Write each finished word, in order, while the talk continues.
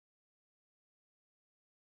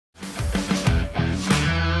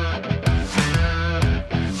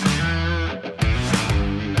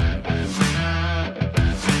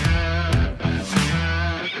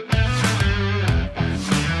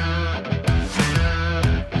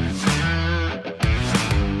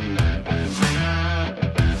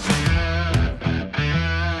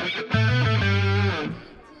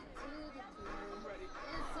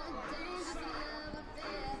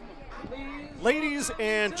Ladies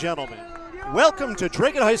and gentlemen, welcome to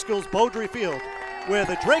Dracut High School's Beaudry Field, where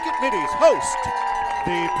the Dracut Middies host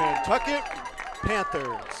the Pentucket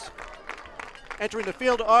Panthers. Entering the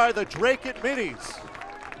field are the Dracut Middies.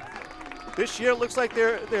 This year looks like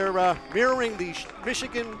they're mirroring the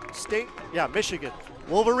Michigan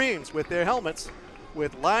Wolverines with their helmets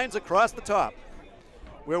with lines across the top.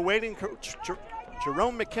 We're waiting Coach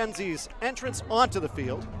Jerome McKenzie's entrance onto the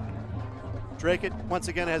field. Dracut once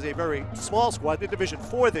again has a very small squad. They're Division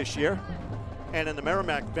IV this year. And in the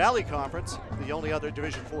Merrimack Valley Conference, the only other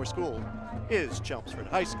Division IV school is Chelmsford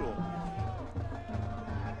High School.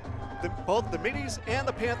 Both the Middies and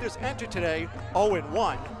the Panthers enter today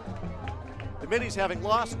 0-1. The Middies having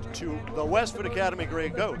lost to the Westford Academy Grey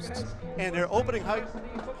Ghosts in their opening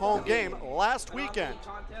home game last weekend.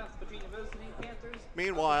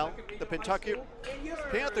 Meanwhile, the Pentucket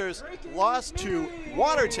Panthers lost to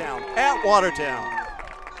Watertown at Watertown.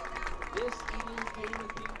 This evening's game is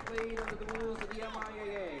being played under the rules of the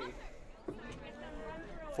MIAA.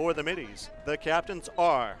 For the Middies, the captains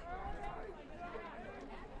are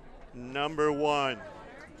number 1,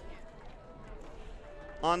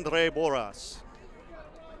 Andre Boras.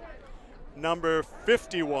 Number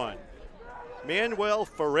 51, Manuel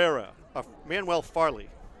Farley.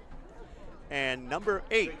 And number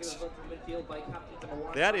 8,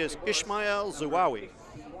 that is Ishmael Zuawi.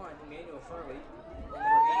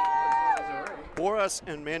 Boras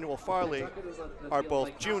and Manuel Farley are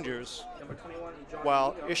both juniors,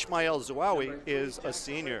 while Ishmael Zuawi is a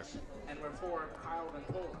senior.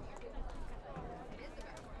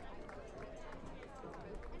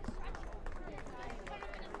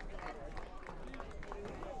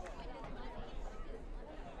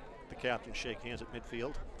 The captains shake hands at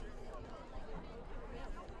midfield.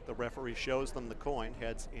 The referee shows them the coin,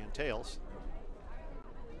 heads and tails.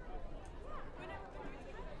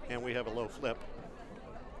 And we have a low flip.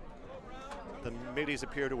 The Middies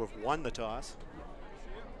appear to have won the toss.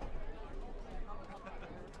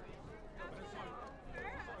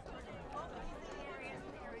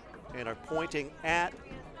 And are pointing at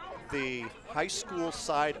the high school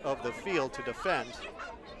side of the field to defend.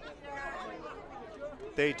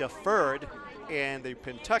 They deferred, and the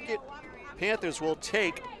Pentucket Panthers will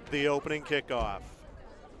take the opening kickoff.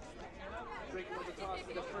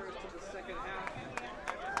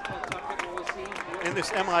 In this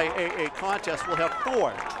MIAA contest, we'll have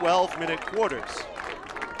 4 12-minute quarters.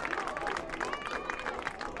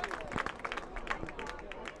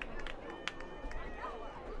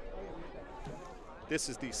 This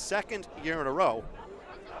is the second year in a row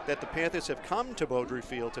that the Panthers have come to Beaudry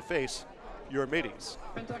Field to face your Middies.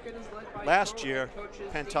 Last year,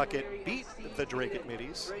 Pentucket beat the Dracut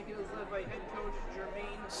Middies.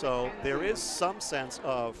 So there is some sense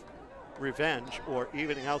of revenge or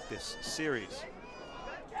evening out this series.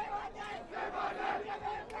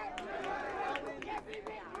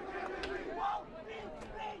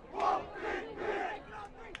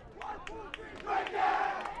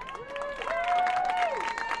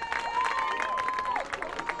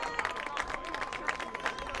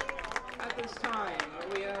 At this time,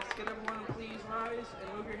 we ask that everyone please rise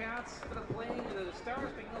and move your hats for the playing of the Star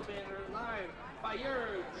Spangled Banner live by your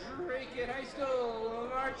Dracut High School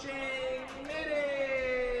Marching Middies.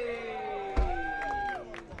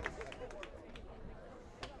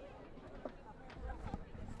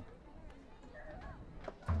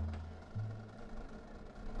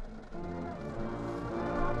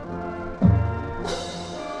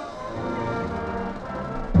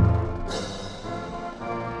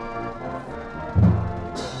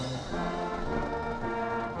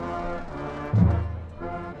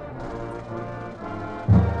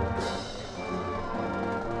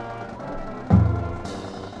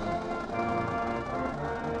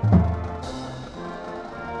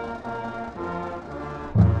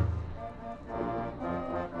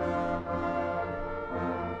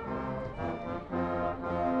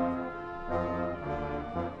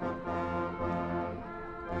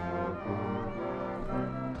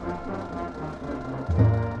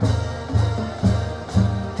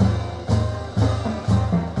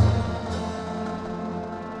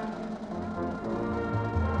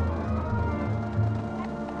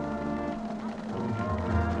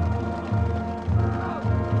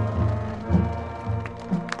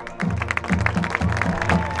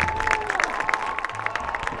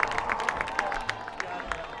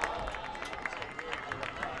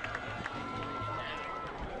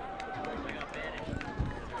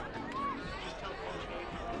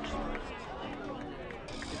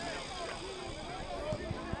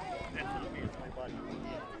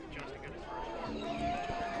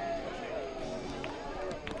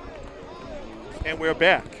 And we're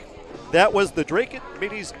back. That was the Dracut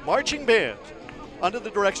Middies Marching Band under the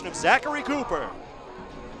direction of Zachary Cooper.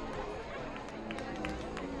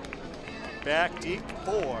 Back deep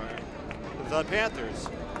for the Panthers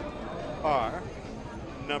are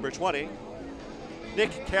number 20,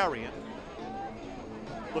 Nick Carrion.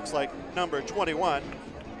 Looks like number 21,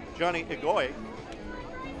 Johnny Igoy.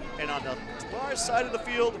 And on the far side of the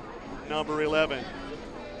field, number 11,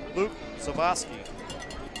 Luke Zavosky.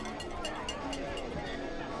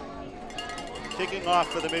 Kicking off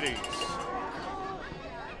for the Middies.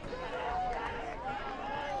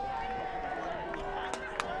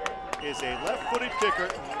 Is a left-footed kicker,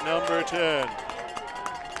 number 10,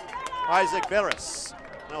 Isaac Barris.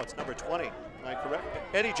 No, it's number 20. Am I correct?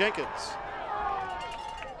 Eddie Jenkins.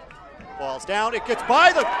 Ball's down. It gets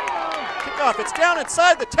by the kickoff. It's down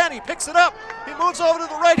inside the 10. He picks it up. He moves over to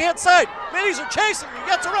the right-hand side. Middies are chasing. He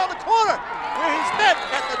gets around the corner where he's met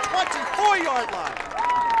at the 24-yard line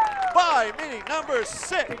by Middie number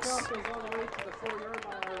 6,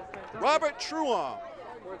 Robert Truong.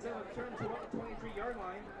 Where it's in a turn to about the 23-yard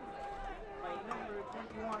line by number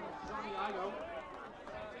 21, Johnny Igo.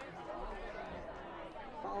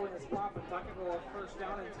 Following his prop, Pentucket will have first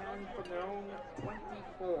down and 10 from their own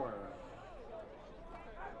 24.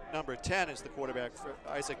 Number 10 is the quarterback for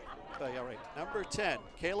Isaac. Number 10,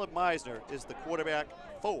 Caleb Meisner, is the quarterback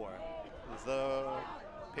for the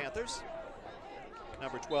Panthers.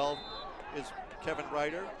 Number 12 is Kevin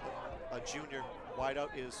Ryder, a junior wideout,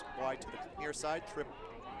 is wide to the near side,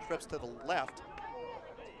 trips to the left.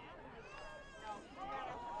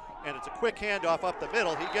 And it's a quick handoff up the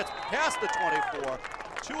middle. He gets past the 24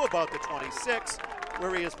 to about the 26,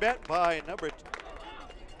 where he is met by number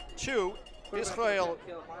 2, Israel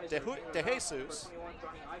De Jesus.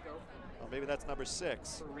 Well, maybe that's number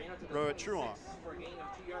 6, Robert Truong.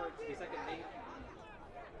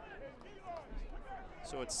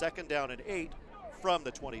 So it's second down and 8 from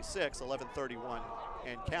the 26, 11:31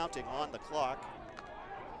 and counting on the clock.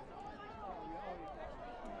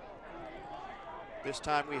 This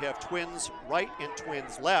time we have twins right and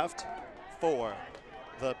twins left for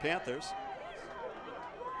the Panthers,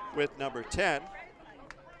 with number 10,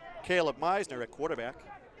 Caleb Meisner at quarterback.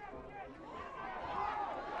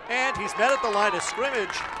 And he's met at the line of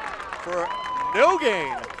scrimmage for no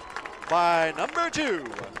gain by number 2,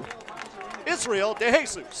 Israel De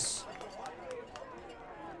Jesus.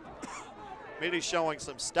 Maybe showing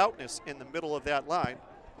some stoutness in the middle of that line.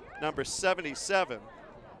 Number 77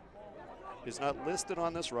 is not listed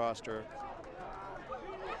on this roster.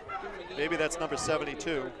 Maybe that's number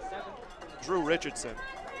 72, Drew Richardson,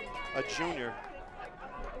 a junior,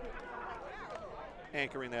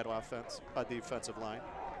 anchoring that offense, defensive line.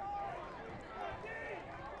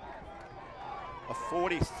 A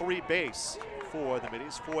 43 base for the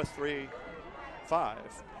Middies, 4-3-5.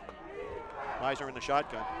 Meisner in the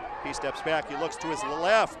shotgun. He steps back, he looks to his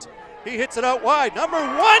left. He hits it out wide. Number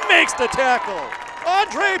 1 makes the tackle.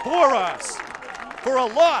 Andre Boras for a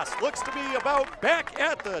loss. Looks to be about back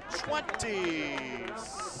at the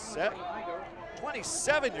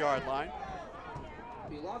 27-yard line.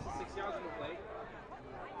 He lost 6 yards in the play.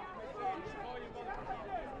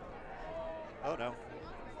 Oh no.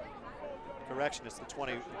 Correction, it's the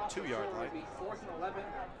 22-yard line. 4th and 11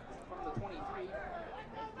 from the 23.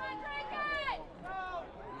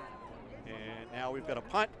 And now we've got a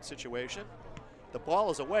punt situation. The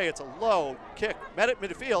ball is away. It's a low kick, met at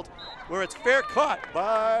midfield, where it's fair caught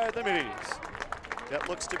by the Middies. That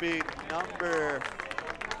looks to be number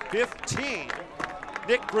 15,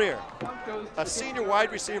 Nick Greer, a senior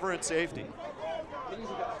wide receiver and safety. Middies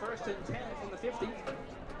have got 1st and 10 from the 50.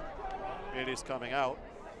 Middies coming out.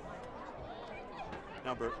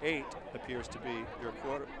 Number 8 appears to be your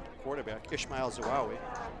quarterback, Ishmael Zawawi.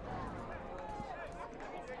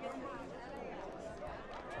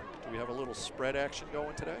 Do we have a little spread action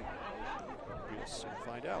going today? We'll soon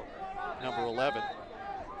find out. Number 11,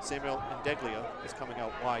 Samuel Indeglia, is coming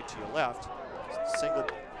out wide to your left. Single,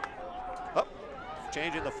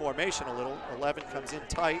 changing the formation a little. 11 comes in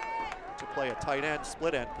tight to play a tight end,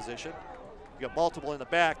 split end position. You got multiple in the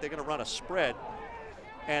back. They're going to run a spread.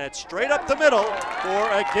 And it's straight up the middle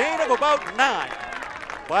for a gain of about 9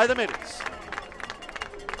 by the Middies.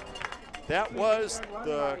 That was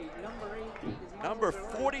the number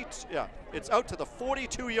 42. Yeah, it's out to the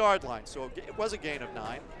 42-yard line. So it was a gain of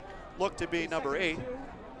 9. Looked to be number 8,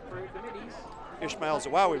 Ishmael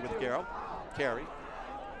Zawawi with carry,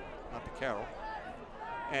 not the Carroll.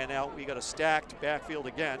 And now we got a stacked backfield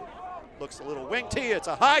again. Looks a little wing tee. It's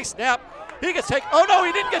a high snap. He gets taken. Oh no,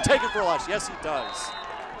 he didn't get taken for a loss. Yes, he does.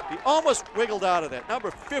 He almost wiggled out of that.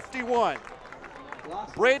 Number 51,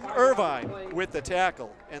 Braden Irvine with the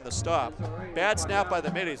tackle and the stop. Bad snap by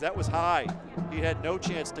the middies. That was high. He had no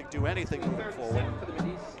chance to do anything moving forward.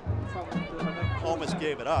 Almost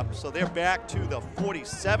gave it up. So they're back to the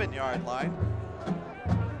 47-yard line.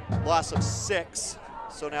 Loss of 6.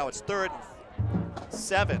 So now it's 3rd and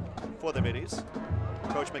 7 for the middies.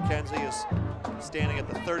 Coach McKenzie is standing at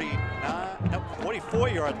the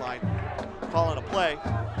 44-yard line, calling a play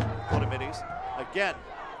for the middies. Again,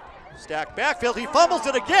 stacked backfield. He fumbles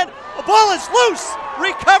it again. The ball is loose.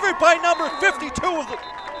 Recovered by number 52 of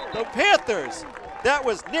the Panthers. That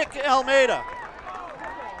was Nick Almeida.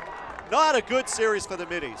 Not a good series for the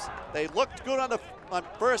middies. They looked good on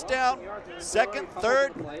first down, second,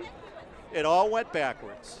 third. It all went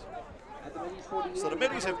backwards. So the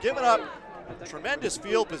middies have given up tremendous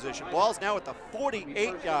field position. Ball's now at the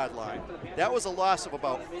 48-yard line. That was a loss of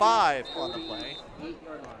about 5 on the play.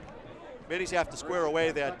 Middies have to square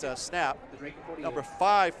away that snap. Number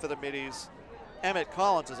 5 for the middies, Emmett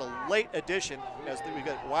Collins, is a late addition as we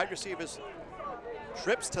got wide receivers.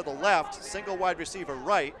 Trips to the left, single wide receiver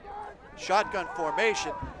right. Shotgun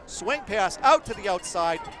formation, swing pass out to the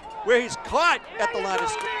outside where he's caught at the line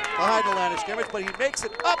of behind the line of scrimmage, but he makes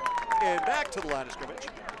it up and back to the line of scrimmage.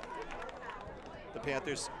 The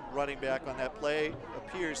Panthers running back on that play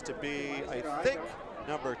appears to be, I think,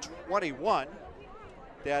 number 21.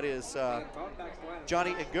 That is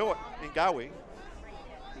Johnny Ngawi.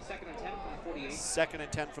 Second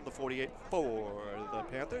and 10 from the 48 for the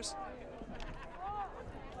Panthers.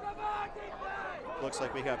 Looks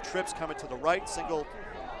like we have trips coming to the right, single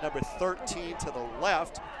number 13 to the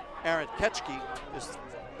left. Aaron Ketchke is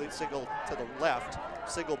the single to the left.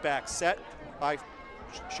 Single back set by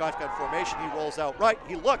shotgun formation. He rolls out right.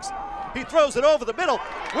 He looks. He throws it over the middle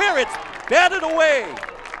where it's batted away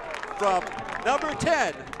from number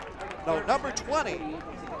 10. No, number 20.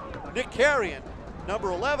 Nick Carrion.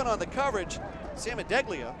 Number 11 on the coverage, Sam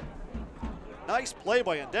Indeglia. Nice play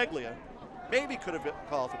by Indeglia. Maybe could have been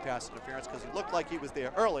called for pass interference because he looked like he was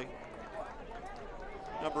there early.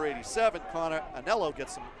 Number 87, Connor Anello,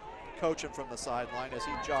 gets some coaching from the sideline as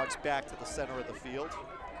he jogs back to the center of the field.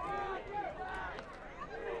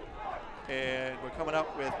 And we're coming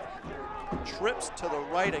up with trips to the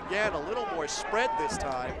right again, a little more spread this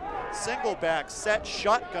time. Single back set,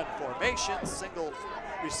 shotgun formation, single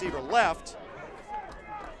receiver left.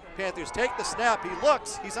 Panthers take the snap, he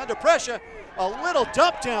looks, he's under pressure. A little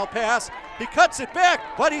dump down pass, he cuts it back,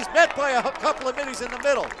 but he's met by a couple of middies in the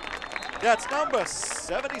middle. That's number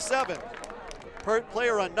 77,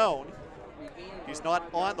 player unknown. He's not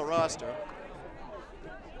on the roster.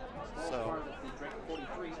 So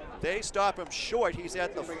they stop him short. He's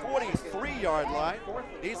at the 43-yard line.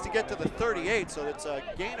 Needs to get to the 38, so it's a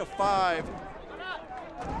gain of 5,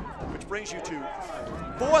 which brings you to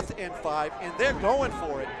 4th and 5, and they're going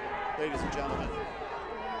for it, ladies and gentlemen.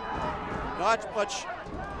 Not much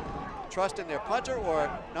trust in their punter, or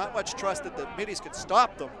not much trust that the middies can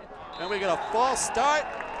stop them. And we get a false start,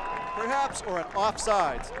 perhaps, or an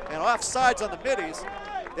offsides. And offsides on the middies,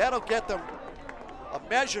 that'll get them a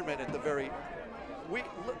measurement at the very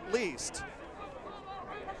least.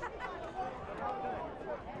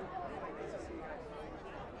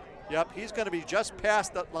 Yep, he's going to be just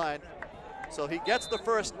past that line. So he gets the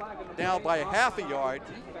first down by a half a yard.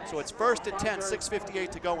 So it's 1st and 10,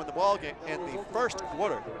 6:58 to go in the ball game in the first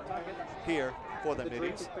quarter here for the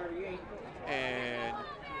middies. And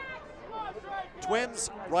Twins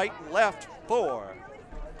right and left for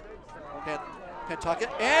Pentucket.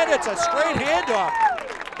 And it's a straight handoff.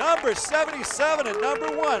 Number 77 and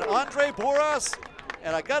number 1, Andre Boras.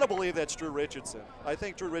 And I gotta believe that's Drew Richardson. I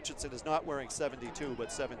think Drew Richardson is not wearing 72,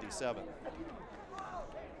 but 77.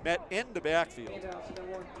 Met in the backfield.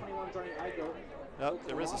 Nope,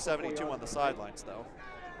 there is a 72 on the sidelines, though.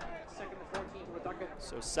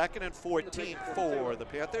 So 2nd and 14 for the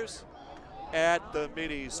Panthers at the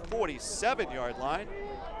middies' 47-yard line.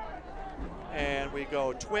 And we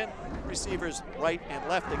go twin receivers right and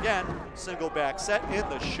left again. Single back set in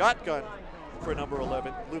the shotgun for number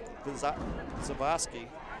 11, Luke Zavosky.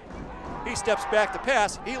 He steps back to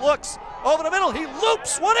pass. He looks over the middle. He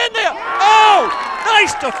loops one in there. Oh,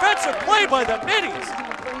 nice defensive play by the middies.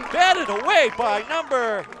 Batted away by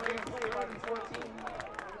number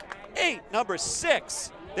 8, number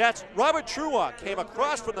 6. That's Robert Truon. Came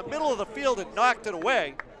across from the middle of the field and knocked it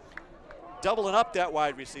away. Doubling up that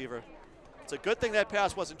wide receiver. It's a good thing that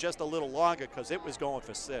pass wasn't just a little longer because it was going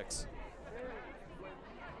for 6.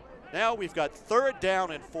 Now we've got 3rd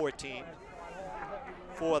down and 14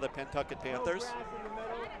 for the Pentucket Panthers.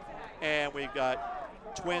 And we've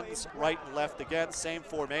got twins right and left again, same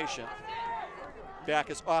formation. Back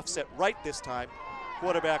is offset right this time.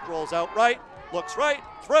 Quarterback rolls out right, looks right,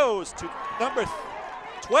 throws to number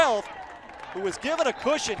 12, who was given a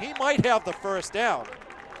cushion. He might have the first down.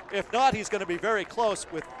 If not, he's going to be very close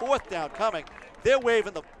with 4th down coming. They're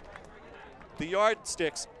waving the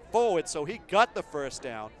yardsticks forward, so he got the first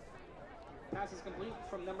down. Pass is complete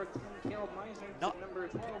from number 10, Caleb Meisner, No. to number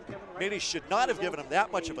 12, Kevin Wright. Maybe should not have given him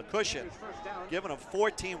that much of a cushion, given him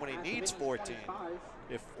 14 when he needs 14,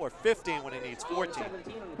 or 15 when he needs 14.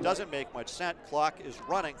 Doesn't make much sense. Clock is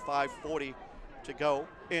running, 5:40 to go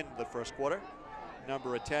in the first quarter.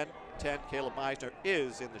 Number 10, Caleb Meisner,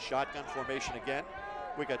 is in the shotgun formation again.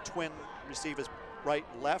 We got twin receivers right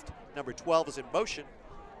and left. Number 12 is in motion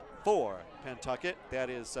for Pentucket. That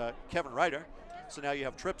is Kevin Ryder. So now you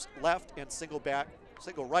have trips left and single back,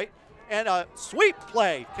 single right, and a sweep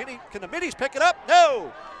play. Can the Middies pick it up?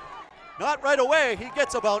 No, not right away. He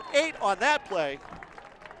gets about 8 on that play.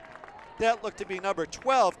 That looked to be number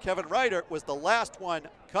 12. Kevin Ryder was the last one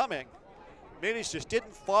coming. Middies just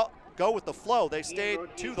didn't go with the flow. They stayed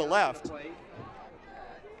to the left.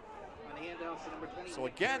 So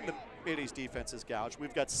again, the Middies defense is gouged.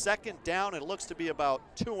 We've got 2nd down, and it looks to be about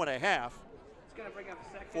 2.5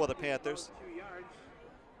 for the Panthers.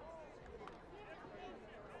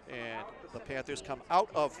 And the Panthers come out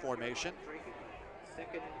of formation.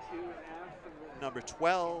 Number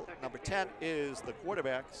 10 is the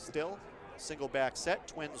quarterback still. Single back set,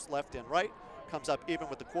 twins left and right. Comes up even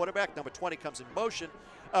with the quarterback. Number 20 comes in motion.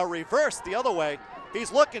 A reverse the other way.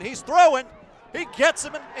 He's looking, he's throwing. He gets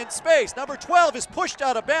him in space. Number 12 is pushed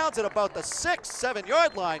out of bounds at about the 6-7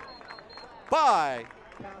 yard line by,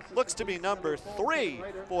 looks to be number 3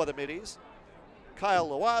 for the Middies, Kyle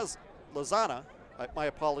Lozana. My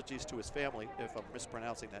apologies to his family if I'm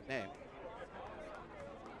mispronouncing that name.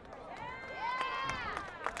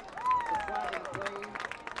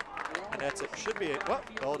 And that's it. Should be it.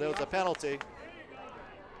 Oh, there was a penalty.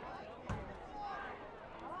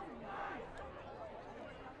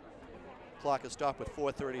 Clock is stopped with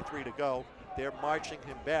 4:33 to go. They're marching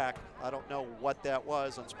him back. I don't know what that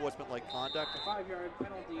was. Unsportsmanlike conduct. A 5-yard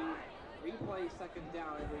penalty. Replay 2nd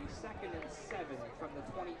down. It'll be 2nd and 7 from the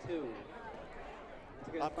 22.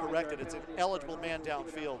 I'm corrected. It's an eligible man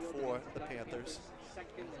downfield for the Panthers.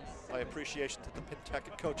 My appreciation to the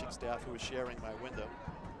Pentucket coaching staff who is sharing my window.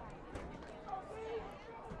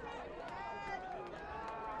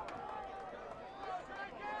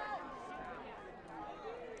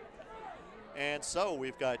 And so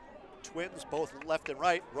we've got twins both left and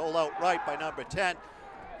right. Roll out right by number 10.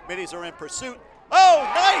 Middies are in pursuit. Oh,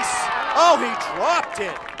 nice! Oh, he dropped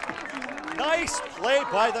it. Nice play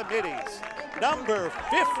by the Middies. Number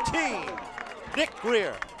 15, Nick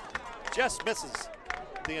Greer, just misses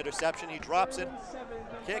the interception. He drops it.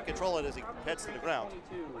 Can't control it as he heads to the ground.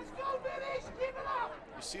 You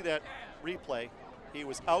see that replay. He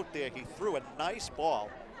was out there. He threw a nice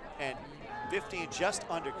ball, and 15 just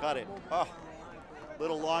undercut it. Oh, a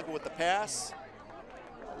little longer with the pass,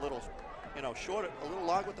 a little, shorter, a little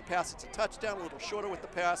longer with the pass. It's a touchdown, a little shorter with the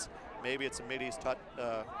pass. Maybe it's a Middies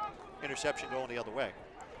interception going the other way.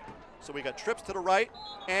 So we got trips to the right,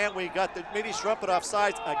 and we got the Middies trumpet off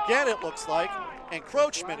sides. Again, it looks like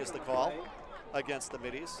encroachment is the call against the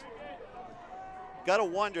Middies. Got to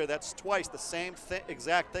wonder, that's twice the same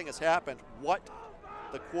exact thing has happened. What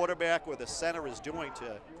the quarterback or the center is doing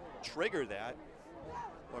to trigger that.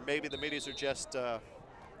 Or maybe the Middies are just a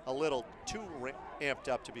little too amped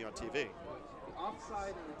up to be on TV. The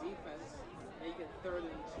offside in the defense, make it 3rd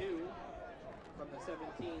and 2 from the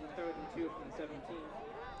 17, 3rd and 2 from the 17.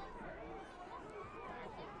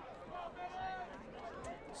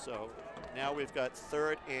 So now we've got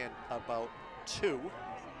 3rd and about 2.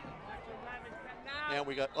 And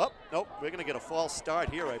we got, oh, nope, we're going to get a false start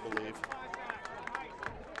here, I believe.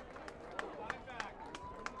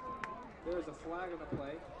 There's a flag on the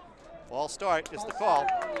play. False start is the call.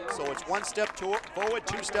 So it's 1 step forward,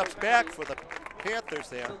 2 steps back for the Panthers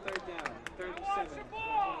there. Still 3rd down, 3rd and 7,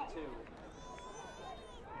 22.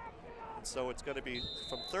 And so it's going to be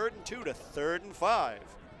from 3rd and 2 to 3rd and 5.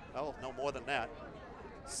 Oh, no more than that.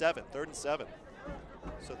 3rd and 7.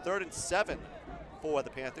 So 3rd and 7 for the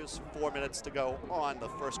Panthers. 4 minutes to go on the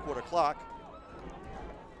first quarter clock.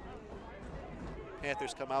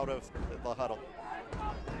 Panthers come out of the huddle.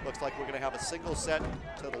 Looks like we're going to have a single set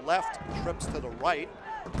to the left, trips to the right.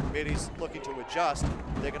 Middies looking to adjust.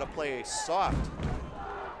 They're going to play a soft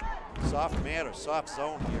man or soft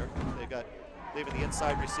zone here. They got leaving the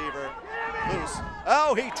inside receiver loose.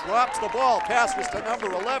 Oh, he drops the ball. Pass was to number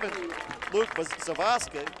 11, Luke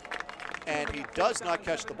Zavosky, and he does not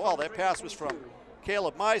catch the ball. That pass was from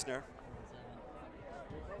Caleb Meisner.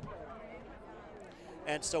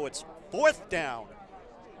 And so it's 4th down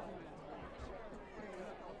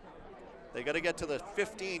They got to get to the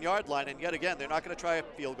 15-yard line, and yet again, they're not going to try a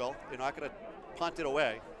field goal. They're not going to punt it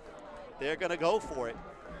away. They're going to go for it.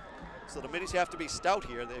 So the Middies have to be stout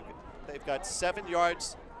here. They've got 7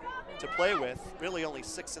 yards to play with, really only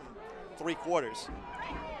 6 3/4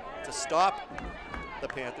 to stop the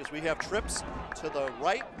Panthers. We have trips to the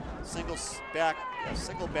right, single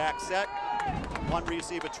back set, one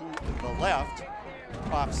receiver to the left,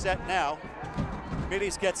 offset now.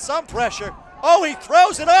 Middies get some pressure. Oh, he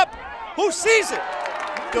throws it up. Who sees it?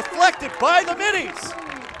 Deflected by the Middies.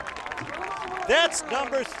 That's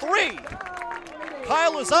number 3.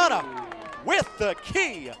 Kyle Lozana with the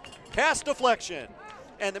key pass deflection.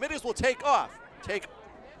 And the Middies will take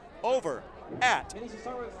over at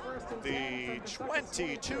the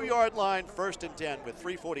 22-yard line, 1st and 10 with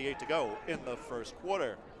 3:48 to go in the first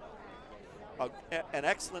quarter. An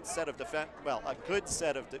excellent set of defense, well, a good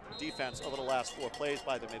set of defense over the last 4 plays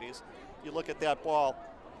by the Middies. You look at that ball,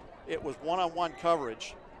 it was one-on-one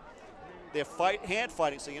coverage. They're hand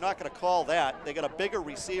fighting, so you're not going to call that. They got a bigger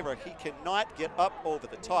receiver. He cannot get up over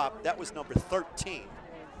the top. That was number 13.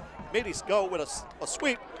 Middies go with a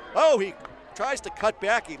sweep. Oh, he tries to cut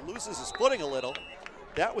back. He loses his footing a little.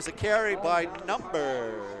 That was a carry by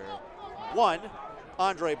number 1,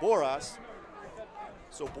 Andre Boras.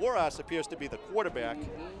 So Boras appears to be the quarterback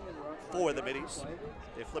for the Middies.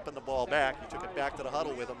 They're flipping the ball back. He took it back to the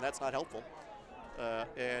huddle with him. That's not helpful.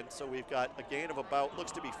 And so we've got a gain of about,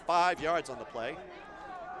 looks to be 5 yards on the play.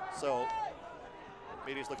 So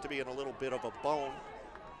Middies look to be in a little bit of a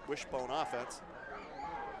wishbone offense.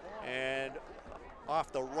 And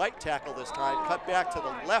off the right tackle this time, cut back to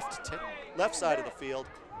the left side of the field.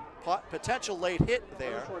 Potential late hit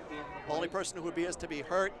there. Only person who appears to be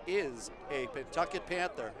hurt is a Pentucket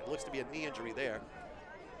Panther. It looks to be a knee injury there.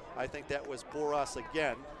 I think that was Boras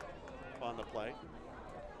again on the play.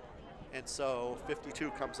 And so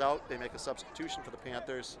 52 comes out. They make a substitution for the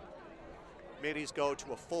Panthers. Middies go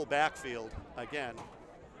to a full backfield again.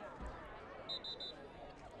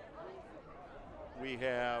 We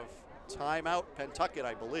have timeout Pentucket,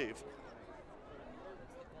 I believe.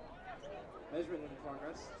 Measurement in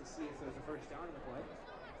progress to see if there's a first down in the play.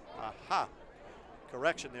 Aha.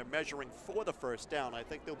 Correction, they're measuring for the first down. I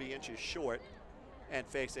think they'll be inches short and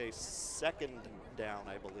face a 2nd down,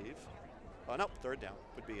 I believe. Oh, no, 3rd down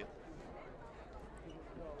would be it.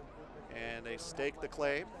 And they stake the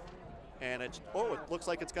claim. And it looks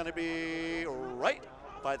like it's going to be right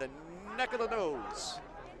by the neck of the nose.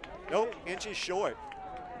 Nope, inches short.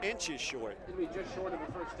 Inches short. It'll be just short of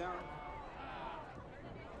a first down.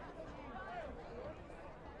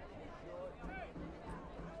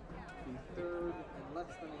 The 3rd and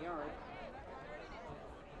less than a yard.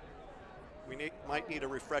 We might need a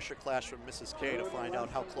refresher class from Mrs. K to find out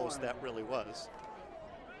how close that really was.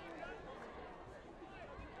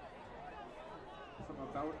 From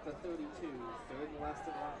about the 32. 3rd and less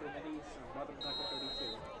than 1 for the Middies, from about the Pentucket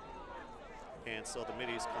 32. And so the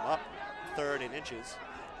Middies come up 3rd and inches.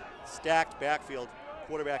 Stacked backfield.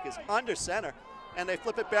 Quarterback is under center, and they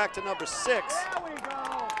flip it back to number 6. There we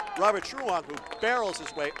go. Robert Truong, who barrels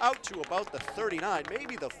his way out to about the 39,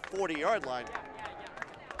 maybe the 40-yard line.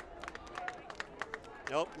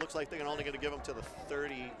 Nope, looks like they're only going to give him to the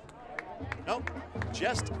 30. Nope,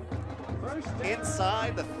 just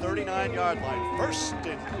inside the 39-yard line. 1st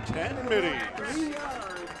and 10 Middies. 3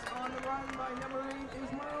 yards on the run by number 8,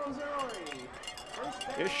 Ismail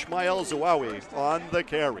Zawi. Ishmael Zawawi on the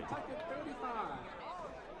carry.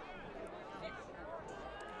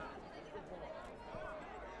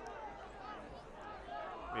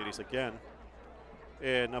 Middies again.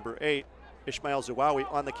 And number 8, Ishmael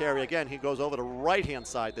Zawawi on the carry again. He goes over the right-hand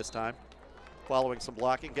side this time, following some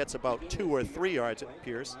blocking. Gets about 2 or 3 yards, it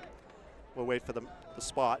appears. We'll wait for the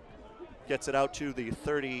spot. Gets it out to the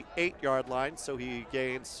 38-yard line, so he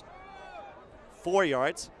gains 4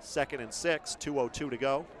 yards. 2nd and 6, 2:02 to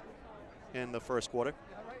go in the first quarter.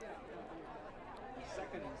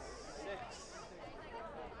 2nd and 6.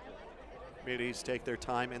 Middies take their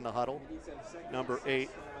time in the huddle. Number 8,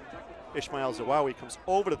 Ishmael Zawawi, comes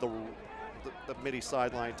over to the Middie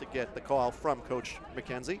sideline to get the call from Coach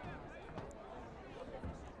McKenzie.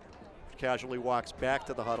 Casually walks back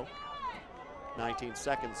to the huddle. 19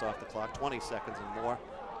 seconds off the clock, 20 seconds and more.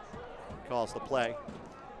 Calls the play.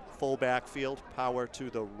 Full backfield, power to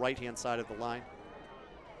the right-hand side of the line.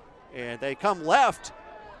 And they come left.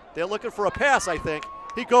 They're looking for a pass, I think.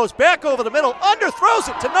 He goes back over the middle, underthrows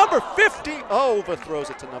it to number 15. Overthrows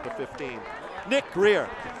it to number 15. Nick Greer.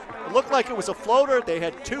 It looked like it was a floater. They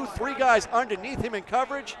had 2-3 guys underneath him in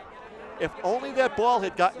coverage. If only that ball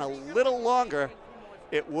had gotten a little longer,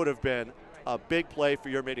 it would have been a big play for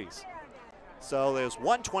your Middies. So there's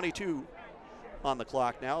 1:22 on the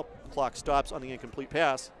clock now. Clock stops on the incomplete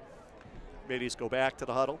pass. Middies go back to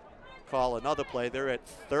the huddle, call another play. They're at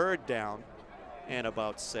 3rd down and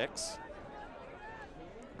about 6.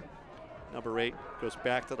 Number 8 goes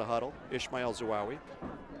back to the huddle, Ishmael Zawawi.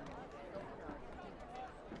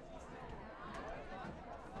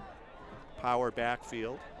 Power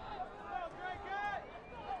backfield.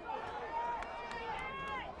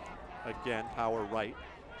 Again, power right.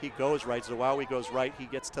 He goes right, Zawawi goes right, he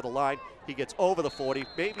gets to the line, he gets over the 40,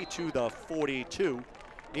 maybe to the 42.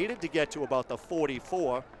 Needed to get to about the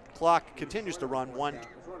 44. Clock continues to run,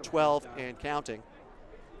 1:12 and counting.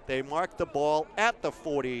 They mark the ball at the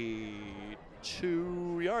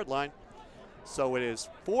 42-yard line. So it is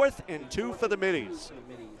 4th and 2 for the Middies.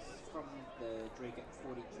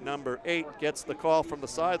 Number 8 gets the call from the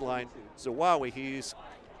sideline. Zawawi, he's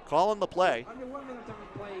calling the play.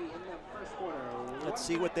 Let's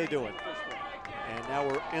see what they're doing. And now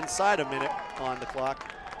we're inside a minute on the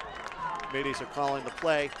clock. Middies are calling the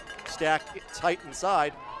play. Stack tight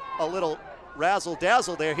inside. A little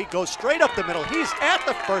razzle-dazzle there. He goes straight up the middle. He's at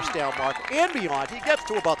the 1st down mark and beyond. He gets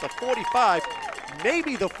to about the 45,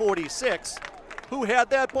 maybe the 46. Who had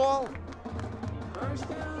that ball? First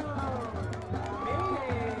down.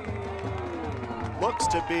 Looks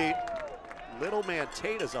to be Little Man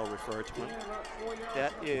Tate, as I'll refer to him.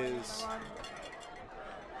 That is,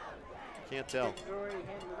 can't tell.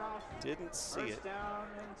 Didn't see it.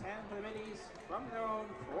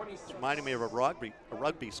 It's reminding me of a rugby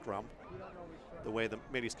scrum, the way the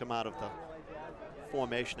Middies come out of the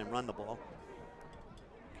formation and run the ball.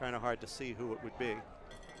 Kind of hard to see who it would be.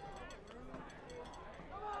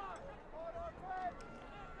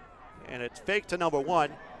 And it's fake to number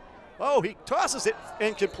 1. Oh, he tosses it,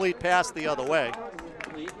 incomplete pass the other way.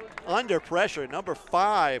 Under pressure, number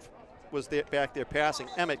 5 was there, back there passing,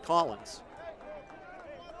 Emmett Collins.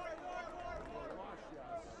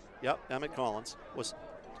 Yep, Emmett Collins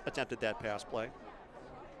attempted that pass play.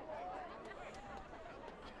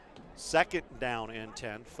 2nd down and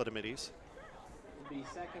 10 for the Middies.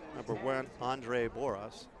 Number 1, Andre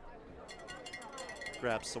Boras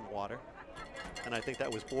grabs some water. And I think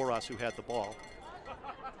that was Boras who had the ball,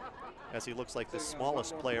 as he looks like the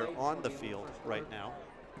smallest player on the field right now.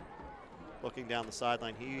 Looking down the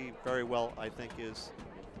sideline, he very well, I think, is,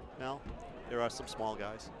 well, there are some small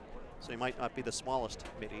guys. So he might not be the smallest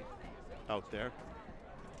Middie out there.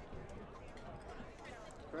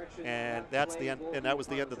 And that's the end, and that was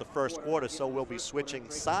the end of the 1st quarter, so we'll be switching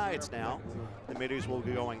sides now. The Middies will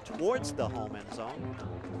be going towards the home end zone,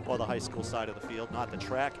 or the high school side of the field, not the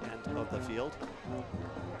track end of the field.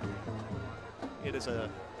 It is a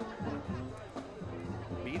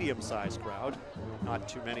medium-sized crowd. Not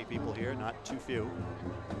too many people here, not too few.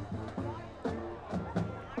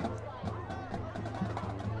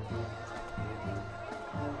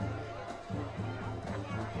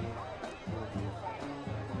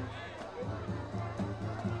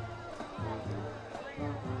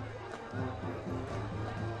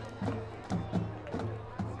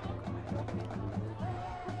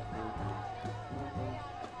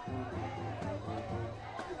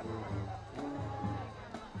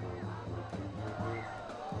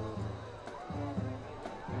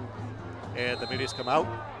 And the Middies come out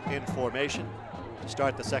in formation to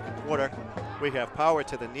start the 2nd quarter. We have power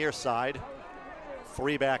to the near side.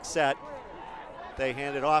 3-back set. They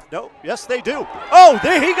hand it off. No, yes they do. Oh,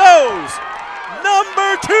 there he goes.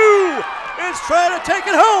 Number 2 is trying to take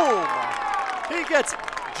it home. He gets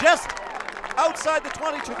just outside the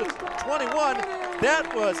 20 to the 21.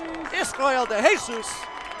 That was Israel de Jesus.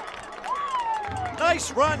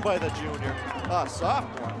 Nice run by the junior,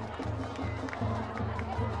 sophomore.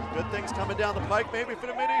 Good things coming down the pike maybe for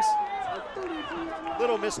the Middies.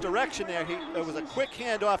 Little misdirection there. It was a quick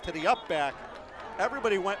handoff to the up back.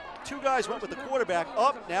 Everybody went, 2 guys went with the quarterback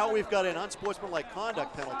up. Now we've got an unsportsmanlike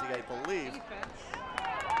conduct penalty, I believe.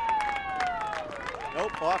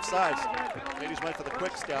 Nope, offsides. Middies went for the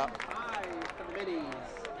quick stop.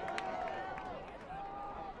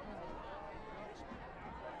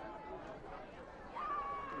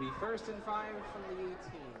 Be 1st and 5 from the 18.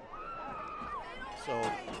 So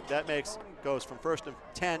that goes from 1st and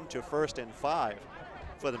 10 to 1st and 5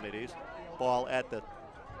 for the Middies. Ball at the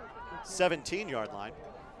 17-yard line.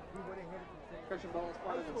 Christian ball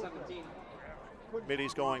spotted at 17.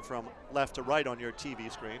 Middies going from left to right on your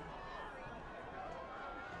TV screen.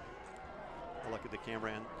 I'll look at the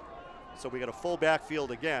camera end. So we got a full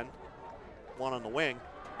backfield again, 1 on the wing,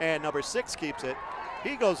 and number 6 keeps it.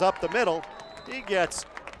 He goes up the middle. He gets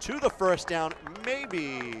to the 1st down,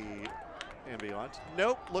 maybe and beyond.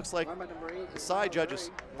 Nope, looks like the side judge is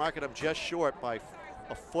marking him just short by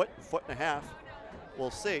a foot and a half.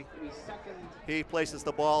 we'll see. It'll be second. He places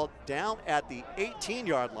the ball down at the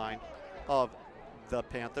 18-yard line of the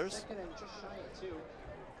Panthers. Second and just shy of 2.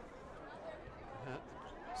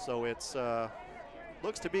 So it's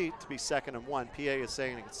looks to be second and 1. PA is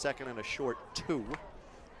saying it's second and a short 2.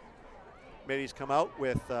 Middies come out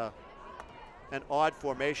with an odd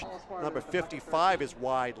formation. Number 55 is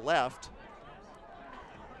wide left.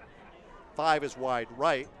 5 is wide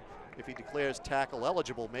right. If he declares tackle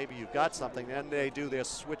eligible, maybe you've got something. Then they do their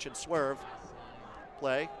switch and swerve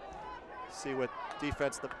play. See what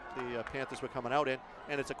defense the Panthers were coming out in.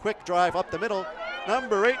 And it's a quick drive up the middle.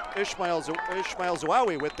 Number 8, Ishmael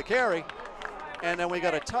Zawawi with the carry. And then we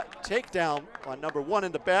got a takedown on number 1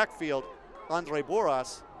 in the backfield, Andre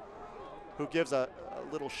Boras, who gives a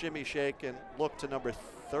little shimmy shake and look to number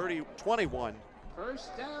 21.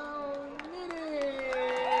 First down, Middies.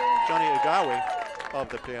 Johnny Agawi of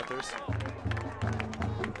the Panthers.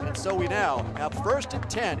 And so we now have first and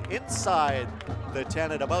 10 inside the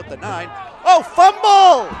 10 at about the 9. Oh,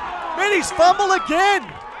 fumble! Middies fumble again.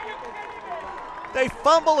 They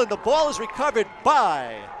fumble and the ball is recovered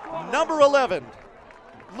by number 11,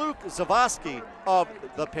 Luke Zavosky of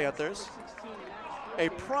the Panthers. A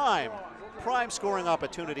prime scoring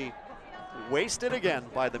opportunity wasted again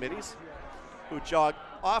by the Middies, who jog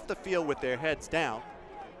off the field with their heads down.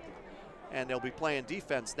 And they'll be playing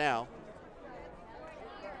defense now.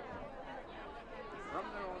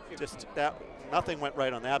 Just that, nothing went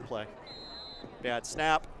right on that play. Bad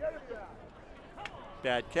snap,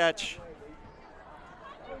 bad catch,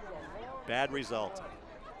 bad result.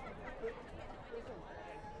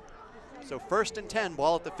 So first and 10,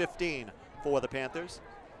 ball at the 15 for the Panthers.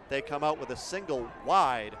 They come out with a single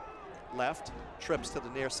wide left, trips to the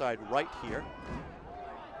near side right here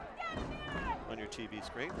on your TV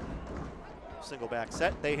screen. Single back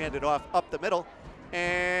set, they hand it off up the middle,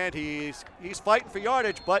 and he's fighting for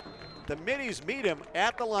yardage, but the Middies meet him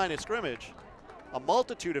at the line of scrimmage. A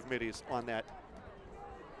multitude of Middies on that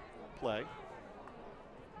play.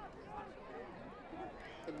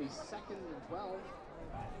 It'll be second and 12.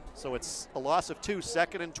 So it's a loss of 2,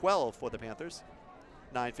 second and 12 for the Panthers.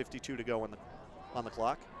 9:52 to go on the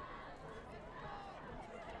clock.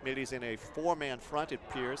 Middies in a 4-man front, it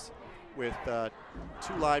appears, with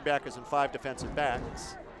 2 linebackers and 5 defensive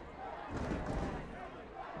backs.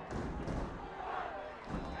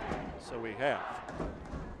 So we have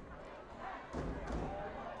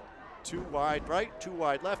 2 wide right, 2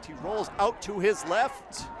 wide left. He rolls out to his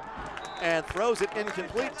left and throws it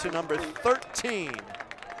incomplete to number 13,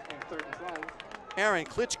 Aaron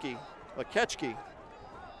Klitschke, or Ketchke.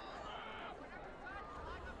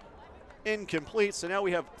 Incomplete, so now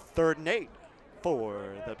we have 3rd and 8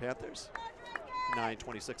 for the Panthers.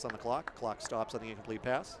 9:26 on the clock. Clock stops on the incomplete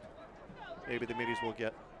pass. Maybe the Middies will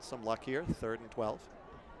get some luck here. 3rd and 12.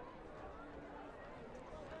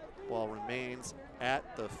 Ball remains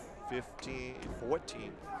at the 15,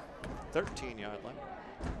 14, 13-yard line.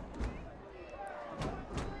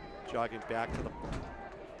 Jogging back to the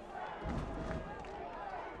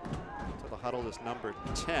huddle is number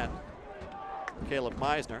 10, Caleb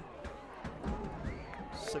Meisner.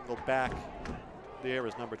 Single back there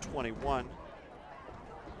is number 21,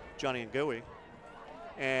 Johnny Ngui.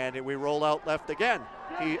 And we roll out left again.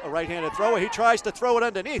 A right-handed thrower. He tries to throw it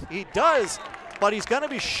underneath. He does, but he's going to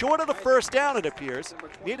be short of the first down, it appears.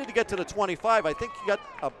 Needed to get to the 25. I think he got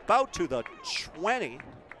about to the 20,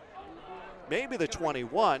 maybe the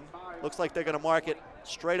 21. Looks like they're going to mark it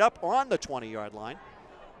straight up on the 20-yard line.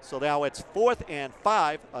 So now it's 4th and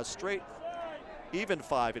 5, a straight even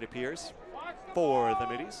 5, it appears, for the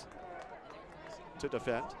Middies to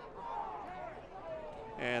defend.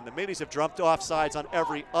 And the Middies have jumped off sides on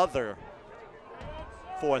every other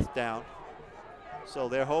 4th down. So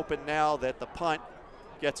they're hoping now that the punt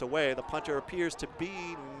gets away. The punter appears to be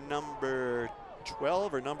number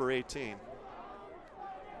 12 or number 18.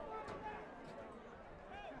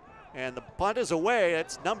 And the punt is away.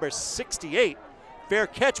 It's number 68. Fair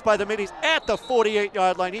catch by the Middies at the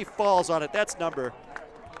 48-yard line. He falls on it. That's number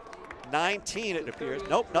 19, it appears.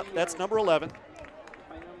 Nope, that's number 11.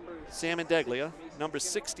 Salmon Deglia. Number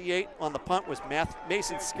 68 on the punt was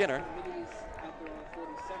Mason Skinner.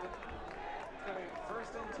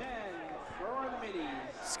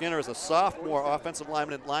 Skinner is a sophomore offensive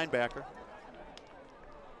lineman and linebacker.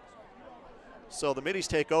 So the Middies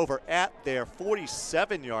take over at their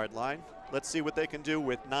 47-yard line. Let's see what they can do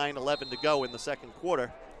with 9:11 to go in the second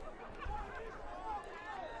quarter.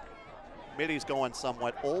 Middies going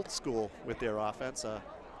somewhat old school with their offense.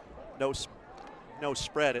 No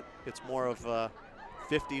spread. It's more of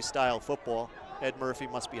 50s style football. Ed Murphy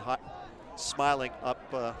must be smiling up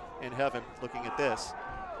in heaven looking at this.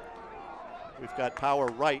 We've got power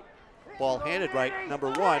right, ball handed right,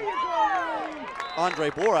 number 1. Andre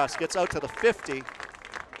Boras gets out to the 50,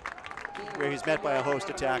 where he's met by a host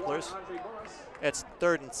of tacklers. It's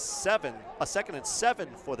 3rd and 7, a 2nd and 7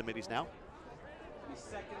 for the middies now.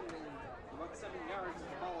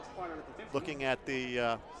 Looking at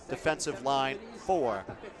the defensive line for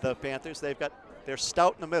the Panthers, they're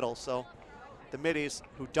stout in the middle, so the middies,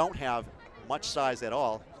 who don't have much size at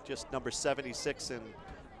all, just number 76 and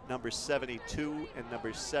number 72 and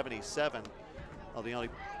number 77 are the only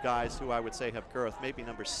guys who I would say have girth, maybe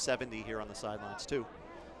number 70 here on the sidelines too.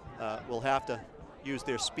 Will have to use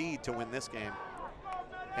their speed to win this game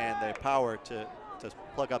and their power to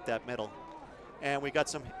plug up that middle. And we got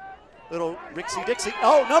some little Rixie Dixie.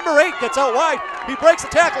 Oh, number 8 gets out wide. He breaks a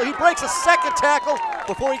tackle. He breaks a second tackle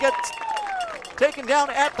before he gets taken down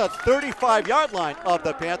at the 35-yard line of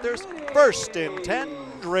the Panthers. 1st and 10,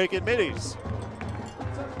 Dracut middies.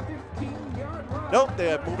 Nope,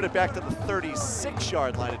 they are moving it back to the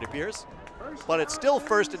 36-yard line, it appears. But it's still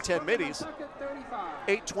 1st and 10 middies.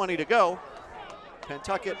 8:20 to go.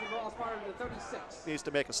 Pentucket needs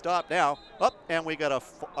to make a stop now. Up, and we got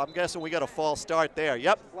I'm guessing we got a false start there.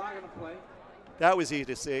 Yep. That was easy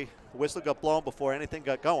to see. The whistle got blown before anything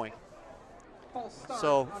got going.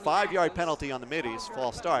 So 5-yard penalty on the middies,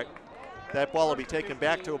 false start. That ball will be taken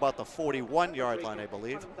back to about the 41-yard line, I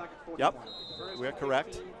believe. Yep, we're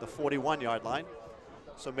correct, the 41-yard line.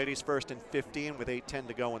 So middies 1st and 15 with 8:10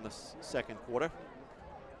 to go in the second quarter.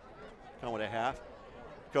 Going with a half.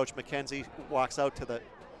 Coach McKenzie walks out to the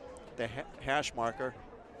hash marker,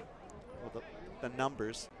 with the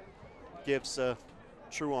numbers, gives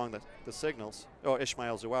Truong the signals, or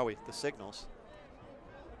Ishmael Zawawi the signals.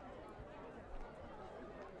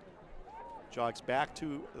 Jogs back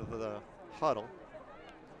to the huddle,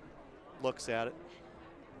 looks at it.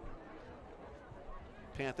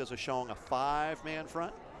 Panthers are showing a 5-man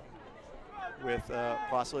front with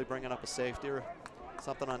possibly bringing up a safety or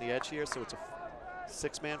something on the edge here, so it's a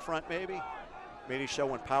 6-man front maybe. Maybe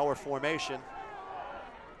showing power formation.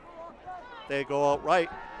 They go out right.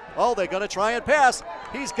 Oh, they're going to try and pass.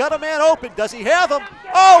 He's got a man open. Does he have him?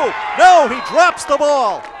 Oh, no, he drops the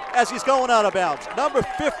ball as he's going out of bounds. Number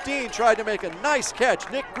 15 tried to make a nice catch,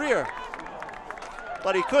 Nick Greer,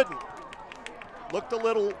 but he couldn't. Looked a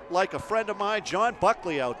little like a friend of mine, John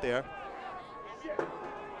Buckley, out there.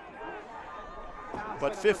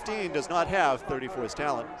 But 15 does not have 34's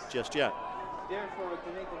talent just yet.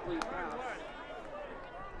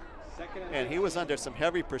 And he was under some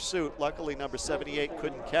heavy pursuit. Luckily, number 78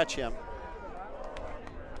 couldn't catch him.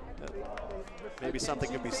 Maybe something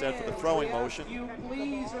can be said for the throwing motion. You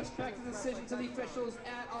please respect the decision to the officials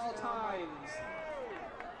at all times.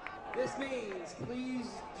 This means please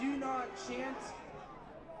do not chant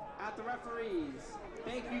at the referees.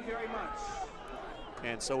 Thank you very much.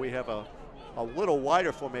 And so we have a little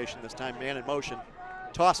wider formation this time, man in motion.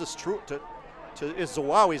 Tosses true to is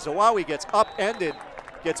Zawawi. Zawawi gets upended,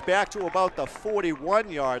 gets back to about the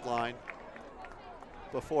 41-yard line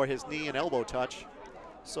before his knee and elbow touch.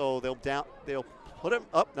 So they'll put him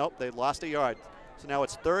up. Nope, they lost a yard. So now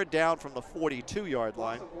it's 3rd down from the 42-yard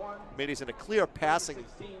line. Middy's in a clear passing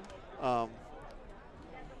down,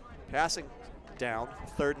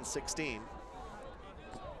 3rd and 16.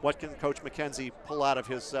 What can Coach McKenzie pull out of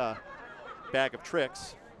his bag of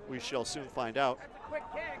tricks? We shall soon find out.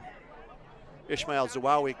 Ishmael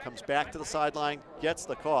Zawawi comes back to the sideline, gets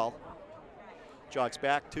the call, jogs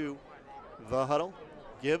back to the huddle,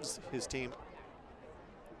 gives his team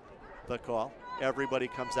the call. Everybody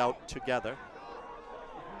comes out together.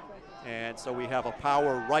 And so we have a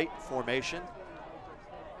power right formation.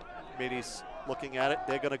 Middy's looking at it.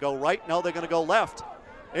 They're going to go right. No, they're going to go left.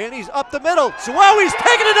 And he's up the middle. Zawawi's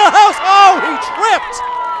taking it to the house. Oh, he tripped.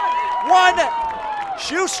 One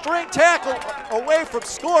shoestring tackle away from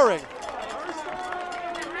scoring.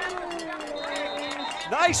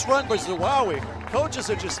 Nice run by Zawawi. Coaches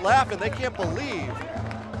are just laughing. They can't believe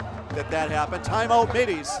that happened. Timeout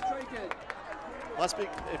middies. Must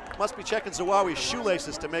be checking Zawawi's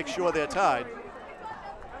shoelaces to make sure they're tied.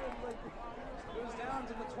 Goes down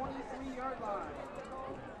to the 23-yard line.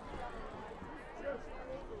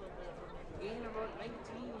 Gain about 19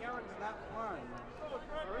 yards in that line.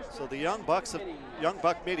 So the young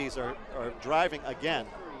Buck middies are driving again.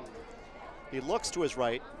 He looks to his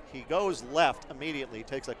right. He goes left immediately,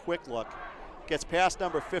 takes a quick look, gets past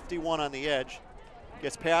number 51 on the edge,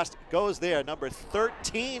 gets past, goes there. Number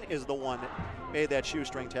 13 is the one that made that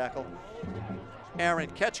shoestring tackle. Aaron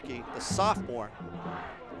Ketchke, the sophomore.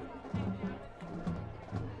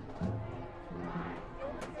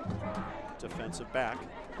 defensive back.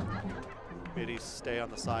 Middies stay on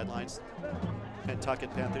the sidelines.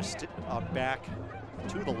 Pentucket Panthers are back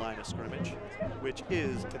to the line of scrimmage, which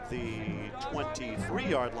is the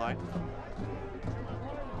 23-yard line.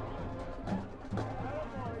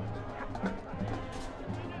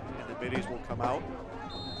 And the Middies will come out.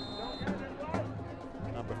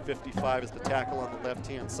 Number 55 is the tackle on the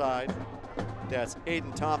left-hand side. That's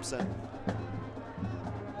Aiden Thompson.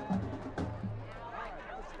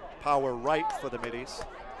 Power right for the Middies.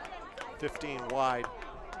 15 wide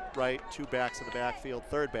right, 2 backs in the backfield,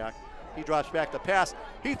 3rd back. He drops back the pass.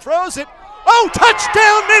 He throws it. Oh,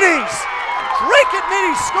 touchdown Middies! Dracut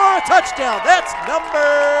Middies score a touchdown. That's number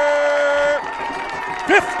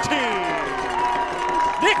 15.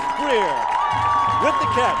 Nick Greer with the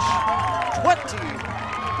catch.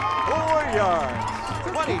 24 yards,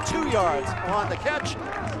 22 yards on the catch.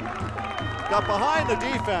 Got behind the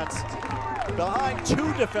defense, behind 2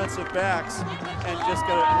 defensive backs, and just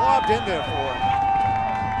got it lobbed in there for him.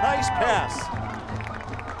 Nice pass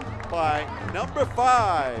by number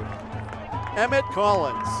 5, Emmett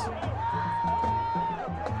Collins.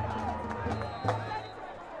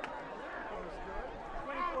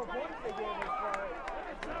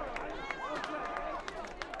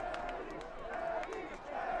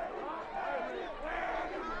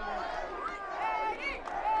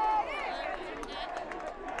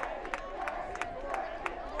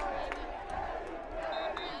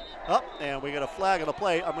 Up, and we got a flag on the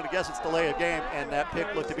play. I'm going to guess it's delay of game, and that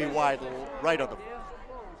pick looked to be wide right on the.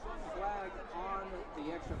 Flag on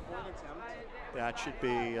the extra point attempt. That should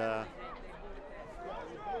be.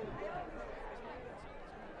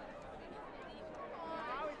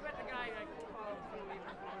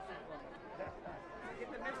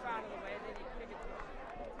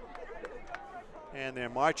 And they're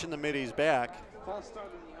marching the Middies back. False start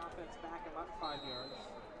in the offense back about 5 yards.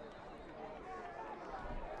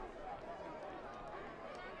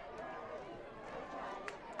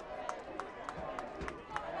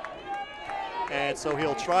 And so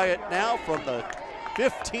he'll try it now from the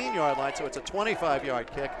 15-yard line, so it's a 25-yard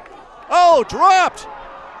kick. Oh, dropped!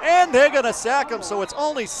 And they're going to sack him, so it's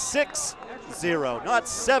only 6-0, not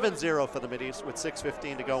 7-0 for the Middies with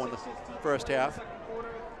 6:15 to go in the first half.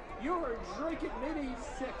 Your Dracut Middies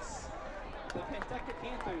 6, the Pentucket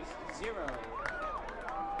Panthers 0.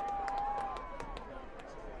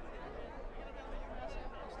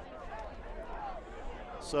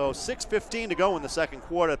 So 6:15 to go in the second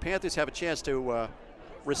quarter. The Panthers have a chance to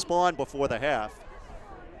respond before the half.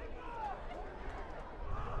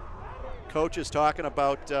 Coach is talking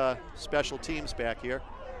about special teams back here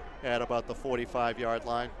at about the 45-yard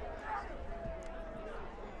line.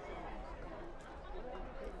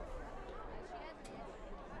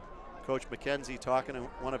 Coach McKenzie talking to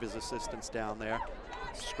one of his assistants down there,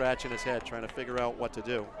 scratching his head, trying to figure out what to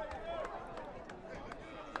do.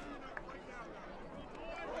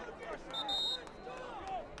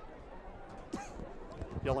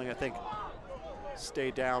 Yelling, I think,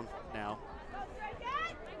 stay down now.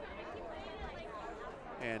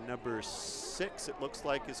 And number 6, it looks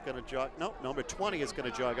like, is going to jog. No, number 20 is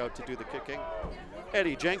going to jog out to do the kicking.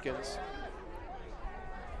 Eddie Jenkins.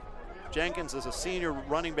 Jenkins is a senior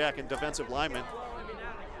running back and defensive lineman,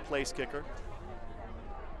 place kicker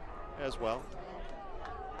as well.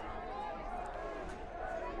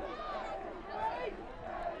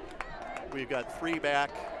 We've got 3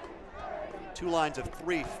 back, 2 lines of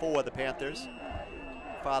 3 for the Panthers.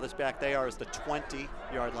 Farthest back they are is the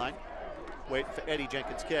 20-yard line. Wait for Eddie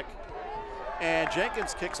Jenkins' kick. And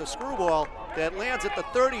Jenkins kicks a screwball that lands at the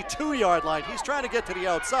 32-yard line. He's trying to get to the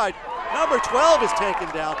outside. Number 12 is taken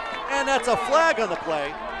down, and that's a flag on the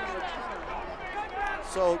play.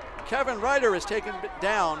 So Kevin Ryder is taken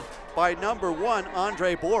down by number 1,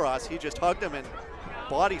 Andre Boras. He just hugged him and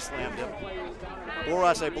body slammed him.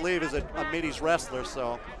 Boras, I believe, is a Middies wrestler,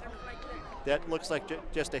 so that looks like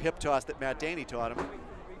just a hip toss that Matt Daney taught him.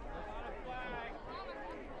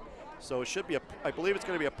 So it should be I believe it's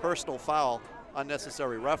going to be a personal foul,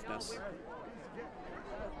 unnecessary roughness.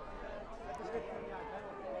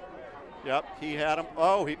 Yep, he had him.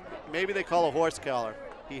 Oh, maybe they call a horse collar.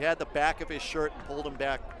 He had the back of his shirt and pulled him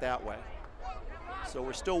back that way. So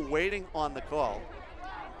we're still waiting on the call.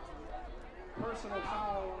 Personal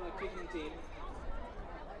foul on the kicking team.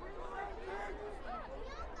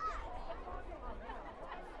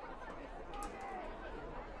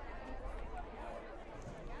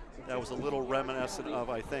 That was a little reminiscent of,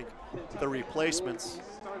 I think, The Replacements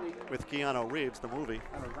with Keanu Reeves, the movie.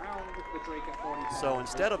 So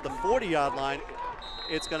instead of the 40-yard line,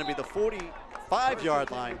 it's going to be the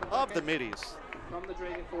 45-yard line of the Middies. From the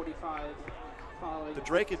Dragon 45. the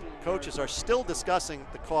Dracut coaches are still discussing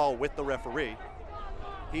the call with the referee.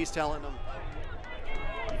 He's telling them,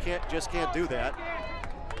 you can't do that.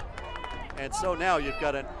 And so now you've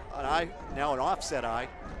got an offset eye,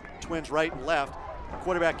 Twins right and left. The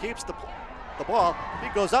quarterback keeps the ball. He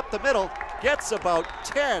goes up the middle, gets about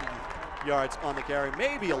 10 yards on the carry,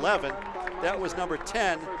 maybe 11. That was number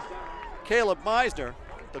 10, Caleb Meisner,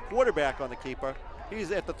 the quarterback on the keeper.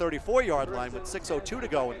 He's at the 34-yard line with 6:02 to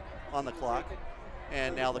go on the clock.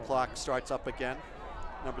 And now the clock starts up again.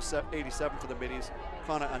 Number 87 for the Middies,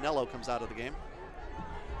 Connor Anello, comes out of the game.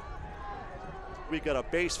 We've got a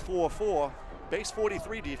base 4-4, base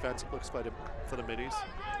 43 defense, it looks like, for the Middies.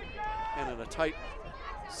 And in a tight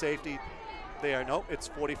safety there. No, it's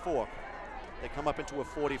 44. They come up into a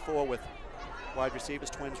 44 with wide receivers,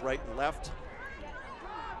 Twins right and left.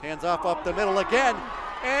 Hands off up the middle again.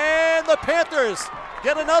 And the Panthers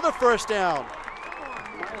get another first down.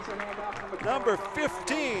 Number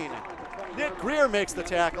 15, Nick Greer makes the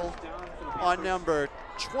tackle on number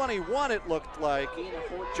 21, it looked like,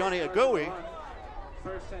 Johnny Agoe.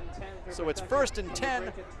 So it's 1st and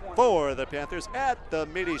 10 for the Panthers at the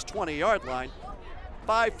Middies 20-yard line.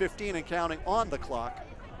 5:15 and counting on the clock.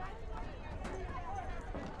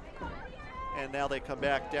 And now they come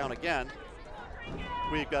back down again.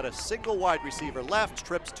 We've got a single wide receiver left,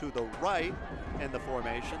 trips to the right in the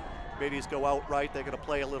formation. Middies go out right. They're going to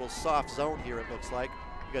play a little soft zone here, it looks like.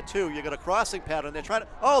 You got two. You got a crossing pattern. They're trying to,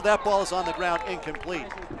 oh, that ball is on the ground, incomplete.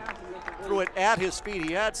 Threw it at his feet.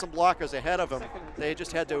 He had some blockers ahead of him. They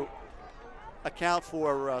just had to account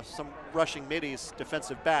for some rushing Middies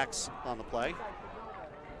defensive backs on the play.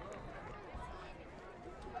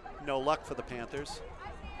 No luck for the Panthers,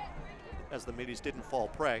 as the Middies didn't fall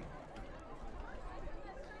prey.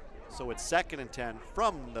 So it's 2nd and 10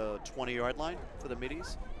 from the 20-yard line for the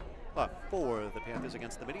Middies, for the Panthers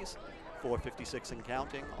against the Middies. 4:56 and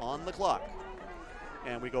counting on the clock.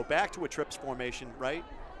 And we go back to a trips formation, right?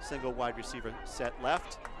 Single wide receiver set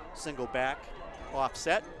left, single back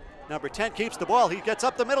offset. Number 10 keeps the ball. He gets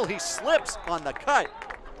up the middle. He slips on the cut,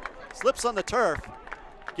 slips on the turf.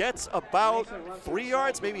 Gets about 3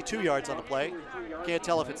 yards, maybe 2 yards on the play. Can't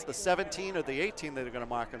tell if it's the 17 or the 18 that they're going to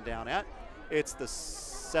mark him down at. It's the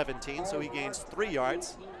 17, so he gains 3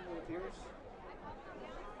 yards.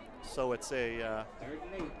 So it's a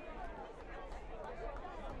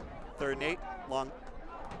 3rd and 8, long,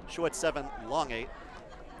 short 7, long 8.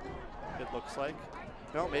 It looks like.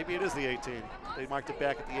 No, maybe it is the 18. They marked it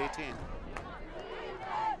back at the 18.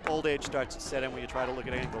 Old age starts to set in when you try to look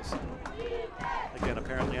at angles. Again,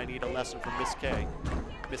 apparently I need a lesson from Miss K,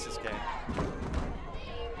 Mrs. K.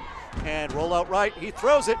 And roll out right, he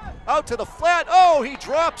throws it out to the flat. Oh, he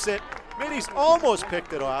drops it. Middies almost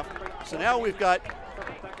picked it off. So now we've got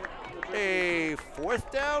a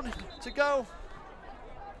 4th down to go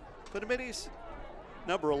for the Middies.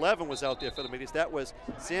 Number 11 was out there for the Middies. That was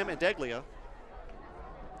Sam Indeglia.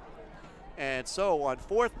 And so on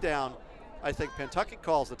 4th down, I think Pentucket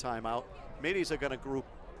calls the timeout. Middies are going to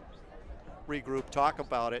regroup, talk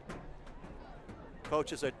about it.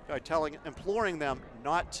 Coaches are imploring them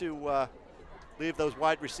not to leave those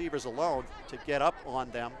wide receivers alone, to get up on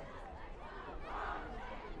them.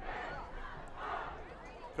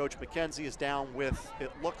 Coach McKenzie is down with,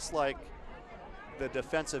 it looks like, the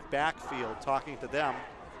defensive backfield, talking to them,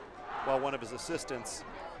 while one of his assistants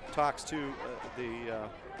talks to the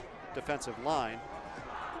defensive line.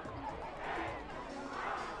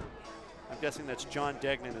 I'm guessing that's John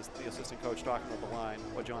Degnan is the assistant coach talking to the line,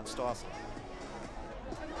 or John Stossel.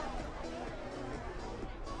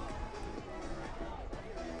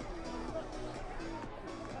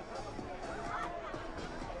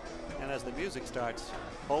 And as the music starts,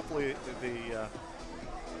 hopefully the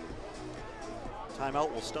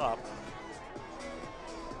timeout will stop.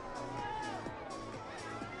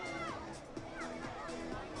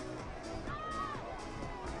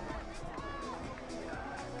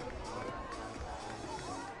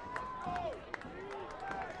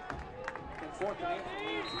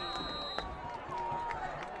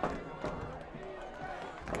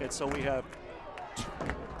 And so we have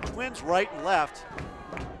Twins right and left.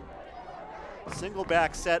 Single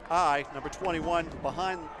back set I, number 21,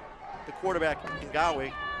 behind the quarterback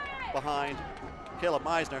Ngawi, behind Caleb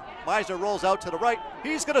Meisner. Meisner rolls out to the right.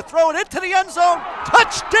 He's going to throw it into the end zone.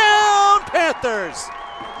 Touchdown, Panthers!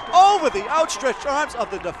 Over the outstretched arms of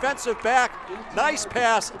the defensive back. Nice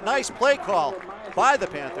pass, nice play call by the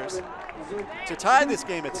Panthers to tie this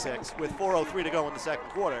game at 6 with 4:03 to go in the 2nd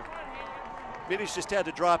quarter. Middies just had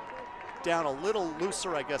to drop down a little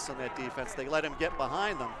looser, I guess, on that defense. They let him get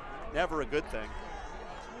behind them. Never a good thing.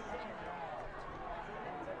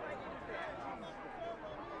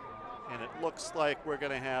 looks like we're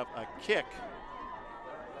going to have a kick.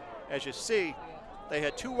 As you see, they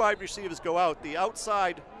had 2 wide receivers go out. The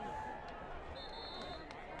outside,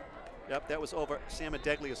 yep, that was over Sam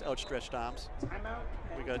Deglia's outstretched arms.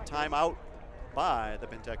 We got a timeout by the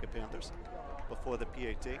Pentucket Panthers before the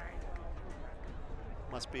PAT.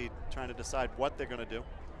 Must be trying to decide what they're going to do.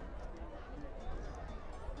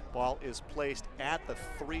 Ball is placed at the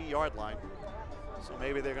 3-yard line. So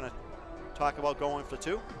maybe they're going to talk about going for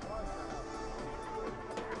 2.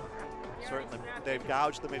 Certainly, they've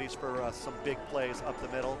gouged the middies for some big plays up the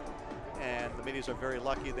middle, and the middies are very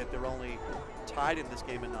lucky that they're only tied in this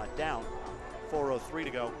game and not down. 4:03 to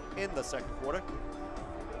go in the second quarter.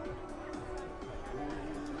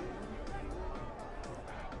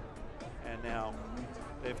 And now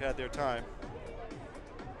they've had their time.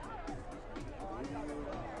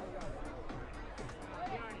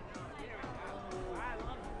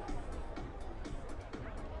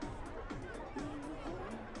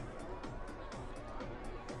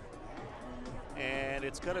 And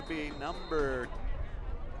it's going to be number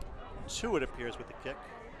 2, it appears, with the kick.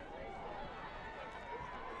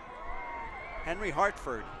 Henry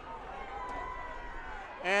Hartford.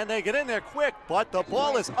 And they get in there quick, but the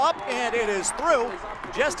ball is up and it is through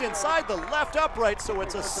just inside the left upright. So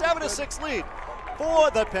it's a 7-6 lead for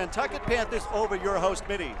the Pentucket Panthers over your host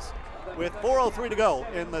middies with 4:03 to go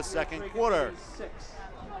in the second quarter.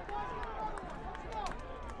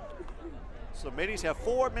 So middies have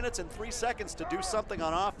 4 minutes and 3 seconds to do something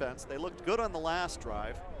on offense. They looked good on the last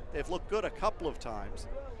drive. They've looked good a couple of times.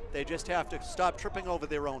 They just have to stop tripping over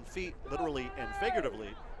their own feet, literally and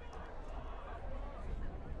figuratively.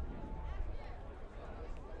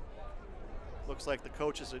 Looks like the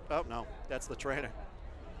coaches are, oh no, that's the trainer.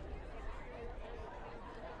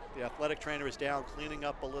 The athletic trainer is down cleaning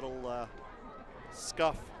up a little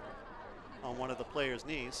scuff on one of the players'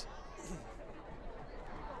 knees.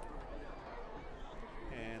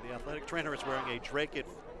 And the athletic trainer is wearing a Dracut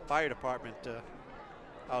Fire Department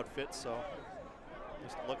outfit, so at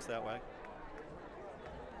least it looks that way.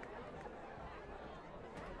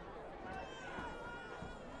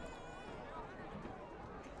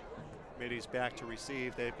 Middies back to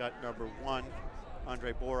receive. They've got number 1,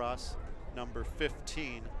 Andre Boras, number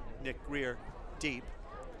 15, Nick Greer, deep.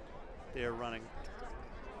 They're running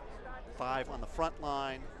 5 on the front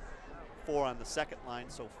line, 4 on the second line,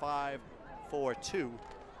 so 5-4-2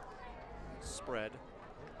 spread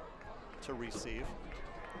to receive.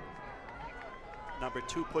 Number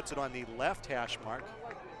 2 puts it on the left hash mark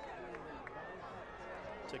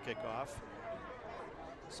to kick off.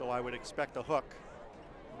 So I would expect a hook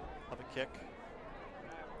of a kick.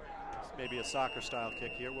 Maybe a soccer style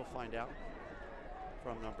kick here, we'll find out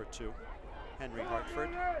from number 2, Henry Hartford.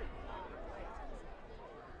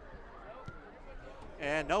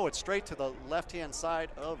 And no, it's straight to the left-hand side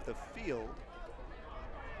of the field.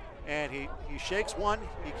 And he shakes 1,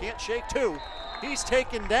 he can't shake 2. He's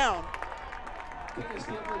taken down.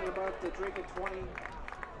 About the Dracut 20.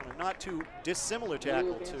 A not too dissimilar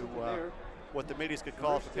tackle to what the middies could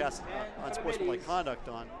call for pass unsportsmanlike conduct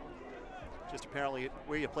on. Just apparently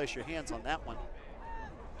where you place your hands on that one.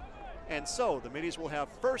 And so the middies will have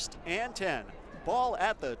 1st and 10. Ball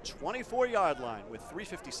at the 24-yard line with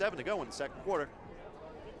 3:57 to go in the second quarter.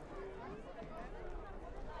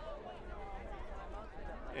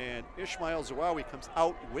 And Ishmael Zawawi comes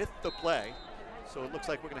out with the play. So it looks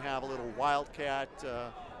like we're going to have a little wildcat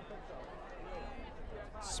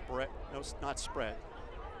spread. No, it's not spread.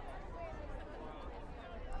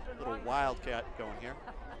 A little wildcat going here.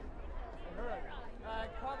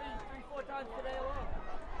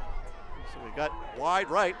 So we got wide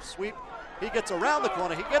right, sweep. He gets around the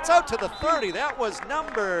corner. He gets out to the 30. That was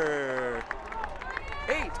number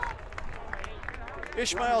 8,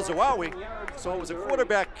 Ishmael Zawawi. So it was a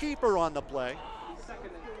quarterback keeper on the play.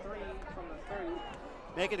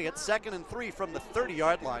 Making it 2nd and 3 from the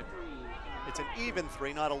 30-yard line. It's an even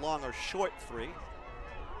 3, not a long or short 3.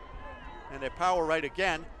 And they power right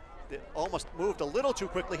again. They almost moved a little too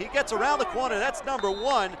quickly. He gets around the corner. That's number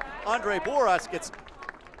 1. Andre Boras gets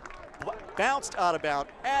bounced out of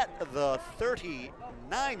bounds at the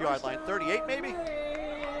 39-yard line. 38 maybe?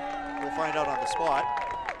 We'll find out on the spot.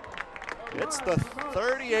 It's the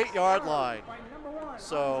 38-yard line.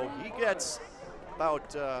 So he gets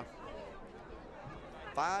about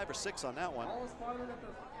 5 or 6 on that one.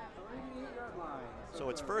 So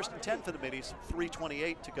it's 1st and 10 for the middies,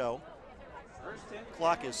 3:28 to go.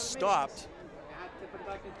 Clock is stopped.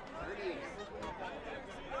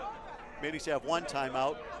 Middies have 1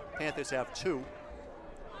 timeout, Panthers have 2.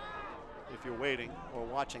 If you're waiting or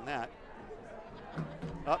watching that.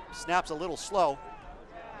 Up, snaps a little slow.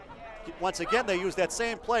 once again, they use that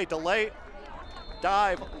same play, delay,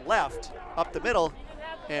 dive left, up the middle,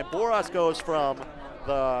 and Boras goes from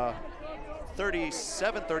the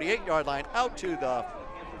 37, 38-yard line out to the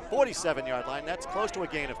 47-yard line. That's close to a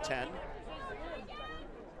gain of 10.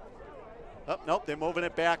 Oh, nope, they're moving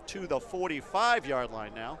it back to the 45-yard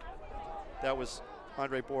line now. That was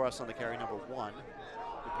Andre Boras on the carry, number 1,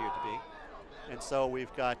 appeared to be. And so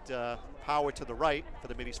we've got power to the right for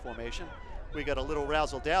the Middies formation. We got a little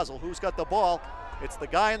razzle-dazzle. Who's got the ball? It's the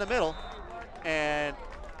guy in the middle, and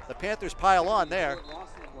the Panthers pile on there.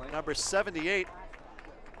 Number 78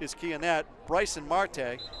 is key in that. Bryson Marte,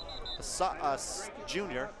 a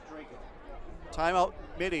junior. Timeout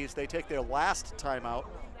Middies. They take their last timeout,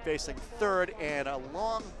 facing 3rd and a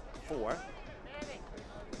long 4.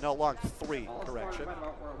 No, long 3, correction.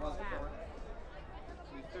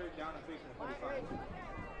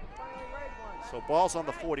 So ball's on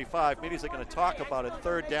the 45. Middies are going to talk about it.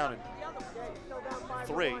 3rd down and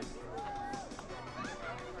 3.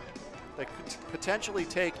 They could potentially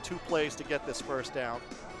take 2 plays to get this first down,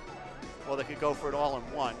 or they could go for it all in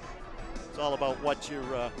 1. It's all about what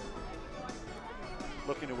you're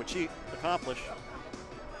looking to accomplish.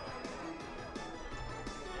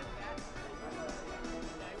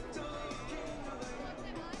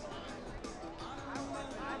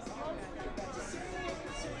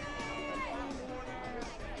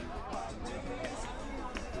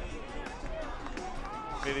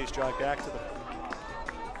 Middies jog back to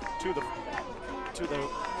the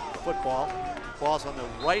football. Ball's on the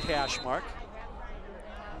right hash mark.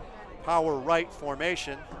 Power right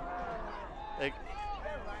formation.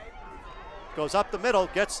 Goes up the middle,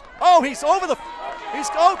 he's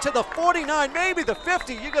to the 49, maybe the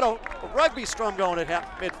 50. You got a rugby strum going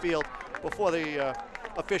at midfield before the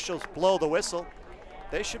officials blow the whistle.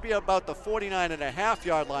 They should be about the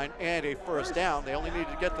 49.5-yard line and a first down. They only need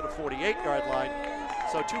to get to the 48-yard line.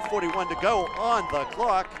 So 2:41 to go on the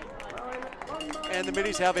clock. And the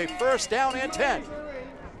Middies have a first down and 10.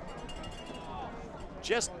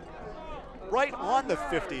 Just right on the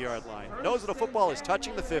 50-yard line. Nose of the football is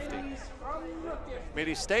touching the 50.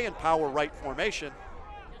 Middies stay in power right formation.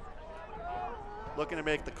 Looking to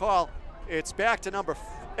make the call. It's back to number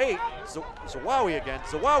 8, Zawawi again.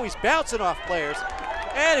 Zawawi's bouncing off players,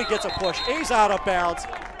 and he gets a push. He's out of bounds,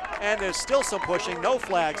 and there's still some pushing. No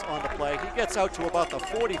flags on the play. He gets out to about the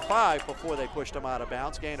 45 before they pushed him out of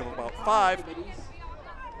bounds. Gain of about 5,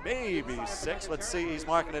 maybe 6. Let's see, he's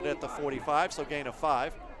marking it at the 45, so gain of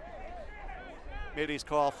 5. Middies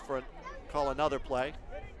call another play,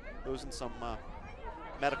 losing some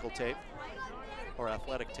medical tape or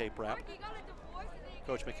athletic tape wrap.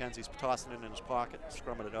 Coach McKenzie's tossing it in his pocket,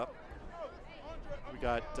 scrumming it up. We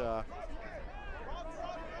got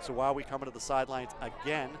Zawawi coming to the sidelines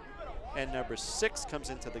again, and number 6 comes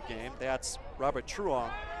into the game. That's Robert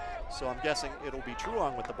Truong, so I'm guessing it'll be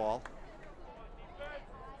Truong with the ball.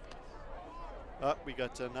 We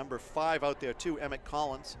got number 5 out there too, Emmett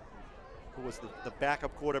Collins, who was the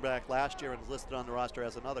backup quarterback last year and is listed on the roster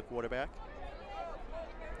as another quarterback.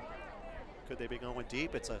 Could they be going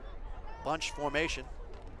deep? It's a bunch formation.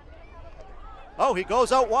 Oh, he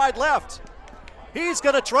goes out wide left. He's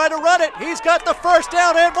going to try to run it. He's got the first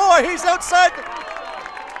down and more. He's outside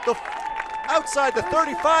the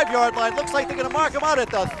 35-yard line. Looks like they're going to mark him out at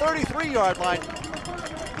the 33-yard line.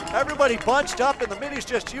 Everybody bunched up, and the Middies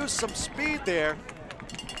just used some speed there.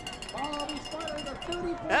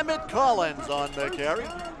 Emmett Collins on the carry.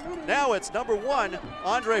 Now it's number 1,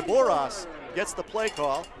 Andre Boras, gets the play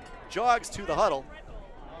call, jogs to the huddle.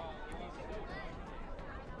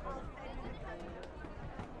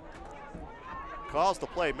 Calls the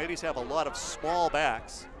play. Middies have a lot of small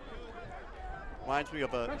backs. Reminds me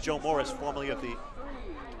of Joe Morris, formerly of the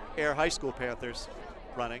Air High School Panthers,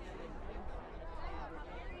 running.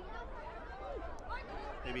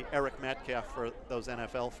 Maybe Eric Metcalf for those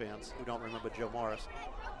NFL fans who don't remember Joe Morris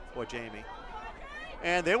or Jamie.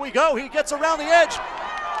 And there we go. He gets around the edge.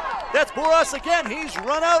 That's Boras again. He's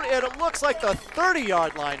run out, and it looks like the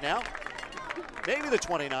 30-yard line now. Maybe the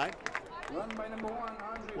 29.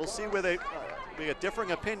 We'll see where we get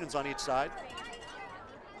differing opinions on each side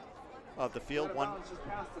of the field. One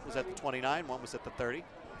was at the 29, one was at the 30.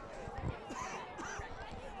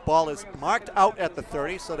 Ball is marked out at the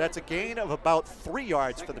 30, so that's a gain of about 3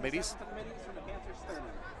 yards for the Middies.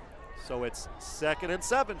 So it's 2nd and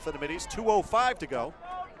 7 for the Middies. 2:05 to go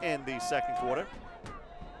in the second quarter.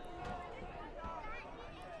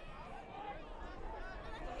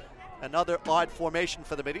 Another odd formation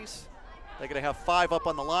for the Middies. They're going to have 5 up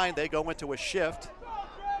on the line. They go into a shift.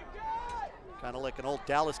 Kind of like an old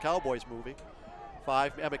Dallas Cowboys movie.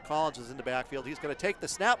 5. Emmett Collins is in the backfield. He's going to take the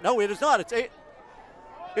snap. No, it is not. It's 8.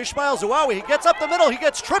 Ishmael Zawawi. He gets up the middle. He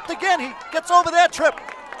gets tripped again. He gets over that trip.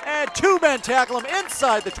 And 2 men tackle him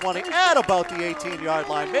inside the 20 at about the 18-yard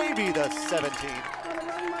line, maybe the 17,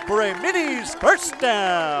 for a Middies first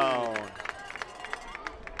down.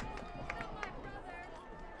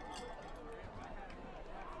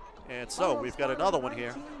 And so we've got another one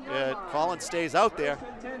here. Collins stays out there.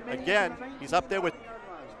 Again, he's up there with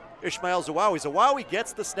Ishmael Zawawi. Zawawi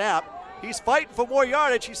gets the snap. He's fighting for more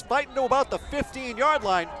yardage. He's fighting to about the 15-yard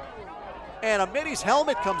line. And a Middies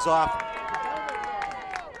helmet comes off.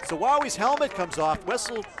 Zawawi's helmet comes off.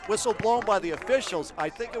 Whistle blown by the officials. I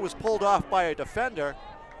think it was pulled off by a defender.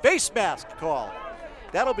 Face mask call.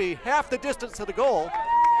 That'll be half the distance to the goal.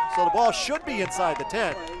 So the ball should be inside the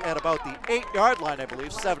 10 at about the 8-yard line, I believe,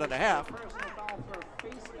 7.5.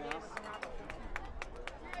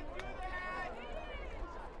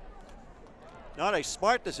 Not a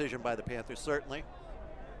smart decision by the Panthers, certainly,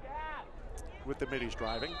 with the Middies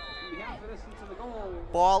driving.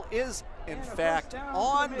 Ball is, in fact,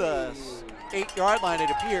 on the 8-yard line, it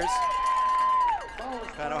appears.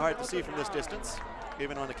 Kind of hard to see from this distance,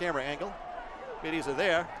 even on the camera angle. Middies are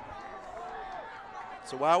there.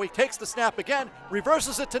 Zawawi takes the snap again,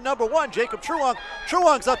 reverses it to number 1, Jacob Truong.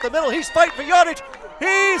 Truong's up the middle. He's fighting for yardage.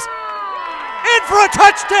 He's in for a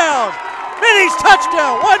touchdown. Middies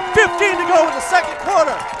touchdown. 1:15 to go in the second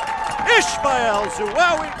quarter. Ishmael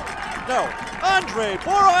Zawawi, no, Andre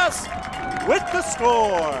Boras with the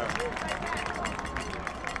score.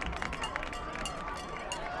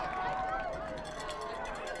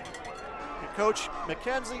 Coach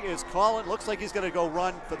McKenzie is calling. Looks like he's going to go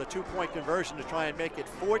run for the 2-point conversion to try and make it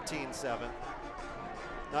 14-7.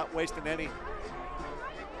 Not wasting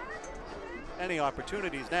any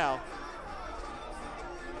opportunities now.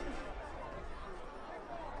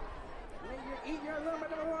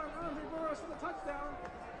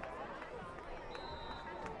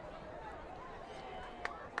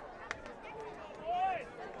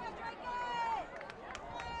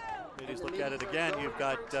 Ladies, look at it again. You've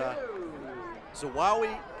got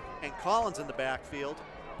Zawawi and Collins in the backfield.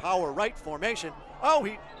 Power right formation. Oh,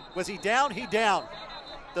 was he down? He down.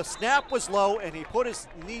 The snap was low and he put his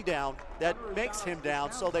knee down. That makes him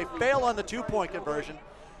down. So they fail on the 2-point conversion.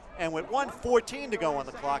 And with 1:14 to go on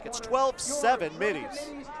the clock, it's 12-7 Middies.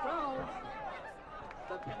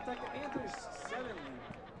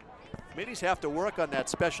 Middies have to work on that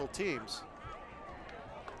special teams.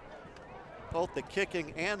 Both the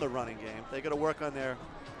kicking and the running game. They got to work on their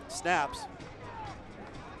snaps.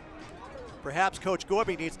 Perhaps Coach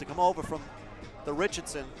Gorby needs to come over from the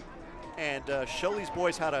Richardson and show these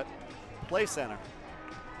boys how to play center.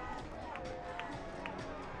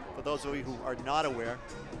 For those of you who are not aware,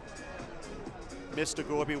 Mr.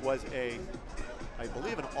 Gorby was I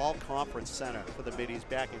believe, an all-conference center for the Middies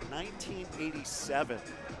back in 1987.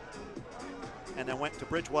 And then went to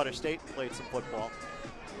Bridgewater State and played some football,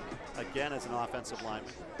 again as an offensive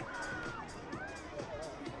lineman.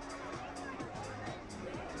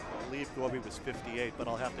 I believe Gorby was 58, but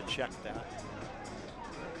I'll have to check that.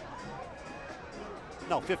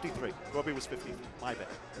 No, 53. Gorby was 53, my bad.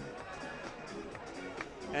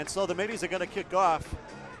 And so the Middies are going to kick off.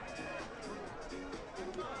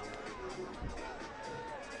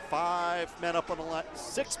 5 men up on the line,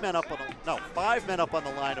 6 men up on the, no, 5 men up on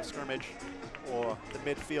the line of scrimmage, or the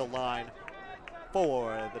midfield line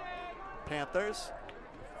for the Panthers.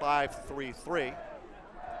 5-3-3.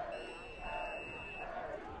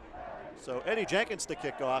 So Eddie Jenkins to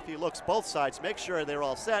kick off. He looks both sides, makes sure they're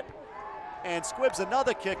all set, and squibs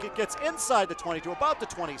another kick. It gets inside the 20 to about the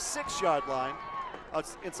 26-yard line.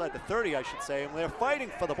 Inside the 30, I should say, and they're fighting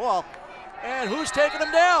for the ball. And who's taking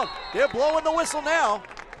them down? They're blowing the whistle now.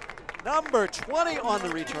 Number 20 on the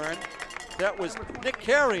return. That was Nick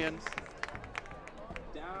Carrion,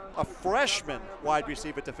 a freshman wide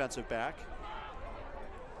receiver defensive back.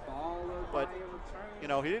 But, you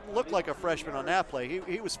know, he didn't look like a freshman on that play.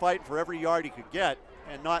 He was fighting for every yard he could get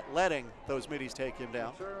and not letting those Middies take him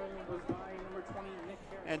down.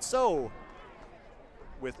 And so,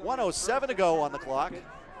 with 1:07 to go on the clock,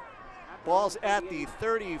 ball's at the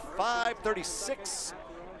 35, 36,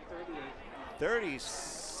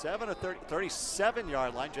 37 or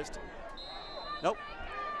 37-yard line. Just, nope,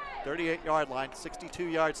 38-yard line, 62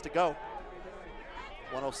 yards to go.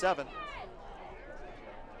 1:07.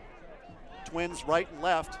 Twins right and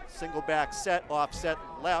left, single back set, offset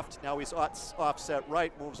left. Now he's offset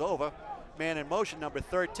right, moves over. Man in motion, number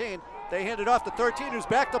 13. They hand it off to 13, who's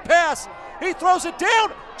back to pass. He throws it down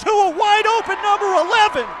to a wide open number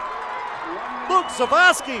 11. Luke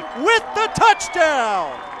Zavosky with the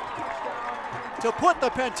touchdown. to put the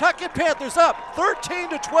Pentucket Panthers up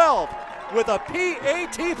 13-12 with a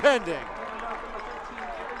PAT pending.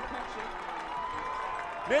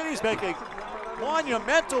 Middies make a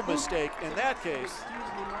monumental mistake in that case.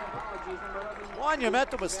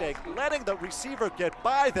 Monumental mistake, letting the receiver get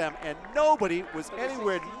by them, and nobody was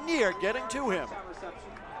anywhere near getting to him.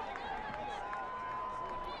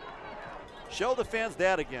 Show the fans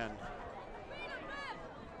that again.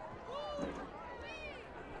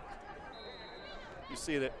 You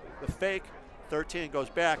see that the fake, 13 goes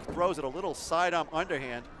back, throws it a little sidearm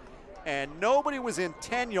underhand, and nobody was in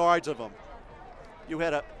 10 yards of him. You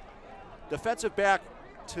had a defensive back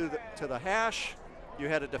to the hash, you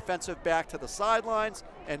had a defensive back to the sidelines,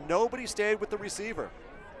 and nobody stayed with the receiver.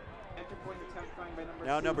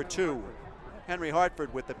 Now number 2, Henry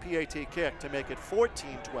Hartford with the PAT kick to make it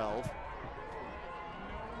 14-12.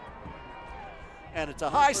 And it's a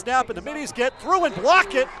high snap, and the Middies get through and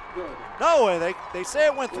block it. No, they say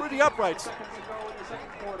it went through the uprights.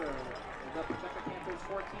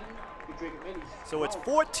 So it's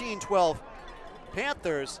 14-12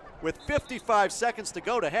 Panthers with 55 seconds to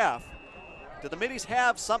go to half. Do the Middies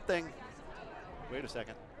have something? Wait a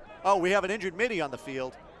second. Oh, we have an injured Middie on the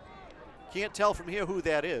field. Can't tell from here who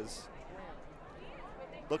that is.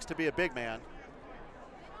 Looks to be a big man.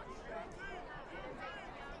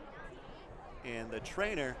 And the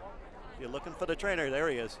trainer, you're looking for the trainer, there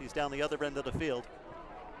he is. He's down the other end of the field.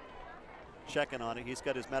 Checking on it, he's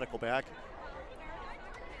got his medical bag.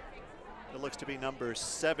 It looks to be number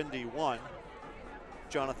 71,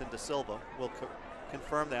 Jonathan Da Silva. We'll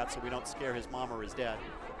confirm that so we don't scare his mom or his dad.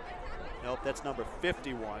 Nope, that's number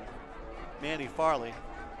 51, Manny Farley.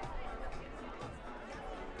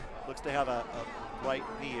 Looks to have a right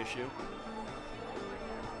knee issue.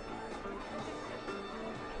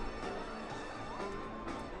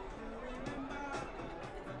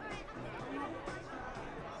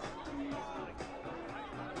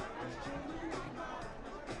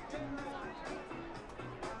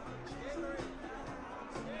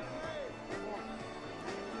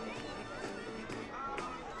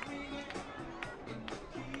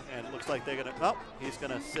 Like they're gonna, oh, he's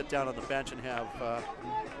gonna sit down on the bench and have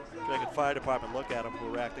Dracut Fire Department look at him,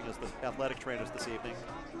 who are acting as the athletic trainers this evening.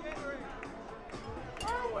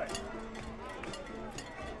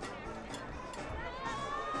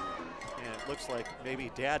 And it looks like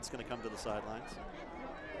maybe Dad's gonna come to the sidelines.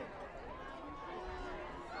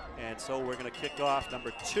 And so we're gonna kick off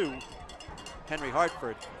number 2, Henry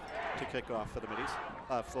Hartford, to kick off for the Middies,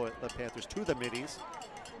 for the Panthers to the Middies.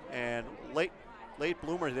 And late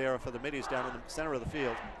bloomer there for the Middies down in the center of the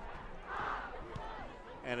field.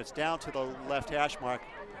 And it's down to the left hash mark.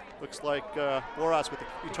 Looks like Boras with the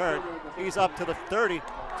return. He's up to the 30.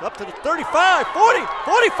 It's up to the 35, 40,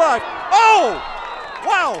 45. Oh!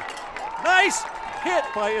 Wow! Nice hit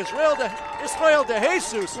by Israel De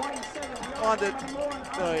Jesus on the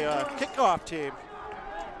kickoff team.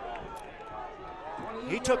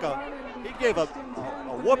 He gave a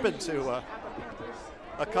whooping to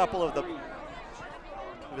a couple of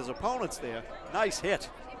his opponents there. Nice hit.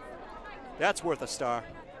 That's worth a star.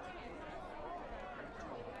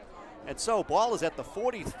 And so ball is at the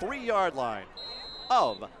 43-yard line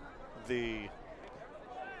of the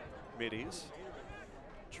Middies,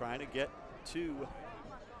 trying to get to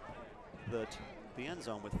the end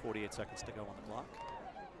zone with 48 seconds to go on the clock.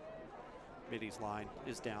 Middies line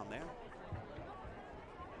is down there.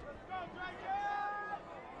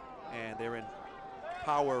 And they're in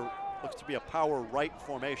power, looks to be a power right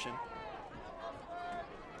formation.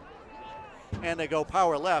 And they go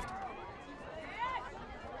power left.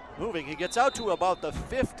 Moving, he gets out to about the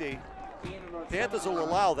 50. Panthers will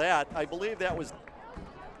allow that. I believe that was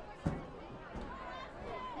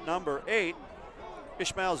number 8,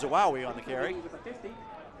 Ishmael Zawawi on the carry.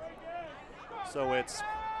 So it's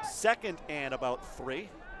 2nd and about 3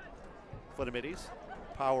 for the Middies.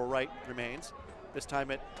 Power right remains. This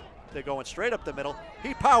time they're going straight up the middle.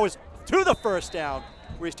 He powers to the first down,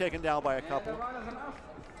 where he's taken down by a couple.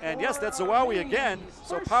 And yes, that's Zawawi again,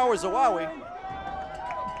 so power Zawawi.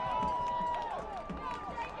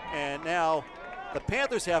 And now the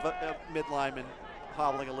Panthers have a mid lineman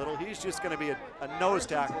hobbling a little. He's just going to be a nose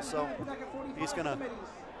tackle, so he's going to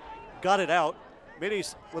gut it out.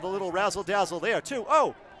 Middies with a little razzle-dazzle there, too.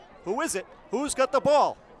 Oh, who is it? Who's got the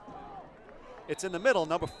ball? It's in the middle.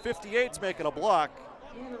 Number 58's making a block.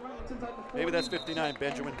 Maybe that's 59,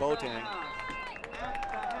 Benjamin Boateng.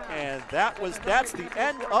 And that's the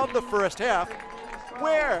end of the first half,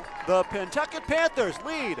 where the Pentucket Panthers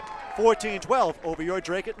lead 14-12 over your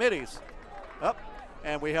Dracut Middies. Up,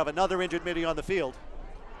 and we have another injured Middie on the field.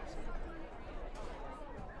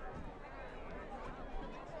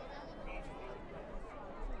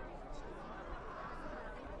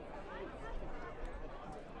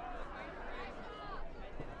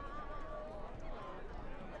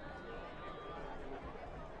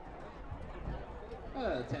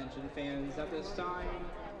 Attention fans, at this time,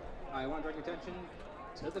 I want to direct attention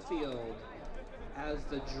to the field as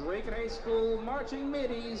the Dracut High School marching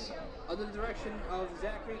middies, under the direction of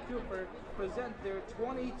Zachary Cooper, present their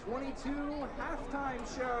 2022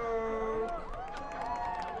 halftime show.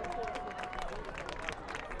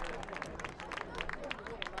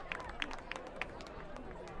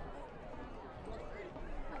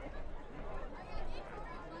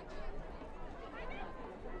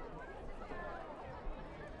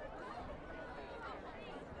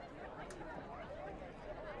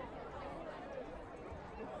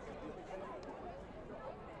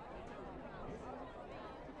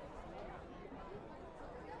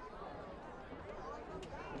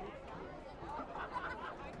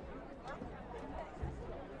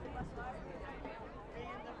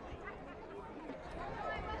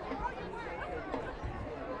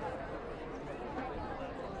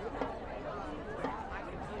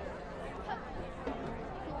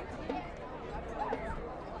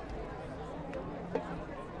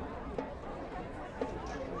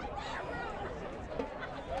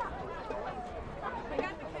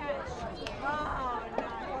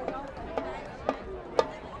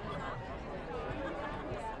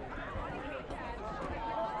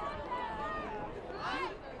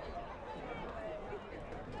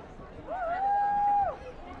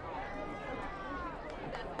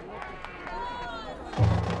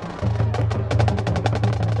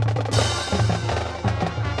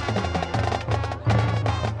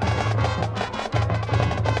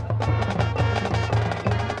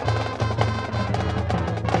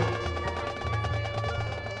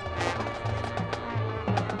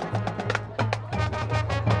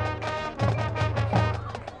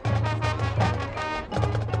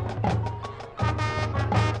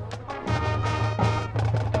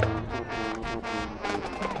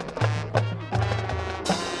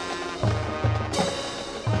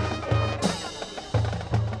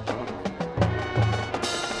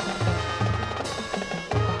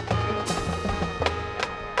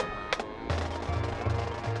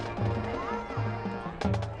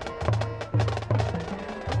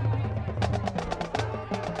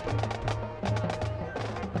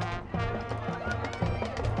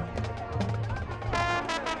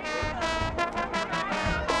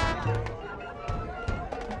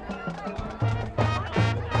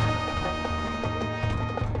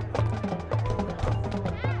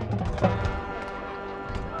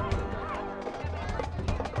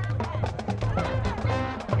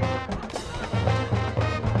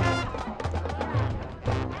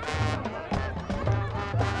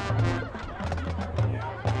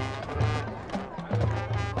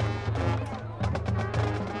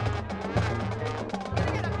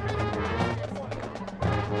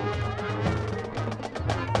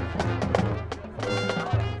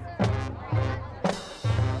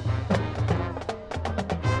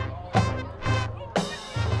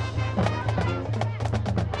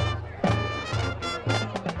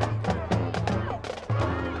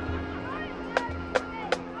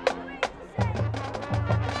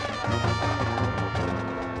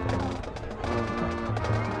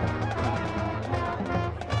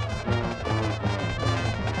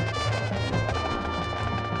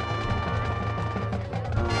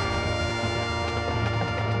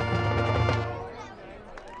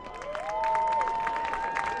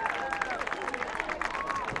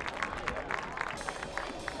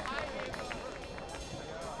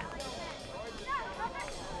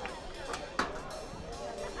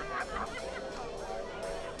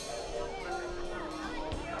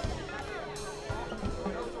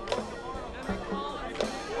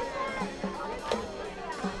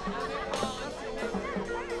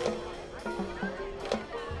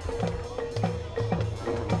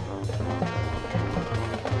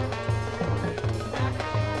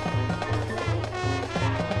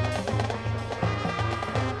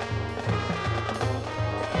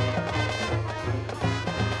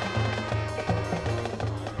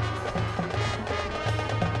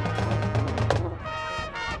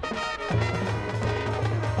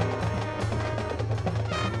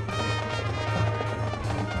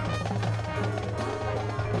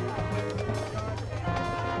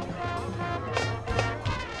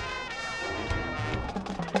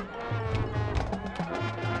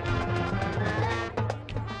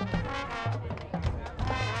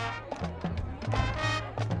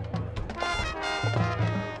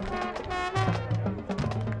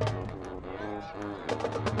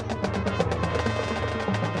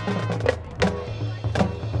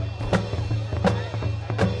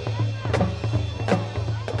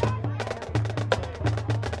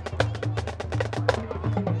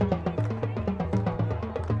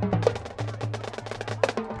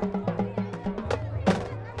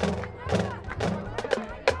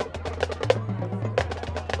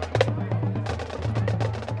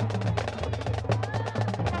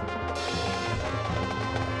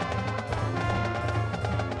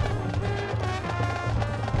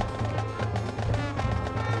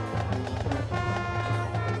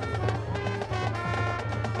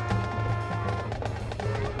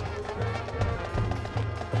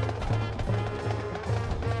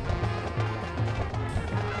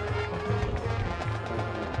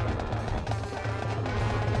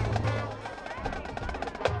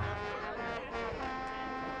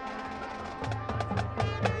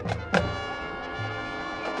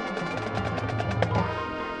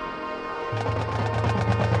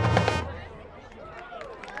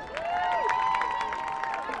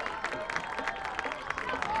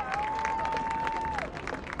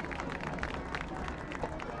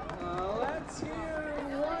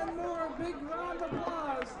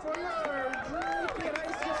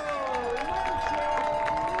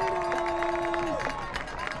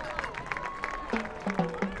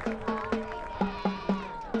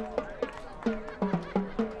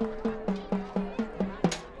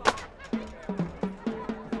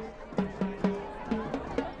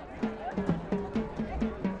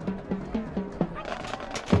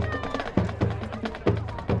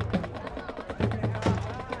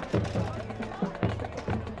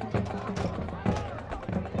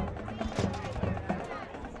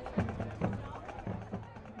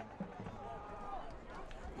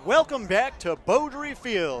 Welcome back to Beaudry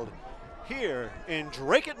Field here in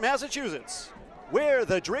Dracut, Massachusetts, where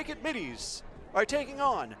the Dracut Middies are taking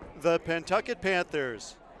on the Pentucket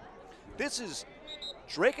Panthers. This is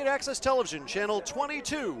Dracut Access Television, Channel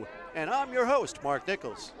 22, and I'm your host, Mark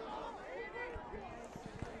Nichols.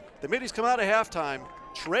 The Middies come out of halftime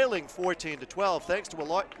trailing 14-12 thanks to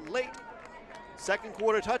a late second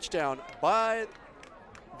quarter touchdown by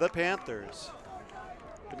the Panthers.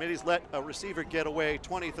 The Middies let a receiver get away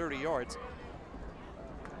 20-30 yards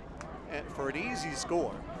and for an easy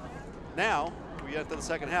score. Now, we get to the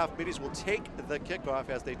second half. Middies will take the kickoff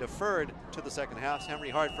as they deferred to the second half. Henry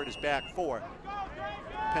Hartford is back for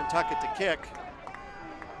Pentucket to kick.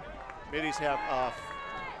 Middies have a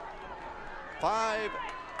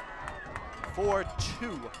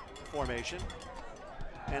 5-4-2 formation.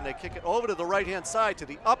 And they kick it over to the right-hand side to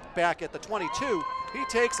the up back at the 22. He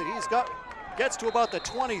takes it. Gets to about the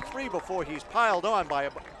 23 before he's piled on by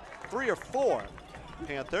 3 or 4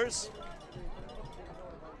 Panthers.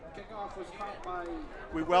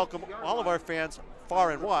 We welcome all of our fans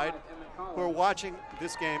far and wide who are watching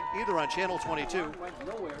this game either on Channel 22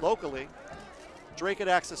 locally, Dracut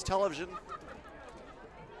Access Television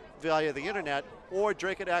via the internet, or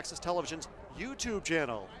Dracut Access Television's YouTube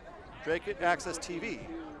channel,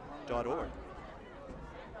 DracutAccessTV.org.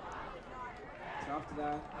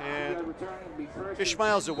 And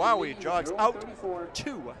Ishmael Zawawi jogs out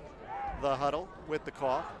to the huddle with the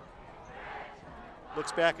call.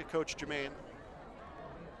 Looks back at Coach Jermaine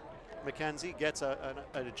McKenzie, gets an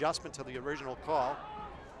adjustment to the original call.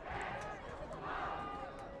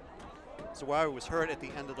 Zawawi was hurt at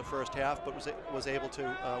the end of the first half, but was able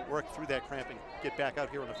to work through that cramp and get back out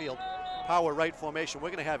here on the field. Power right formation. We're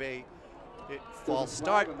going to have a false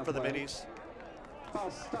start for the Middies.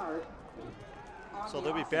 False start. So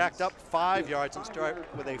they'll be backed up 5 yards and start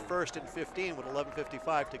with a 1st and 15 with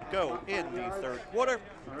 11:55 to go in the third quarter.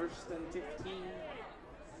 1st and 15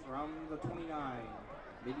 from the 29.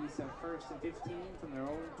 Middies have 1st and 15 from their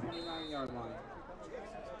own 29-yard line.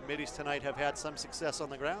 Middies tonight have had some success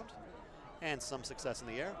on the ground and some success in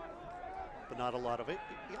the air, but not a lot of it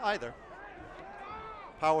either.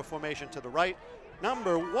 Power formation to the right.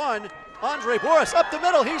 Number 1, Andre Boris up the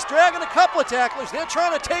middle. He's dragging a couple of tacklers. They're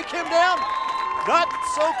trying to take him down. Not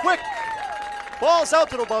so quick. Ball's out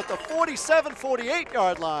to about the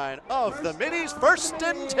 47-48-yard line of the Middies. 1st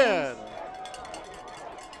and 10.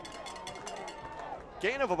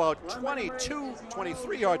 Gain of about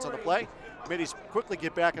 23 yards on the play. Middies quickly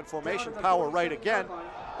get back in formation. Power right again.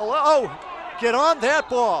 Oh, get on that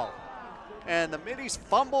ball. And the Middies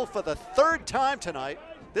fumble for the 3rd time tonight.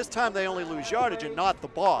 This time they only lose yardage and not the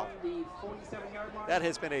ball. That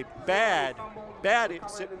has been a bad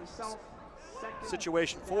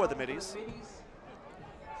situation for the Middies.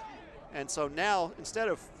 And so now, instead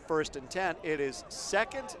of 1st and 10, it is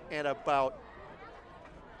 2nd and about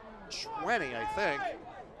 20, I think.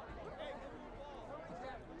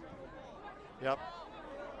 Yep,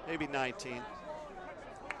 maybe 19.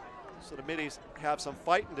 So the Middies have some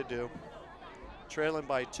fighting to do. Trailing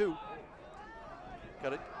by 2.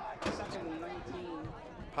 Got it.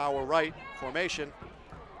 Power right formation.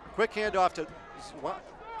 Quick handoff to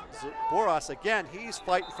Boros again. He's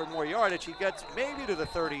fighting for more yardage. He gets maybe to the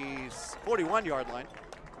 41-yard line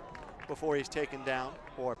before he's taken down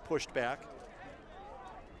or pushed back.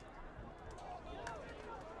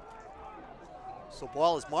 So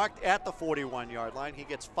ball is marked at the 41-yard line. He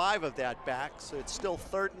gets 5 of that back, so it's still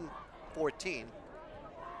 3rd and 14,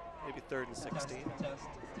 maybe 3rd and 16. Test.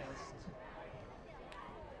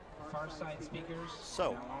 Far side speakers.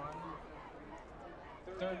 So,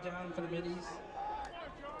 3rd down for the Middies.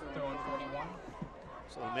 Throwing 41.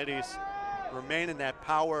 So the Middies remain in that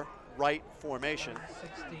power right formation.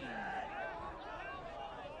 16.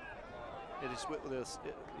 It is with this,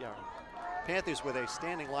 Panthers with a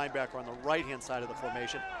standing linebacker on the right-hand side of the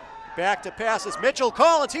formation. Back to passes, Mitchell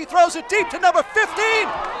Collins, he throws it deep to number 15,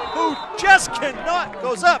 who just cannot,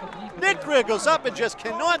 goes up. Nick Greer goes up and just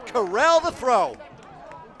cannot corral the throw.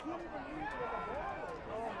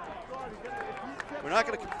 We're not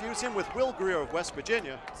going to confuse him with Will Greer of West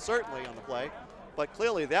Virginia, certainly on the play, but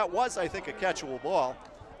clearly that was, I think, a catchable ball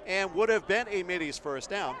and would have been a Middies 1st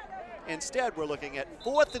down. Instead, we're looking at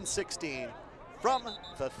 4th and 16 from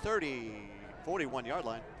the 41-yard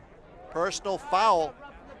line. Personal foul,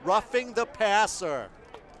 roughing the passer.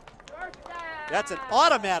 That's an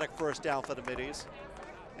automatic 1st down for the Middies,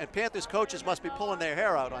 and Panthers coaches must be pulling their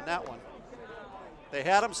hair out on that one. They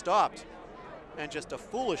had him stopped, and just a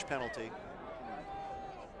foolish penalty.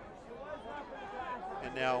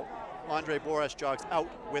 And now Andre Boris jogs out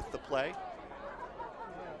with the play.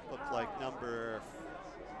 Looked like number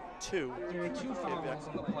 2. There are 2 fouls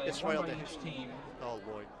on the play, It's one right by there. each team. Oh,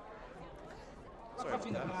 Lloyd. Sorry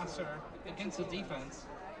Roughing the about that. passer against the defense,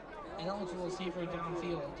 ineligible receiver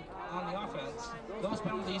downfield on the offense. Those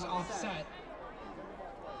penalties offset.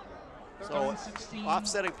 So 16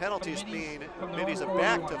 offsetting penalties from mean from the Middies are over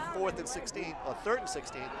back line. to 4th and 16, or 3rd and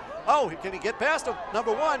 16. Oh, can he get past him?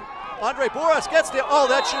 Number 1, Andre Boras gets there. Oh,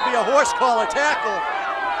 that should be a horse collar tackle.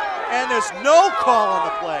 And there's no call on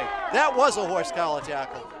the play. That was a horse collar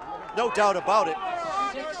tackle. No doubt about it.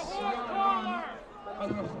 6-yard run by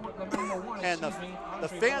the number 1, And the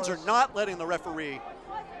Andre fans are Boras. not letting the referee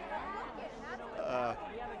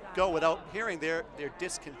go without hearing their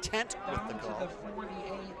discontent with Down the to call. the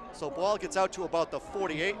 48. So ball gets out to about the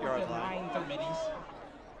 48-yard line. 9 for Middies.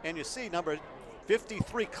 And you see number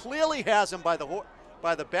 53 clearly has him by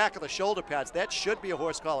the back of the shoulder pads. That should be a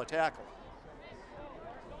horse collar tackle.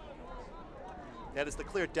 That is the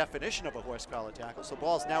clear definition of a horse collar tackle. So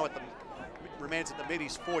ball's now remains at the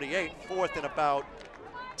Middies 48, 4th and about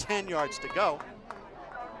 10 yards to go.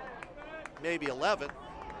 Maybe 11.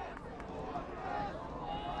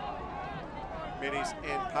 Middies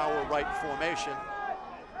in power right formation.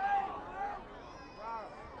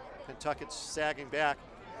 Pentucket's sagging back.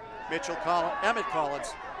 Emmett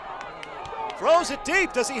Collins throws it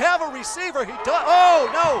deep. Does he have a receiver? He does. Oh,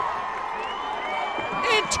 no.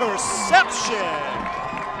 Interception.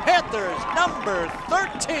 Panthers number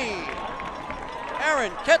 13.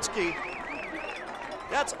 Aaron Ketske.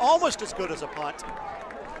 That's almost as good as a punt.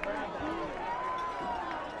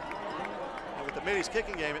 And with the Middies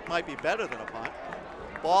kicking game, it might be better than a punt.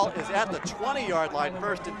 Ball is at the 20-yard line,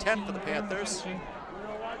 1st and 10 for the Panthers.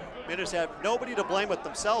 Middies have nobody to blame but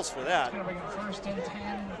themselves for that.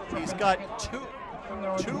 He's got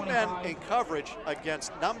two men in coverage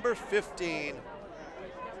against number 15,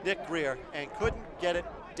 Nick Greer, and couldn't get it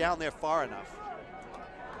down there far enough.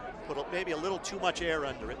 Put maybe a little too much air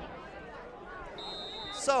under it.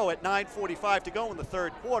 So at 9:45 to go in the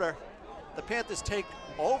 3rd quarter, the Panthers take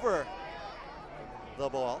over the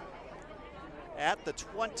ball at the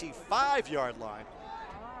 25-yard line.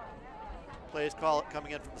 Plays call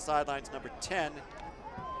coming in from the sidelines, number 10.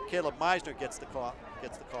 Caleb Meisner gets the call.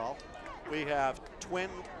 We have twin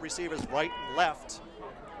receivers right and left.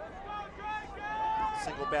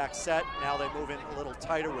 Single back set. Now they move in a little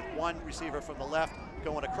tighter with one receiver from the left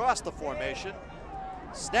going across the formation.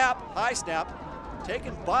 Snap, high snap,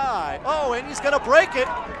 taken by. Oh, and he's going to break it.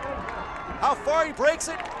 How far he breaks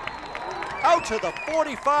it? Out to the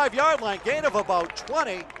 45-yard line, gain of about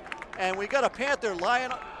 20. And we got a Panther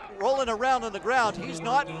rolling around on the ground. He's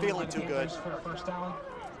not feeling too good.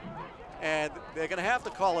 And they're going to have to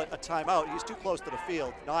call it a timeout. He's too close to the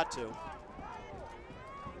field not to.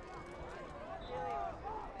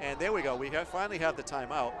 And there we go. We finally have the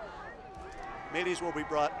timeout. Middies will be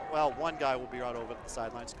brought, well, one guy will be brought over to the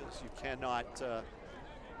sidelines because you cannot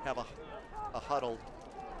have a huddle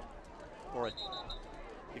or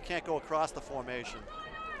you can't go across the formation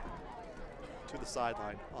to the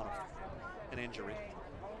sideline on an injury.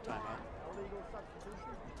 Timeout.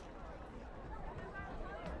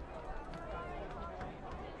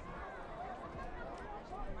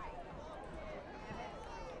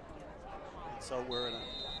 So we're in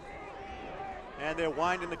and they're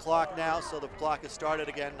winding the clock now, so the clock has started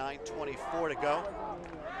again, 9:24 to go,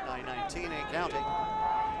 9:19 ain't counting.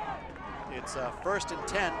 It's 1st and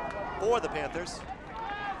 10 for the Panthers.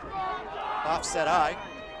 Offset eye.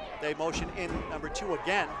 They motion in number 2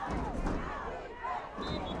 again.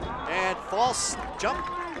 And false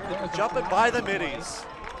jumping by the Middies.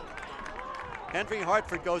 Henry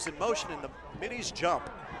Hartford goes in motion and the Middies jump.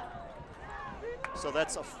 So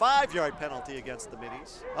that's a 5-yard penalty against the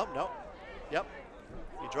Middies. Oh, no. Yep.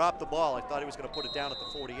 He dropped the ball. I thought he was going to put it down at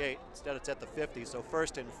the 48. Instead, it's at the 50. So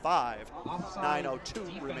 1st and 5.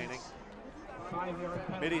 9:02 remaining.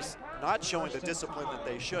 Middies not showing the discipline that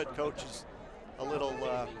they should. Coach is a little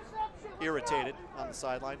irritated on the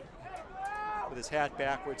sideline with his hat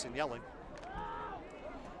backwards and yelling.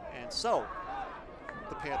 And so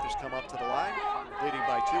the Panthers come up to the line, leading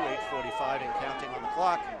by 2, 8:45 and counting on the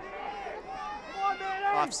clock.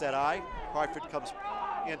 Offset eye. Hartford comes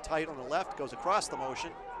in tight on the left, goes across the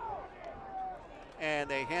motion. And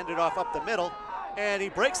they hand it off up the middle. And he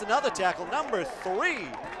breaks another tackle, number 3.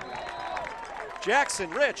 Jackson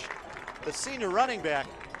Rich, the senior running back,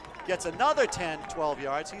 gets another 10, 12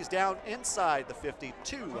 yards. He's down inside the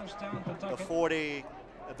 52, the 40,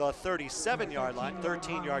 the 37-yard line,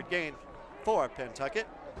 13-yard gain for Pentucket.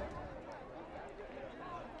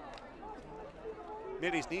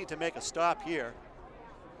 Middies need to make a stop here.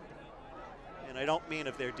 And I don't mean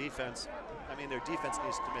of their defense. I mean, their defense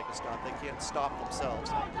needs to make a stop. They can't stop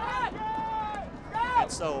themselves.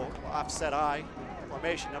 And so offset I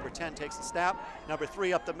formation. Number 10 takes the snap. Number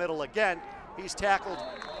 3 up the middle again. He's tackled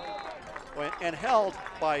and held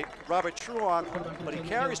by Robert Truong, but he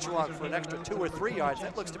carries Truong for an extra 2 or 3 yards.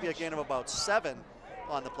 That looks to be a gain of about 7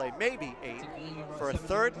 on the play, maybe 8, for a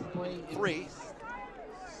 3rd and 3.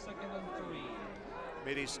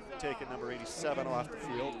 Middy's taking number 87 off the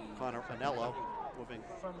field. Connor Anello moving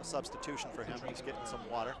a substitution for him. He's getting some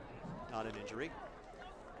water, not an injury.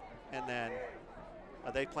 And then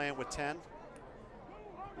are they playing with 10?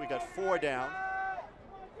 We got 4 down.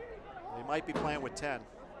 They might be playing with 10.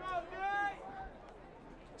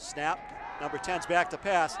 Snap, number 10's back to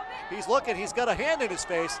pass. He's looking, he's got a hand in his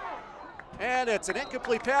face. And it's an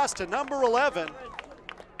incomplete pass to number 11.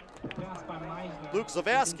 Luke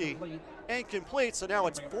Zavasky, incomplete, so now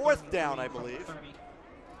it's 4th down, I believe.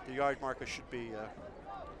 The yard marker should be,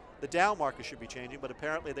 the down marker should be changing, but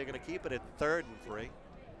apparently they're gonna keep it at 3rd and 3.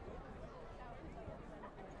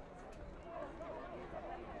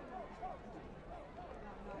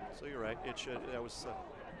 So you're right, it should, that was,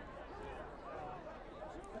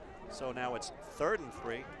 so now it's 3rd and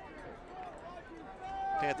 3.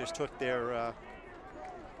 Panthers took their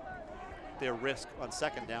risk on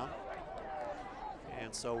 2nd down.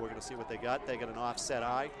 And so we're gonna see what they got. They got an offset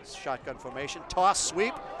I, shotgun formation, toss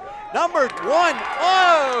sweep. Number 1,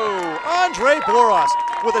 oh, Andre Boros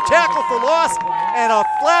with a tackle for loss and a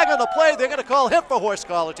flag on the play. They're gonna call him for horse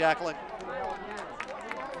collar tackling.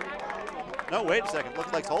 No, wait a second,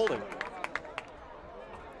 looked like holding.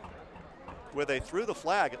 Where they threw the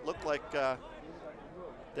flag, it looked like they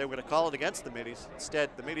were going to call it against the Middies. Instead,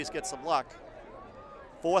 the Middies get some luck.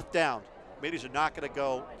 4th down. Middies are not going to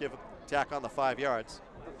go give a tack on the 5 yards.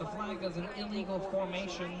 The flag is an illegal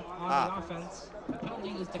formation on the offense. The penalty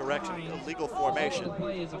is declined. Correction, illegal formation. The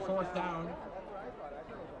play is a 4th down.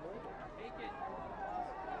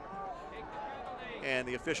 And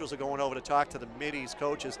the officials are going over to talk to the Middies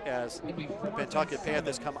coaches as the Pentucket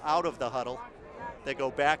Panthers come out of the huddle. They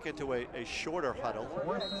go back into a shorter huddle.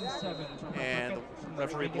 And the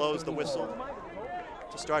referee blows the whistle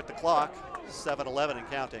to start the clock. 7-11 and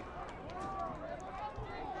counting.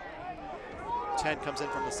 10 comes in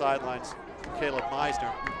from the sidelines. Caleb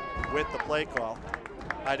Meisner with the play call.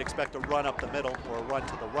 I'd expect a run up the middle or a run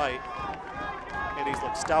to the right. And he's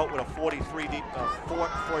looked stout with a 43 deep,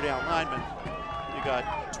 four down lineman. You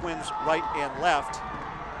got twins right and left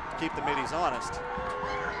to keep the Middies honest.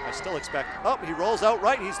 I still expect, oh, he rolls out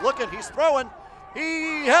right, he's looking, he's throwing.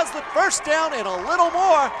 He has the 1st down and a little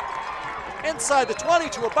more inside the 20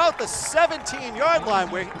 to about the 17-yard line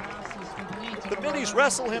where the Middies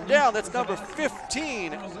wrestle him down. That's number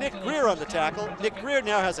 15, Nick Greer on the tackle. Nick Greer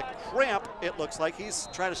now has a cramp, it looks like. He's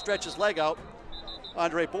trying to stretch his leg out.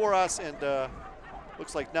 Andre Boros and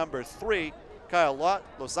looks like number 3, Kyle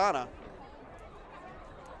Lozana,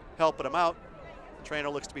 helping him out. The trainer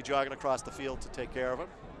looks to be jogging across the field to take care of him.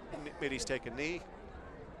 Middies take a knee.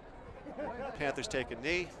 Panthers take a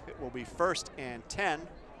knee. It will be 1st and 10.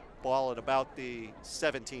 Ball at about the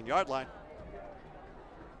 17-yard line.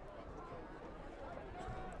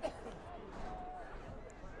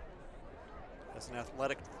 As an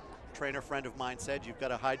athletic trainer friend of mine said, you've got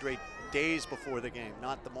to hydrate days before the game,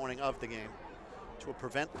 not the morning of the game, to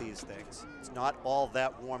prevent these things. It's not all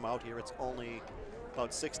that warm out here. It's only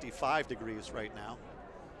about 65 degrees right now.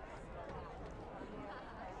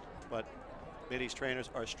 But Middies trainers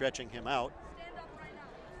are stretching him out.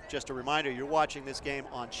 Just a reminder, you're watching this game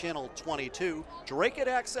on channel 22, Dracut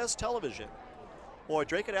Access Television, or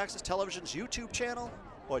Dracut Access Television's YouTube channel,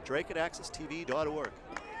 or DracutAccessTV.org.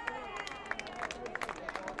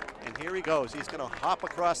 And here he goes. He's going to hop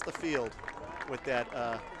across the field with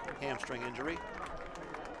that hamstring injury.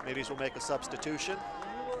 Middies will make a substitution.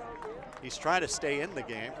 He's trying to stay in the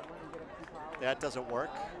game. That doesn't work.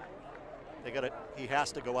 He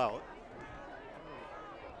has to go out.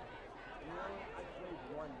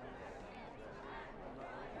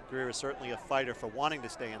 Greer is certainly a fighter for wanting to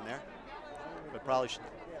stay in there, but probably should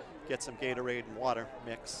get some Gatorade and water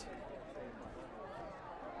mix.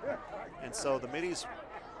 And so the Middies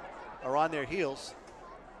are on their heels.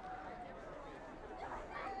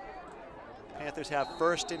 Panthers have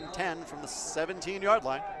 1st and 10 from the 17-yard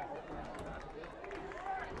line.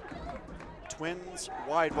 Twins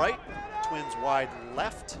wide right, Twins wide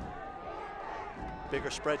left.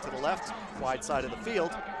 Bigger spread to the left, wide side of the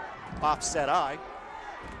field. Offset I.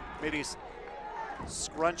 Middies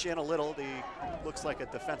scrunch in a little. Looks like a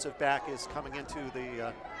defensive back is coming into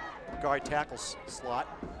the guard tackle slot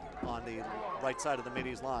on the right side of the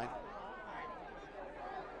Middies line.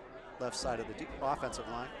 Left side of the offensive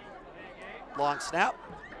line. Long snap.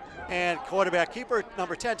 And quarterback keeper,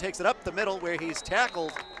 number 10, takes it up the middle where he's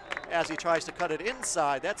tackled as he tries to cut it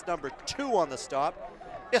inside. That's number 2 on the stop,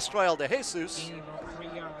 Israel De Jesus. Gaining about 3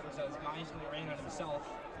 yards as Meisner ran on himself.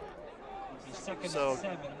 Second So and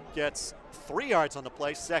 7. gets 3 yards on the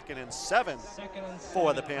play, 2nd and 7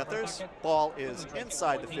 for the Panthers. Ball is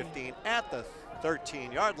inside the 15 at the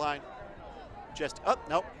 13-yard line. Just up,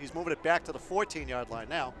 nope, he's moving it back to the 14-yard line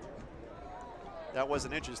now. That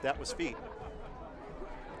wasn't inches, that was feet.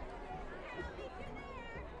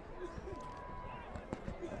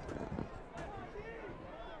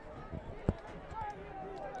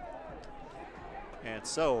 And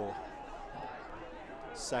so,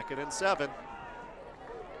 2nd and 7.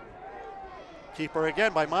 Keeper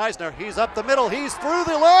again by Meisner. He's up the middle. He's through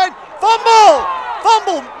the line. Fumble!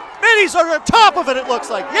 Fumble! Middies are on top of it, it looks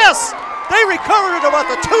like. Yes! They recovered it about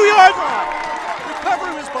the 2-yard line.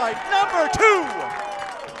 Recovery was by number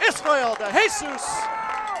 2, Israel De Jesus.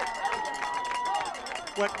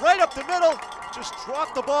 Went right up the middle, just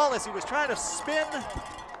dropped the ball as he was trying to spin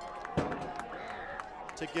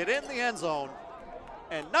to get in the end zone.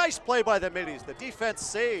 And nice play by the Middies. The defense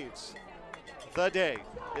saves the day,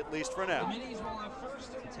 at least for now. The Middies will have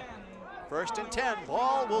 1st and 10. 1st and 10.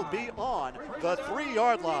 Ball will be on the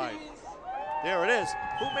 3-yard line. There it is.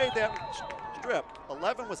 Who made that strip?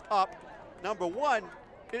 11 was up. Number 1,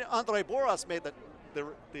 Andre Boras made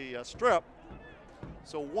the strip.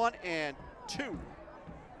 So 1 and 2.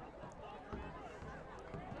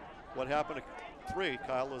 What happened to 3?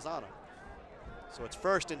 Kyle Lozano. So it's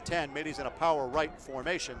 1st and 10. Middies in a power right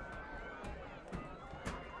formation.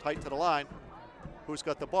 Tight to the line. Who's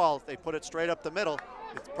got the ball? They put it straight up the middle.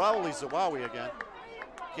 It's probably Zawawi again.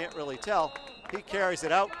 Can't really tell. He carries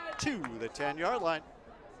it out to the 10-yard line.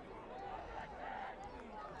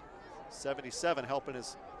 77 helping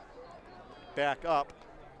his back up.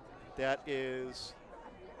 That is,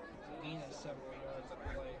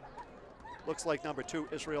 looks like number 2,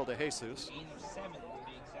 Israel De Jesus.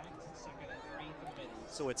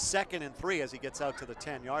 So it's 2nd and 3 as he gets out to the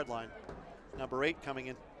 10-yard line. Number 8 coming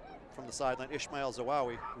in from the sideline, Ishmael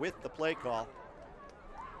Zawawi with the play call.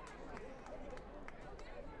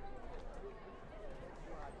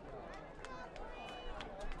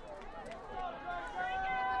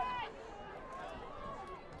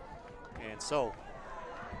 And so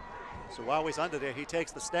Zawawi's under there. He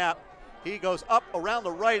takes the snap. He goes up around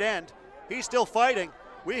the right end. He's still fighting.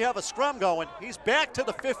 We have a scrum going. He's back to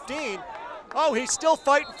the 15. Oh, he's still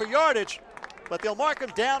fighting for yardage, but they'll mark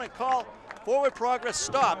him down and call forward progress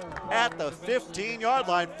stop at the 15-yard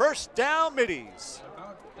line. 1st down, Middies.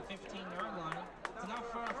 About the 15-yard line. It's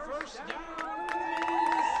enough for a 1st down.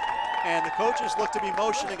 And the coaches look to be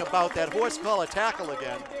motioning about that horse collar tackle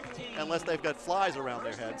again, unless they've got flies around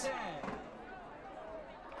their heads.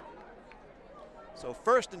 So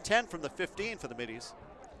 1st and 10 from the 15 for the Middies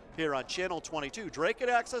here on Channel 22, Dracut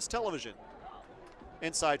Access Television.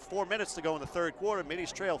 Inside 4 minutes to go in the 3rd quarter.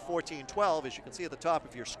 Middies trail 14-12, as you can see at the top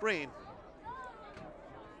of your screen.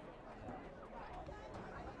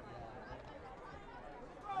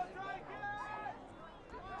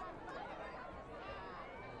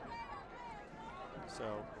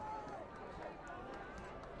 So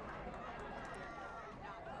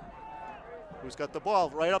who's got the ball?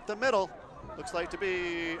 Right up the middle. Looks like to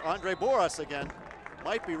be Andre Boras again.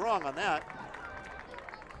 Might be wrong on that.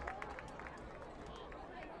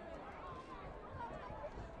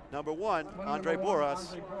 Number 1, Andre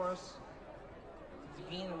Boras. Andre Boras. He's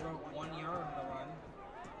a gain of about 1 yard on the run.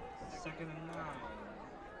 2nd and 9.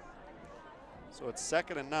 So it's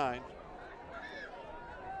 2nd and 9.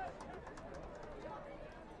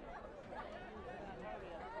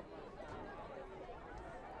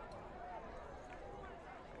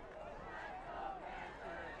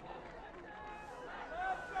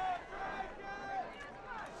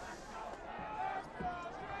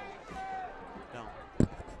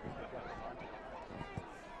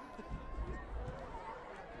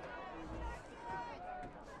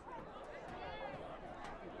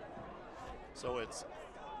 So it's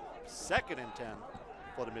 2nd and 10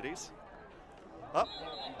 for the Middies. Up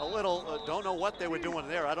a little, don't know what they were doing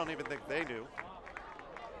there. I don't even think they knew.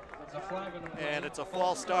 And it's a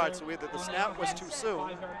false start, so either the snap was too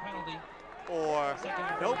soon or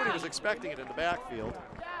nobody was expecting it in the backfield.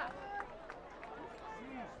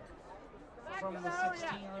 From the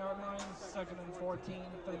 16-yard line, 2nd and 14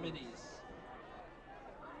 for the Middies.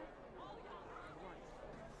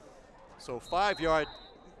 So 5-yard.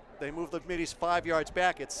 They move the Middies 5 yards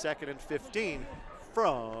back. It's 2nd and 15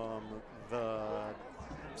 from the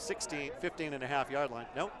 15 and a half yard line.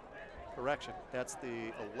 Nope. Correction, that's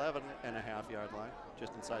the 11.5-yard line,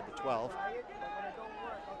 just inside the 12.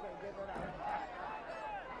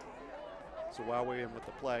 So while we're in with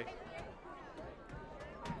the play,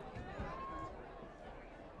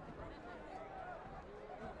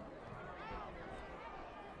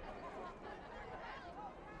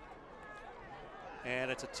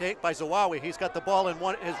 and it's a take by Zawawi. He's got the ball in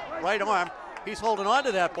his right arm. He's holding on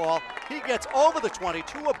to that ball. He gets over the 20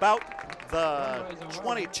 to about the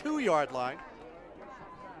 22-yard line.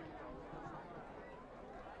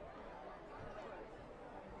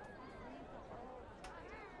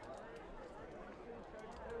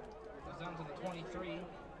 Goes down to the 23.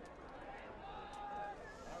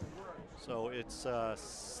 So it's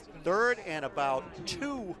third and about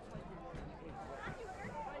 2,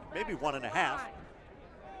 maybe 1.5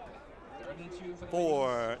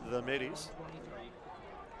 for the Middies.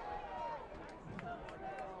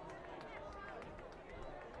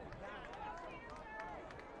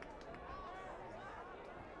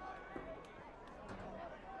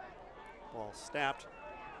 Ball snapped.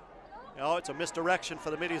 Oh, it's a misdirection for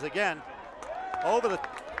the Middies again. Over the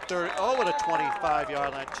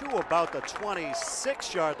 25-yard line to about the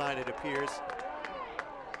 26-yard line, it appears.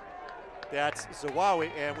 That's Zawawi,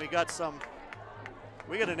 and we got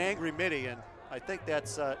an angry Middie, and I think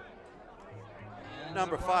that's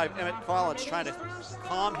number 5, Emmett Collins, trying to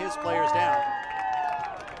calm his players down.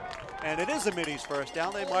 And it is the Middies' first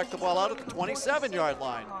down. They mark the ball out at the 27-yard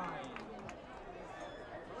line.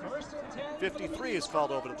 53 is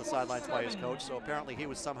called over to the sidelines by his coach, so apparently he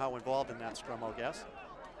was somehow involved in that scrum, I'll guess.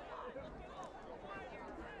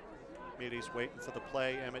 Middies waiting for the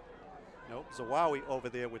play. Zawawi over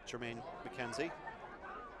there with Jermaine McKenzie.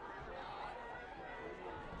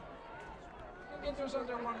 There's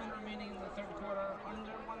under 1 minute remaining in the third quarter.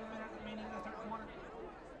 Under 1 minute remaining in the third quarter.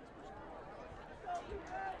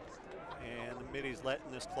 And the Middies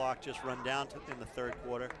letting this clock just run down in the third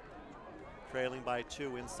quarter. Trailing by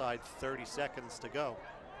 2 inside 30 seconds to go.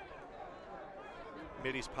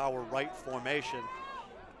 Middies power right formation.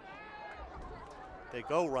 They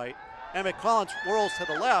go right. Emmett Collins whirls to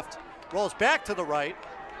the left, rolls back to the right,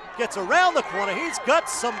 gets around the corner. He's got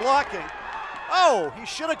some blocking. Oh, he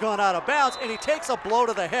should have gone out of bounds, and he takes a blow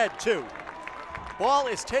to the head, too. Ball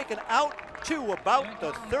is taken out to about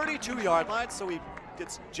the 32-yard line, so he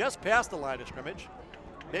gets just past the line of scrimmage.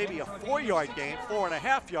 Maybe a 4-yard gain,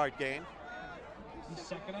 4.5-yard gain.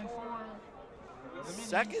 Second and 4.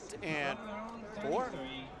 Second and 4?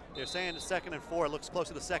 They're saying it's second and 4. It looks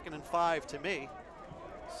closer to second and 5 to me.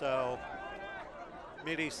 So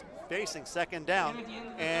Middies facing second down,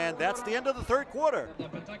 and that's the end of the third quarter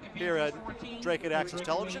here at Dracut Access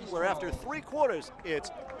Television, where after 3 quarters, it's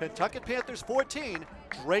Pentucket Panthers 14,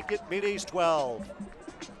 Dracut Middies 12.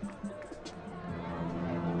 So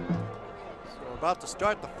we're about to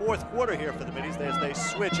start the fourth quarter here for the Middies as they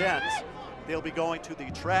switch ends. They'll be going to the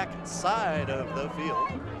track side of the field,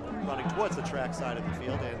 running towards the track side of the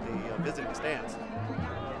field and the visiting stands.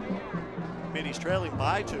 Middies trailing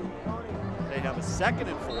by 2. They have a second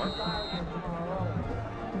and 4.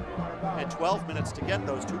 And 12 minutes to get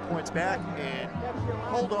those 2 points back and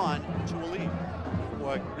hold on to a lead,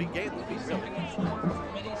 or regain the lead, really.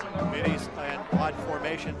 Middies and odd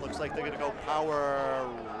formation. Looks like they're going to go power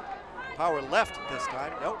left this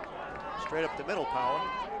time. Nope, straight up the middle power.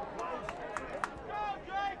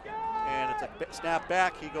 And it's a snap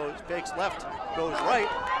back. He fakes left, goes right.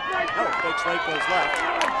 No, fakes right, goes left.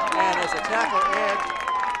 And as a tackle and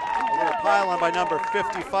a little pylon by number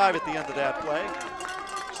 55 at the end of that play.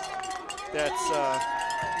 That's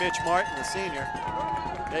Mitch Martin, the senior,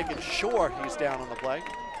 making sure he's down on the play.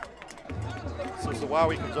 So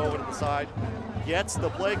Zawawi comes over to the side, gets the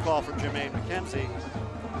play call from Jermaine McKenzie.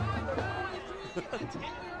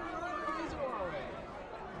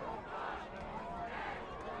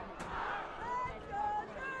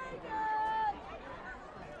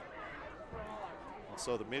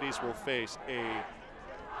 So the Middies will face a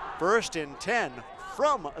 1st and 10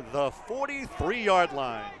 from the 43-yard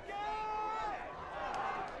line.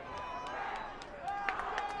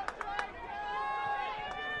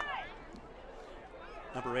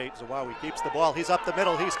 Number 8, Zawawi keeps the ball. He's up the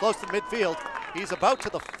middle. He's close to midfield. He's about to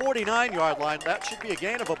the 49-yard line. That should be a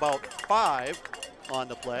gain of about 5 on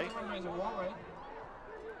the play.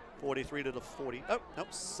 43 to the 40. Oh, nope,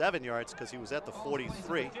 7 yards because he was at the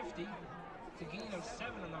 43. A gain of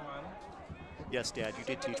 7 on the run. Yes, Dad, you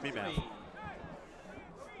did teach me math.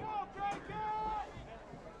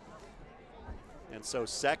 And so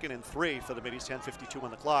 2nd and 3 for the Middies, 10:52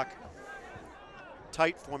 on the clock.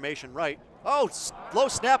 Tight formation right. Oh, low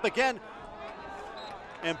snap again.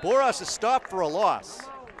 And Boras is stopped for a loss.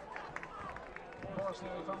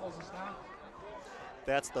 unfortunately fumbles the snap.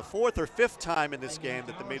 That's the 4th or 5th time in this game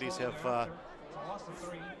that the Middies have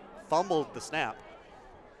fumbled the snap.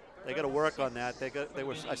 They got to work on that.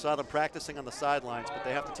 I saw them practicing on the sidelines, but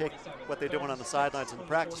they have to take what they're doing on the sidelines in the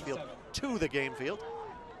practice field to the game field.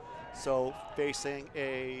 So facing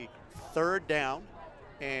a 3rd down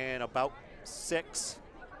and about 6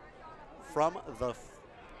 from the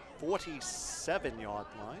 47-yard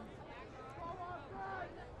line.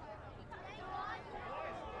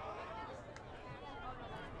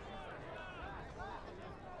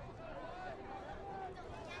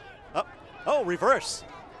 Oh, reverse.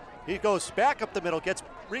 He goes back up the middle,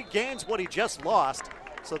 regains what he just lost.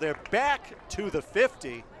 So they're back to the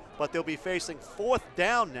 50, but they'll be facing 4th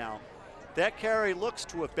down now. That carry looks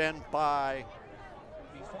to have been by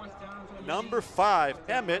number 5,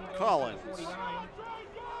 Emmett Collins.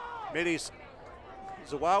 Middies,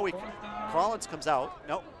 Zawawi Collins comes out.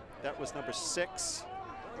 Nope, that was number 6,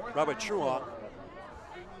 Robert Truong.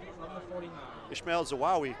 Ishmael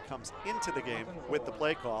Zawawi comes into the game with the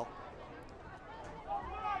play call.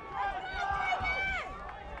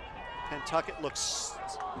 Pentucket looks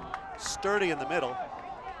sturdy in the middle.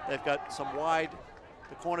 They've got some wide,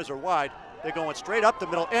 the corners are wide. They're going straight up the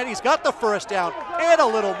middle, and he's got the 1st down and a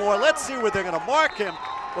little more. Let's see where they're going to mark him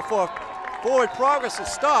before forward progress is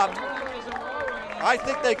stopped. I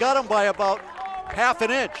think they got him by about half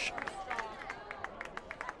an inch.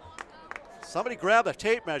 Somebody grab a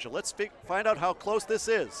tape measure. Let's find out how close this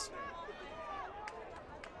is.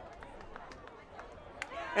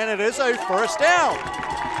 And it is a 1st down.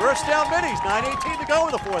 1st down Middies, 9:18 to go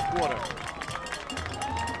in the 4th quarter.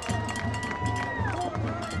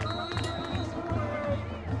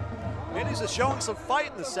 Middies is showing some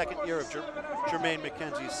fight in the 2nd year of Jermaine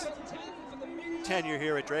McKenzie's tenure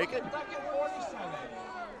here at Dracut.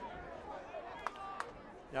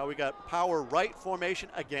 Now we got power right formation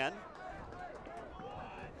again.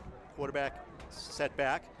 Quarterback set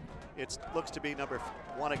back. It looks to be number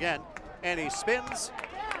 1 again. And he spins.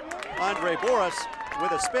 Andre Boris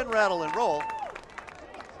with a spin, rattle, and roll.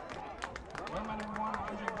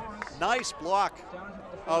 Nice block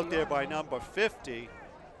out there by number 50.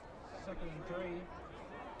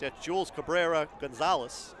 That's Jules Cabrera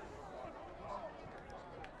Gonzalez.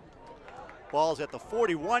 Ball's at the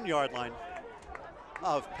 41-yard line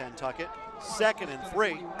of Pentucket. 2nd and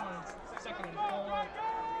 3.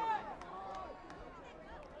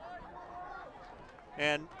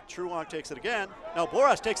 And Truong takes it again. No,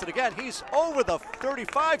 Boras takes it again. He's over the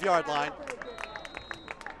 35-yard line.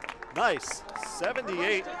 Nice.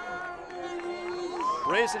 78.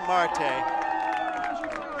 Brazen Marte.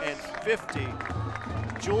 And 50.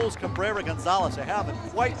 Jules Cabrera Gonzalez are having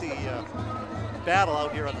quite the battle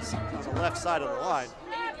out here on the left side of the line.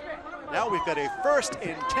 Now we've got a 1st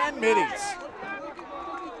and 10 Middies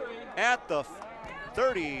at the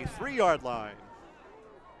 33-yard line.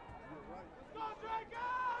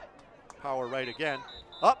 Power right again.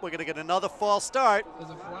 Oh, we're going to get another false start.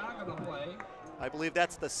 There's a flag on the play. I believe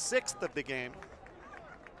that's the 6th of the game.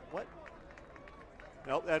 What?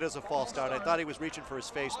 Nope, that is a false start. I thought he was reaching for his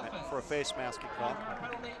face for a face masking call,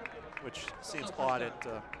 which seems odd at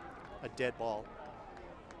a dead ball.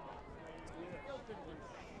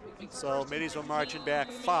 So Middies are marching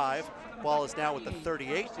back 5. Ball is now at the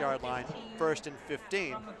 38-yard line. 1st and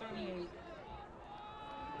 15.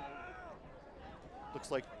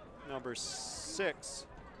 Looks like number 6,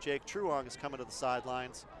 Jake Truong, is coming to the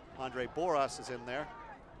sidelines. Andre Boras is in there.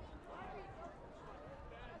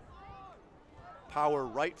 Power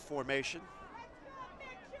right formation.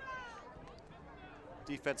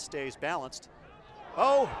 Defense stays balanced.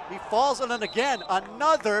 Oh, he falls on it again.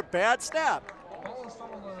 Another bad snap.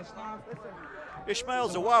 Ishmael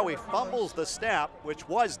Zawawi fumbles the snap, which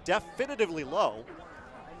was definitively low.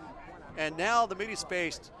 And now the Middies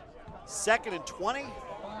faced 2nd and 20.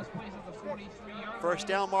 1st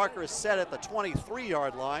down marker is set at the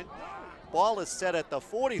 23-yard line. Ball is set at the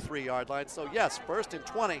 43-yard line. So yes, 1st and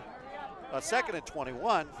 20, 2nd and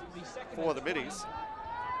 21 for the Middies.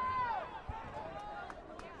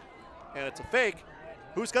 And it's a fake.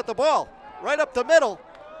 Who's got the ball? Right up the middle.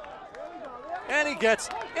 And he gets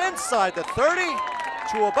inside the 30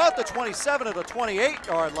 to about the 27 or the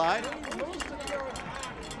 28-yard line.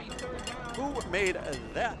 Who made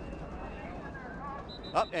that?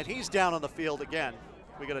 Up, and he's down on the field again.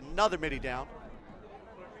 We got another Middie down.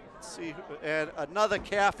 Let's see, and another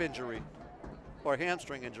calf injury or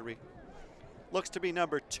hamstring injury. Looks to be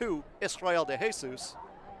number 2, Israel De Jesus.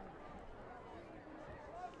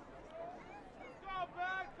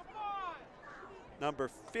 Number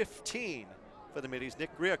 15 for the Middies.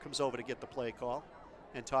 Nick Greer comes over to get the play call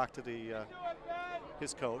and talk to the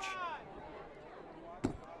his coach.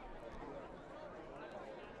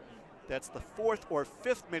 That's the 4th or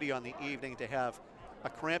 5th Midi on the evening to have a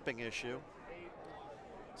cramping issue.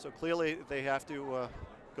 So clearly they have to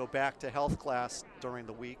go back to health class during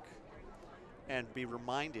the week and be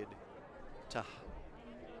reminded to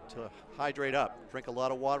hydrate up, drink a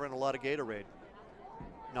lot of water and a lot of Gatorade.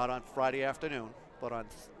 Not on Friday afternoon, but on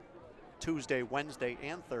Tuesday, Wednesday,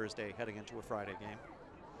 and Thursday heading into a Friday game.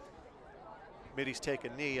 Middies take a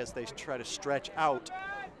knee as they try to stretch out,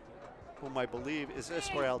 whom I believe is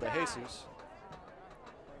Israel de Jesus.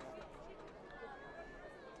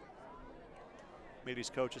 Middies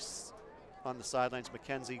coach is on the sidelines.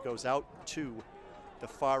 McKenzie goes out to the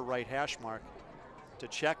far right hash mark to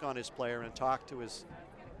check on his player and talk to his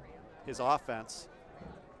offense.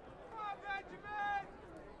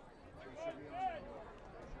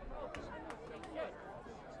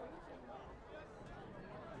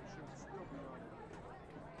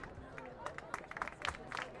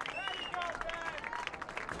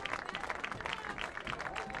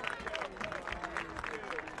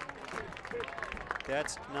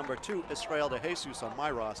 That's number 2, Israel de Jesus on my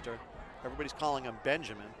roster. Everybody's calling him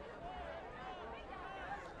Benjamin.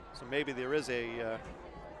 So maybe there is a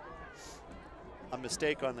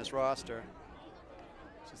mistake on this roster,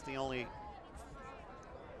 since the only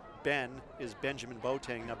Ben is Benjamin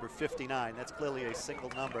Boateng, number 59. That's clearly a single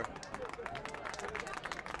number.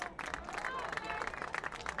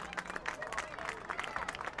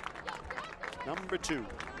 Number 2,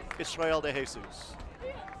 Israel de Jesus.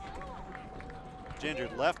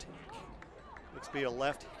 Injured left, looks to be a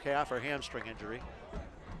left calf or hamstring injury.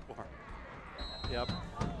 Yep.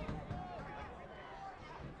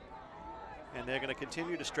 And they're going to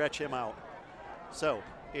continue to stretch him out. So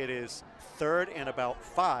it is 3rd and about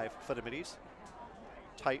 5 for the Middies.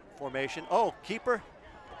 Tight formation. Oh, keeper.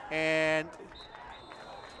 And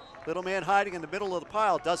little man hiding in the middle of the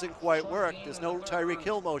pile doesn't quite work. There's no Tyreek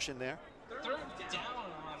Hill motion there.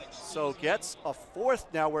 So gets a 4th.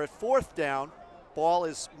 Now we're at 4th down. Ball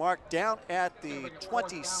is marked down at the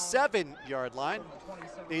 27-yard line.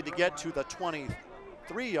 Need to get to the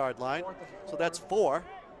 23-yard line. So that's 4.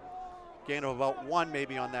 Gain of about 1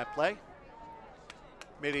 maybe on that play.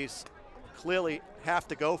 Middies clearly have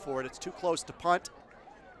to go for it. It's too close to punt,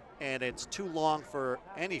 and it's too long for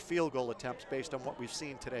any field goal attempts based on what we've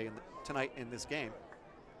seen tonight in this game.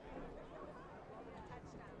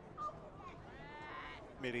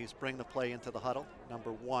 Middies bring the play into the huddle.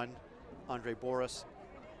 Number 1, Andre Boris,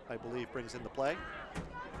 I believe, brings in the play.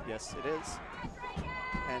 Yes, it is.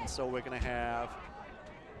 And so we're going to have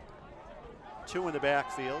 2 in the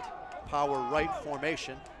backfield. Power right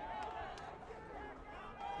formation.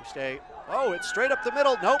 We stay. Oh, it's straight up the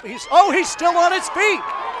middle. Nope, he's still on his feet.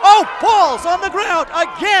 Oh, ball's on the ground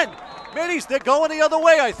again. Middies, they're going the other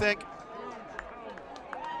way, I think.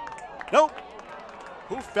 Nope.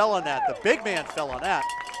 Who fell on that? The big man fell on that.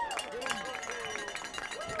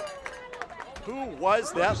 Who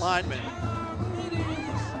was that lineman?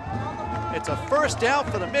 It's a 1st down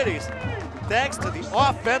for the Middies, thanks to the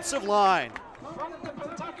offensive line.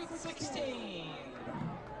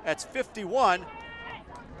 That's 51.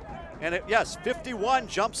 And yes, 51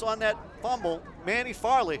 jumps on that fumble. Manny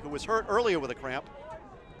Farley, who was hurt earlier with a cramp.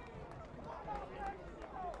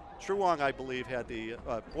 Truong, I believe, had the,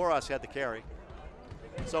 Boras had the carry.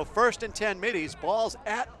 So 1st and 10 Middies, ball's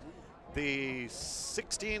at the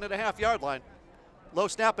 16.5-yard line. Low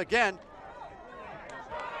snap again.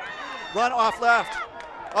 Run off left,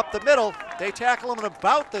 up the middle. They tackle him at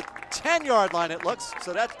about the 10-yard line, it looks.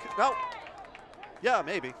 So that's, no, yeah,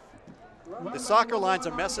 maybe. The soccer lines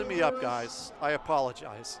are messing me up, guys. I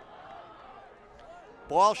apologize.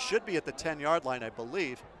 Ball should be at the 10-yard line, I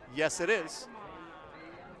believe. Yes, it is.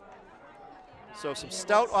 So some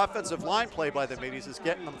stout offensive line play by the Middies is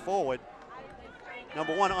getting them forward.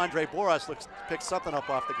 Number 1, Andre Boras picks something up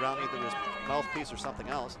off the ground, either his mouthpiece or something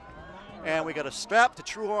else. And we got a strap to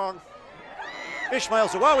Truong. Ishmael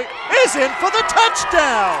Zawawi is in for the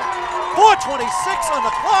touchdown. 4:26 on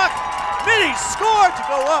the clock. Middies scored to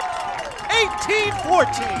go up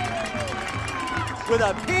 18-14 with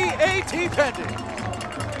a PAT pending.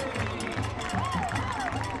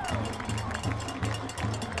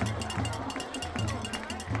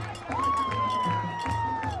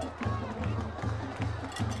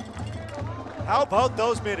 How about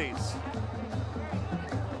those Middies?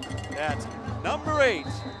 That's number 8,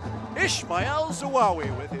 Ishmael Zawawi,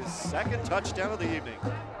 with his 2nd touchdown of the evening.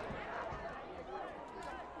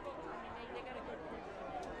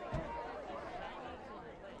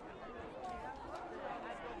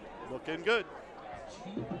 Looking good.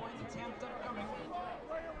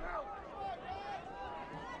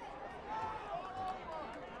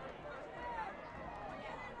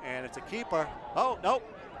 And it's a keeper. Oh, nope.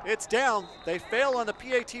 It's down. They fail on the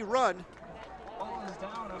PAT run. Ball is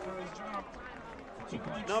down after his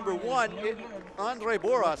drop. Number 1, Andre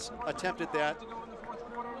Boras attempted that,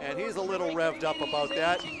 and he's a little revved up about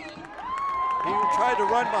that. He tried to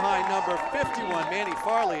run behind number 51, Manny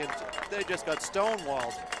Farley, and they just got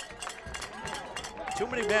stonewalled. Too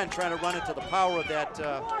many men trying to run into the power of that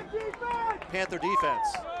Panther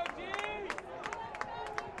defense.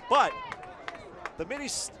 But the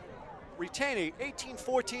Middies retain a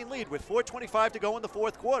 18-14 lead with 4:25 to go in the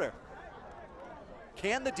fourth quarter.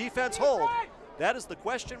 Can the defense hold? That is the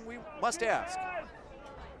question we must ask.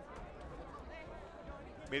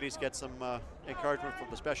 Middies get some encouragement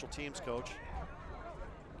from the special teams coach.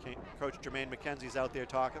 Coach Jermaine McKenzie's out there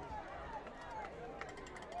talking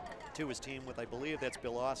to his team with, I believe that's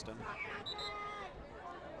Bill Austin.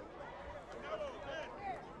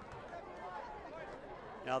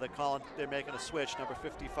 Now they're making a switch. Number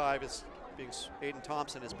 55 is Aiden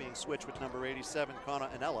Thompson is being switched with number 87, Connor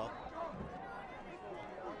Anello.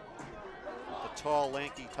 The tall,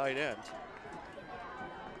 lanky tight end.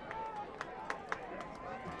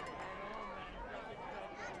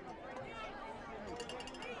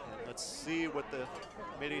 And let's see what the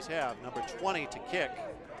Middies have. Number 20 to kick,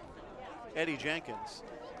 Eddie Jenkins.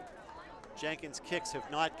 Jenkins' kicks have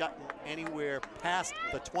not gotten anywhere past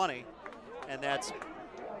the 20, and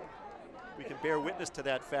we can bear witness to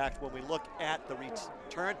that fact when we look at the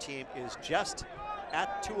return team is just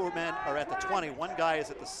at 2 men are at the 20. One guy is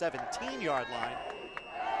at the 17-yard line.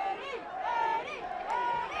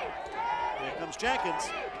 Here comes Jenkins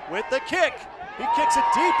with the kick. He kicks it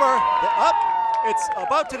deeper. Up. It's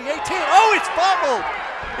about to the 18. Oh, it's fumbled.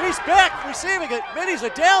 He's back receiving it. Middies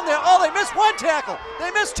are down there. Oh, they missed 1 tackle. They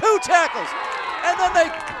missed 2 tackles. And then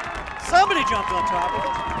somebody jumped on top of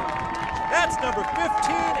it. That's number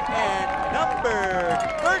 15 and number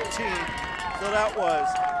 13. So that was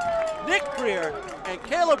Nick Greer and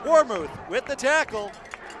Caleb Warmuth with the tackle.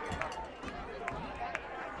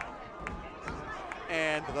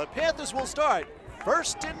 And the Panthers will start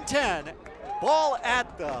 1st and 10. Ball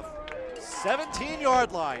at the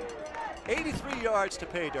 17-yard line. 83 yards to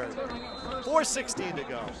pay dirt. 4:16 to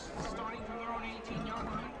go.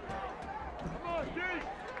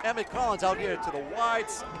 Emmett Collins out here to the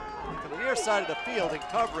near side of the field in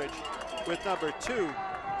coverage with number 2,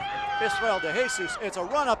 Israel De Jesus. It's a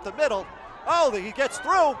run up the middle. Oh, he gets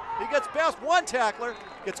through. He gets past 1 tackler,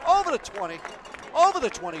 gets over the 20, over the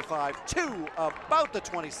 25, to about the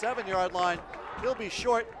 27-yard line. He'll be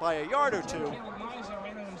short by a yard or 2.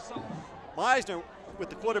 Meisner with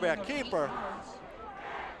the quarterback keeper.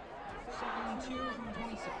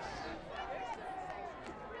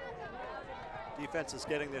 Defense is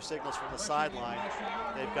getting their signals from the sideline.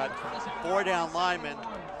 They've got 4 down linemen,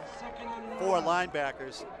 4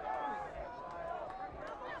 linebackers,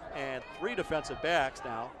 and 3 defensive backs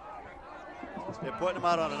now. They're putting them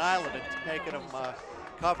out on an island and making them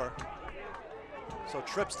cover. So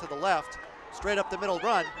trips to the left, straight up the middle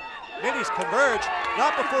run. Middies converge,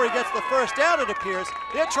 not before he gets the first down, it appears.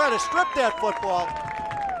 They're trying to strip that football,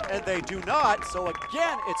 and they do not. So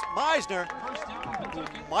again, it's Meisner, who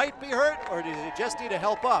might be hurt, or does he just need to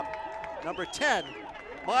help up? Number 10,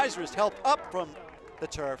 Meisner is helped up from the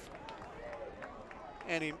turf,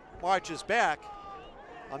 and he marches back.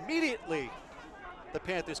 Immediately, the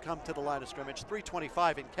Panthers come to the line of scrimmage,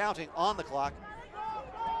 3:25 and counting on the clock.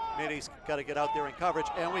 Middies got to get out there in coverage,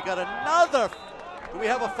 and we got another. Do we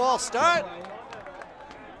have a false start?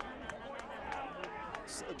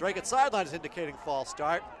 Dracut sideline is indicating false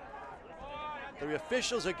start. The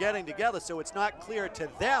officials are getting together, so it's not clear to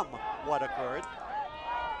them what occurred.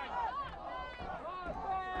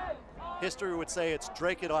 History would say it's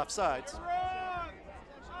Dracut offsides.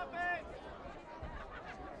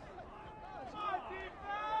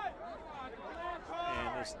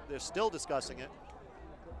 And they're still discussing it.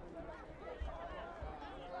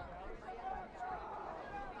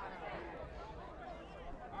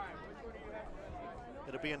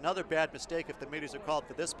 It'll be another bad mistake if the Middies are called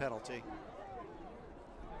for this penalty.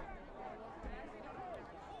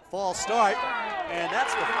 False start, and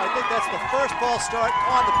I think that's the first false start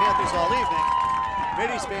on the Panthers all evening.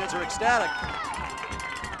 Middies fans are ecstatic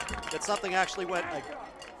that something actually went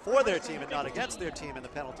for their team and not against their team in the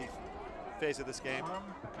penalty phase of this game.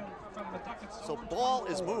 So ball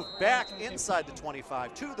is moved back inside the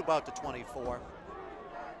 25 to about the 24.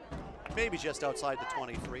 Maybe just outside the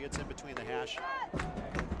 23. It's in between the hash,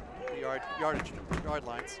 the yard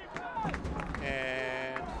lines.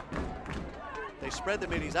 And they spread the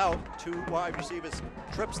Middies out. 2 wide receivers,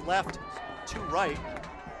 trips left, 2 right.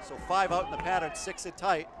 So 5 out in the pattern, 6 in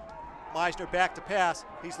tight. Meisner back to pass.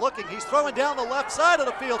 He's looking, he's throwing down the left side of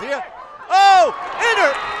the field here. Oh,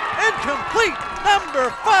 incomplete. Number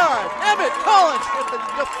 5, Emmett Collins with the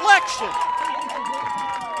deflection.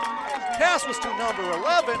 Pass was to number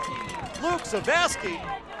 11, Luke Zavaski.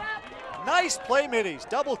 Nice play, middies.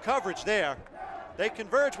 Double coverage there. They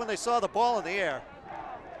converged when they saw the ball in the air.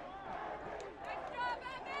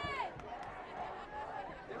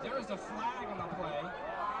 There is a flag on the play.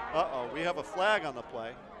 Uh-oh, we have a flag on the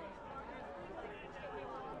play.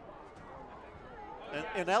 An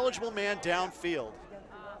ineligible man downfield.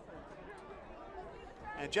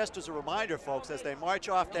 And just as a reminder, folks, as they march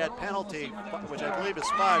off that penalty, which I believe is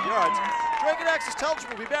 5 yards, Dracut Access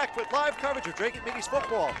Television will be back with live coverage of Dracut Middies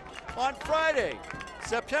football on Friday,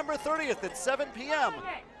 September 30th at 7 p.m.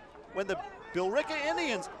 when the Billerica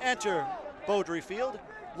Indians enter Beaudry Field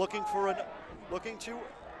looking to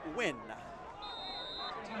win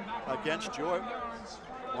against your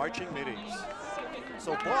marching middies.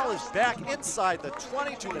 So ball is back inside the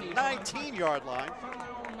 22 to 19-yard line.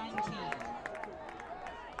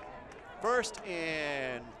 First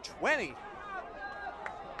and 20.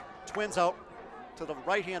 Twins out to the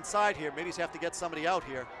right-hand side here. Middies have to get somebody out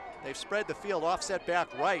here. They've spread the field, offset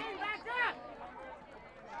back right.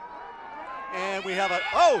 And we have a,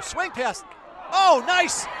 swing pass. Oh,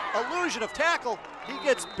 nice illusion of tackle. He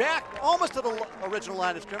gets back almost to the original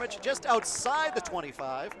line of scrimmage, just outside the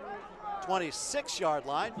 25, 26-yard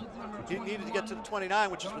line. He needed to get to the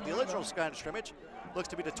 29, which is with the original line of scrimmage. Looks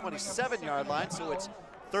to be the 27-yard line, so it's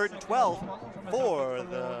 3rd and 12 for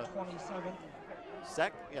the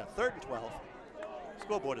third and 12.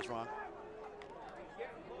 Scoreboard is wrong,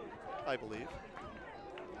 I believe.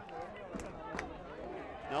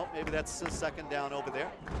 No, maybe that's the 2nd down over there.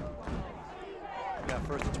 Yeah,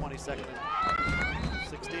 1st and 20, 2nd and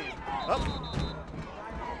 16. Oh.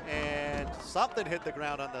 And something hit the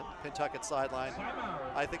ground on the Pentucket sideline.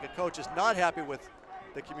 I think a coach is not happy with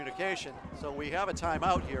the communication. So we have a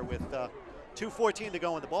timeout here with 2:14 to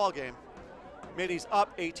go in the ball game. Middies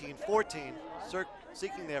up 18-14,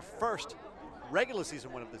 seeking their first regular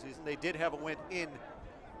season win of the season. They did have a win in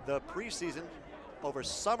the preseason over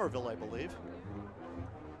Somerville, I believe.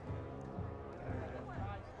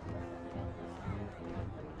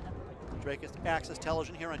 Dracut Access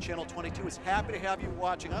Television here on Channel 22 is happy to have you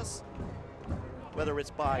watching us, whether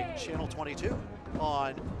it's by Channel 22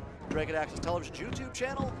 on Dracut Access Television's YouTube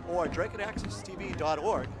channel or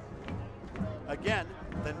DracutAccessTV.org. Again,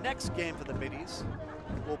 the next game for the Middies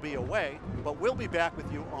will be away, but we'll be back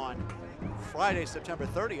with you on Friday, September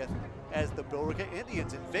 30th, as the Billerica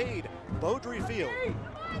Indians invade Beaudry Field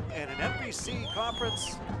in an MVC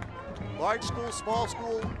conference, large school, small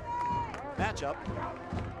school matchup.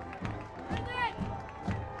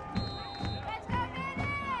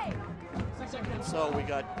 So we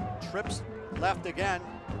got trips left again,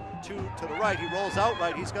 to the right. He rolls out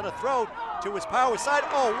right. He's going to throw to his power side.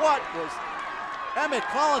 Oh, what was Emmett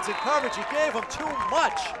Collins in coverage? He gave him too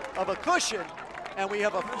much of a cushion. And we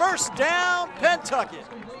have a first down, Pentucket.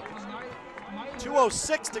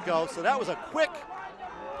 2:06 to go, so that was a quick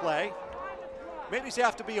play. Middies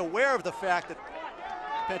have to be aware of the fact that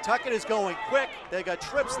Pentucket is going quick. They got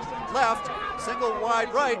trips left, single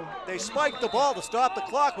wide right. They spiked the ball to stop the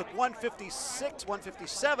clock with 1:56,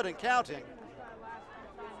 1:57 and counting.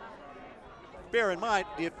 Bear in mind,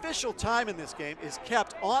 the official time in this game is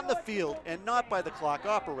kept on the field and not by the clock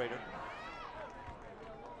operator.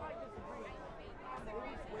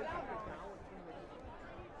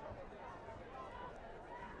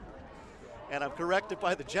 And I'm corrected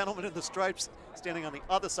by the gentleman in the stripes standing on the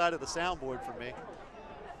other side of the soundboard from me.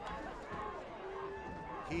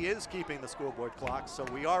 He is keeping the scoreboard clock, so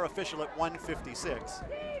we are official at 1:56.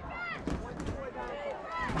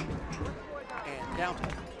 And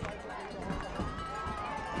counting.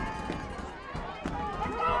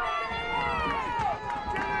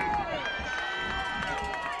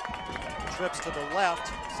 Trips to the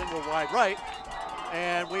left, single wide right.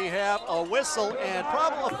 And we have a whistle and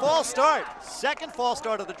probably a false start. Second false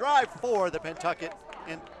start of the drive for the Pentucket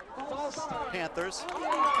Panthers.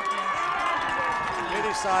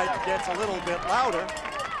 Middy side gets a little bit louder.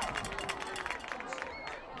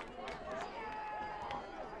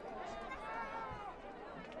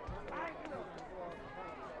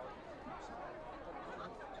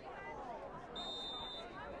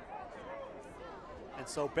 And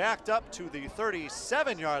so backed up to the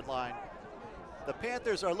 37-yard line. The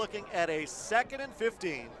Panthers are looking at a 2nd and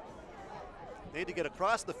 15. Need to get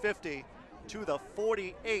across the 50 to the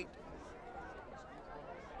 48.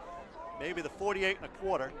 Maybe the 48 and a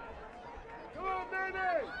quarter. Come on, baby!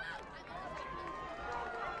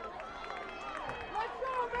 Let's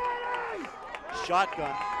go, baby!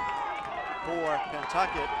 shotgun for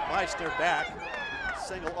Pentucket. Meissner back.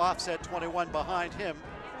 Single offset 21 behind him.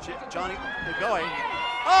 Johnny Nagoy.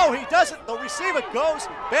 Oh, he doesn't. The receiver goes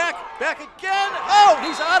back again. Oh,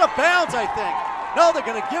 he's out of bounds, I think. No, they're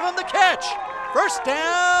going to give him the catch. First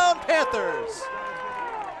down, Panthers.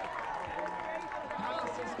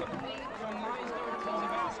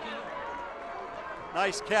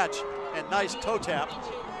 Nice catch and nice toe tap.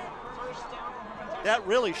 That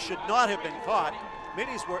really should not have been caught.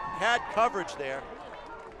 Middies had coverage there.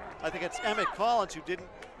 I think it's Emmett Collins who didn't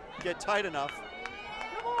get tight enough.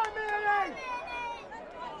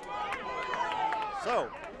 So,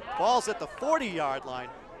 ball's at the 40-yard line.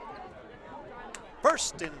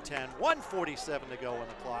 First and 10, 1:47 to go on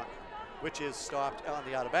the clock, which is stopped on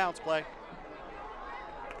the out-of-bounds play.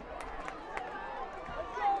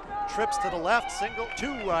 Trips to the left,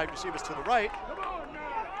 two wide receivers to the right.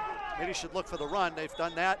 Middies should look for the run. They've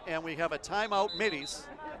done that, and we have a timeout Middies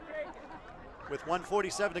with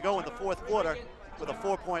 1:47 to go in the fourth quarter with a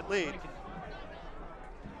 4-point lead.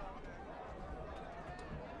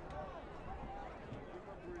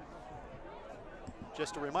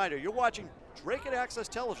 Just a reminder, you're watching Dracut Access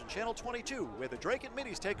Television, Channel 22, where the Dracut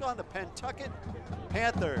Middies take on the Pentucket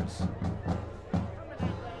Panthers.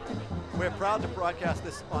 We're proud to broadcast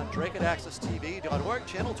this on DracutAccessTV.org,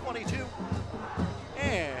 Channel 22,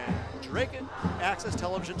 and Dracut Access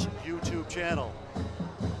Television's YouTube channel.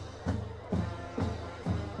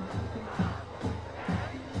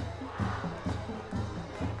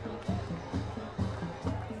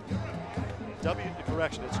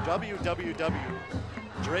 It's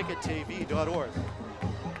www.dracuttv.org.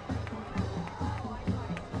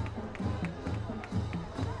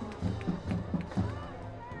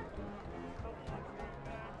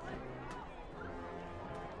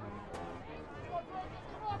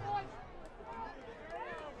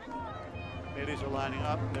 Middies are lining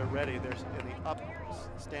up. They're ready. They're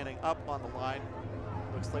standing up on the line.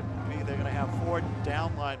 Looks like they're going to have 4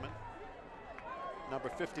 down linemen. Number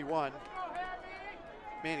 51.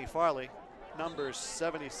 Manny Farley, number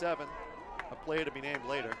 77, a player to be named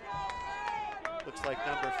later. Looks like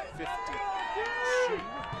number 52.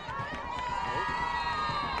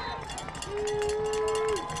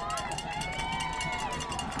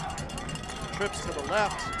 Trips to the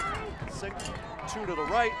left, 2 to the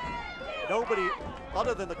right. Nobody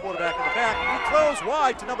other than the quarterback in the back. He throws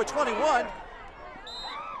wide to number 21.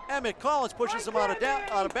 Emmett Collins pushes him out of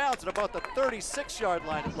bounds at about the 36-yard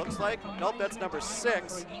line, it looks like. Nope, that's number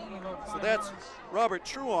 6. So that's Robert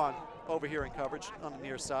Truon over here in coverage on the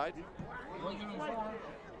near side.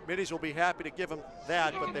 Middies will be happy to give him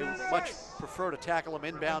that, but they much prefer to tackle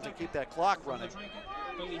him inbounds and keep that clock running.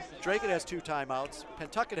 Dracut has 2 timeouts.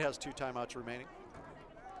 Pentucket has 2 timeouts remaining.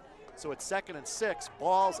 So it's 2nd and 6.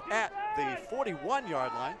 Ball's at the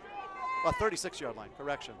 41-yard line. 36-yard line,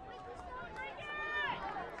 correction.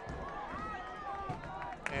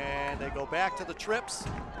 And they go back to the trips.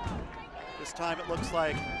 This time it looks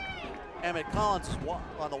like Emmett Collins is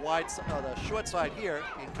on the the short side here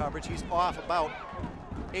in coverage. He's off about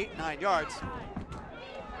 8-9 yards.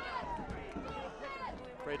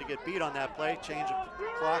 Afraid to get beat on that play. Change of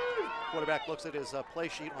clock. Quarterback looks at his play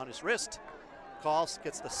sheet on his wrist. Calls,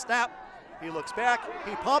 gets the snap. He looks back.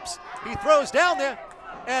 He pumps. He throws down there.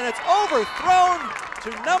 And it's overthrown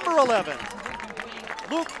to number 11,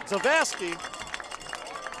 Luke Zavasky.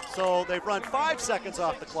 So they've run 5 seconds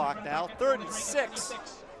off the clock now. 3rd and 6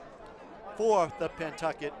 for the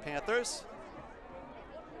Pentucket Panthers.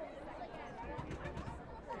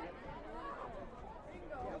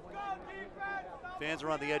 Fans are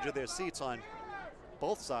on the edge of their seats on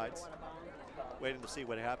both sides, waiting to see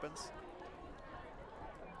what happens.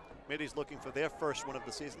 Middies looking for their first win of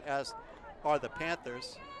the season, as are the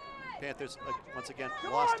Panthers. Panthers, once again,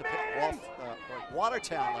 lost to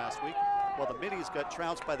Watertown last week, while the Middies got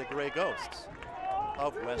trounced by the Gray Ghosts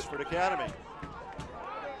of Westford Academy.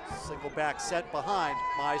 Single back set behind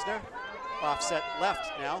Meissner. Offset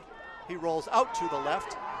left now. He rolls out to the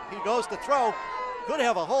left. He goes to throw. Could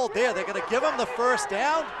have a hold there. They're going to give him the first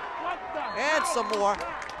down and some more.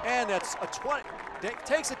 And that's a 20.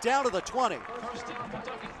 Takes it down to the 20.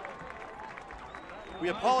 We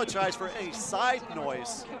apologize for any side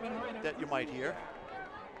noise that you might hear.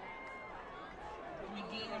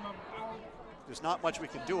 There's not much we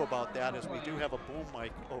can do about that, as we do have a boom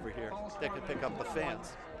mic over here that can pick up the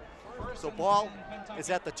fans. So ball is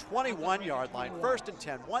at the 21-yard line. 1st and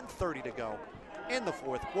 10, 1:30 to go in the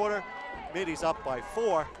fourth quarter. Middies up by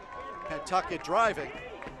 4. Pentucket driving.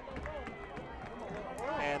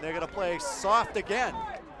 And they're going to play soft again.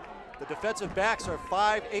 The defensive backs are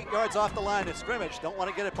 5-8 yards off the line of scrimmage. Don't want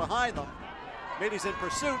to get it behind them. Middy's in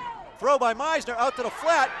pursuit. Throw by Meisner out to the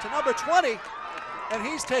flat to number 20, and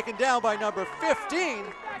he's taken down by number 15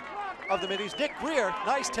 of the Middies, Nick Greer.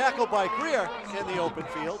 Nice tackle by Greer in the open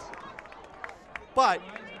field. But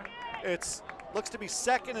it's looks to be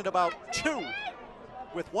second and about 2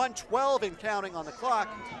 with 1:12 and counting on the clock.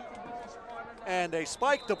 And they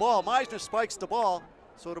spike the ball. Meisner spikes the ball,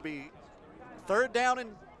 so it'll be 3rd down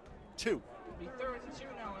and 2. It'll be 3rd and 2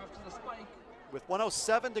 now after the spike. With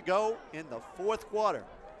 1:07 to go in the 4th quarter.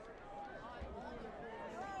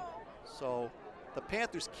 So the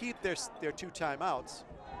Panthers keep their 2 timeouts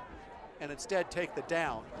and instead take the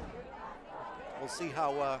down. We'll see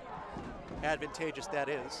how advantageous that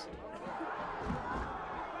is.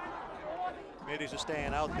 Middies are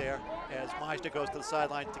staying out there as Meisner goes to the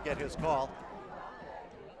sideline to get his call.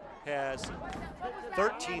 Has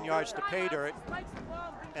 13 yards to pay dirt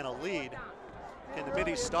and a lead. Can the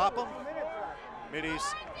Middies stop them? Middies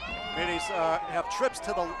have trips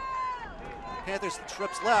to the Panthers,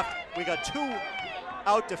 trips left. We got 2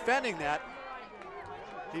 out defending that.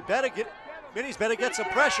 Middies better get some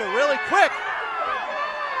pressure really quick.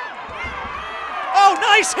 Oh,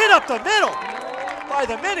 nice hit up the middle by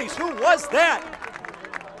the Middies. Who was that?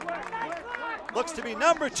 Looks to be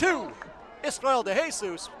number 2, Israel De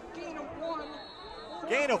Jesus.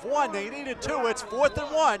 Gain of 1. They needed 2. It's 4th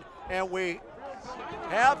and 1, and we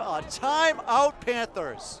have a timeout,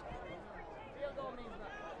 Panthers.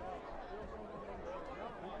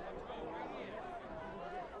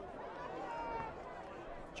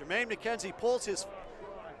 Jermaine McKenzie pulls his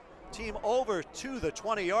team over to the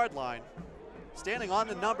 20-yard line, standing on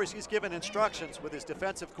the numbers he's given instructions with his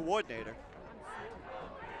defensive coordinator.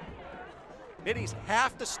 Middies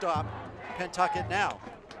have to stop Pentucket now.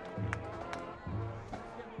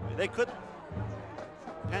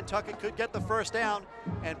 Pentucket could get the 1st down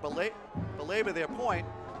and belabor their point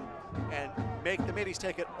and make the Middies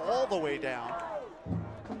take it all the way down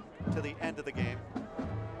to the end of the game,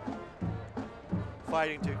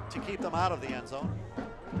 fighting to keep them out of the end zone.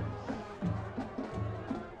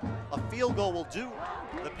 A field goal will do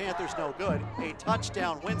the Panthers no good. A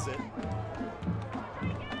touchdown wins it.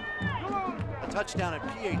 A touchdown at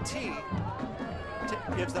PAT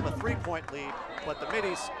gives them a 3-point lead, but the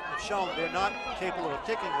Middies have shown they're not capable of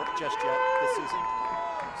kicking just yet this season.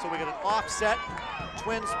 So we get an offset,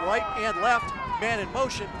 Twins right and left, man in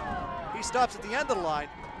motion. He stops at the end of the line.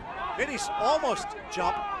 Middies almost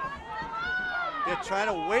jump. They're trying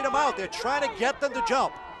to wait them out. They're trying to get them to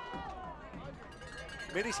jump.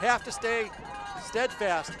 Middies have to stay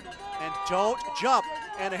steadfast and don't jump.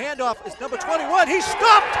 And the handoff is number 21. He's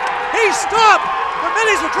stopped! He's stopped! The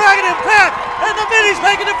Middies are dragging him back, and the Middies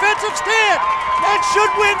make a defensive stand and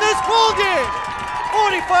should win this ball game.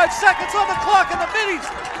 45 seconds on the clock, and the Middies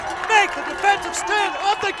make the defensive stand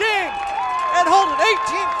of the game and hold an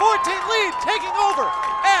 18-14 lead, taking over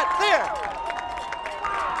at their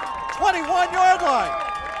 21-yard line.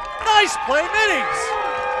 Nice play, Middies.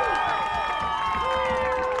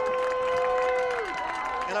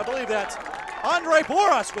 And I believe that's Andre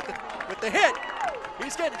Boras with the hit.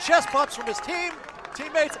 He's getting chest bumps from his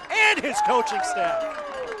teammates, and his coaching staff.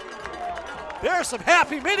 There are some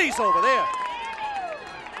happy Middies over there.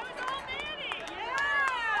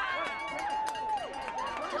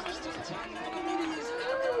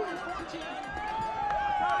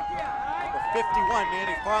 Number 51,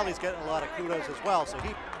 Manny Farley's getting a lot of kudos as well, so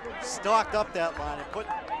he stocked up that line and put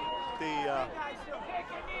the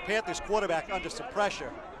Panthers quarterback under some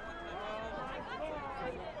pressure.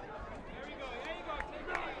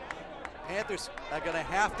 Panthers are going to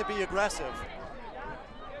have to be aggressive.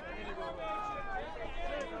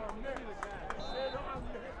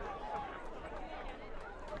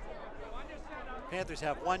 Panthers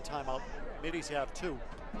have 1 timeout, Middies have 2.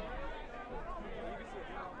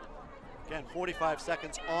 Again, 45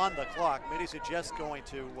 seconds on the clock. Middies are just going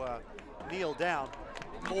to kneel down,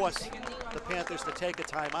 force the Panthers to take a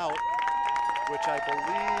timeout, which I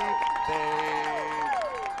believe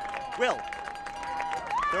they will.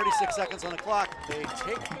 36 seconds on the clock, they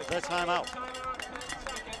take the timeout.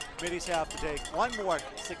 Middies have to take 1 more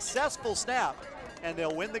successful snap and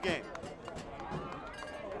they'll win the game.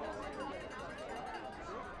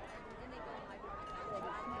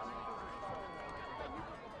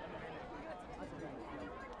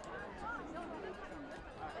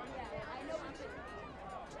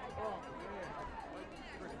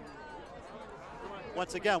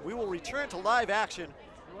 Once again, we will return to live action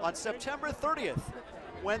on September 30th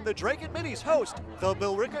when the Dracut Middies host the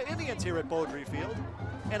Billerica Indians here at Beaudry Field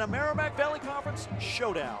in a Merrimack Valley Conference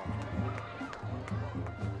showdown.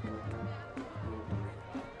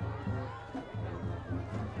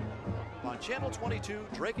 Channel 22,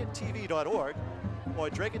 DracutTV.org, or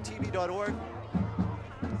DracutTV.org,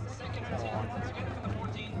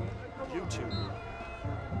 YouTube.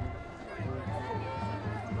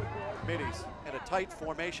 Middies in a tight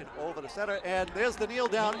formation over the center, and there's the kneel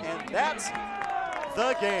down, and that's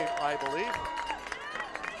the game, I believe.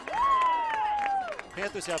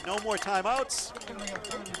 Panthers have no more timeouts.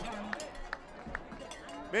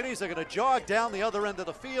 Middies are going to jog down the other end of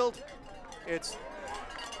the field. It's,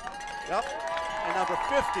 yep, and number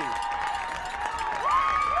 50.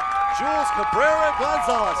 Jules Cabrera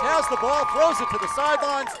Gonzalez has the ball, throws it to the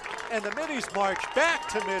sidelines, and the Middies march back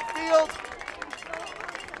to midfield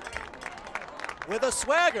with a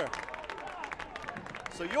swagger.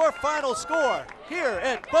 So your final score here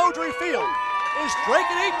at Beaudry Field is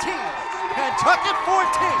Dracut 18, Pentucket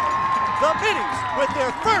 14. The Middies with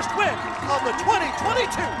their first win of the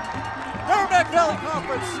 2022 Merrimack Valley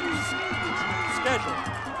Conference schedule.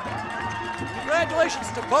 Congratulations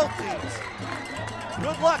to both teams.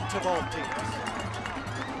 Good luck to both teams.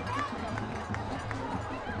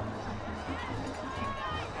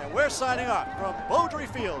 And we're signing off from Beaudry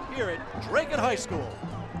Field here at Dracut High School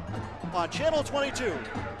on Channel 22.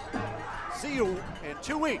 See you in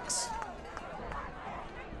 2 weeks.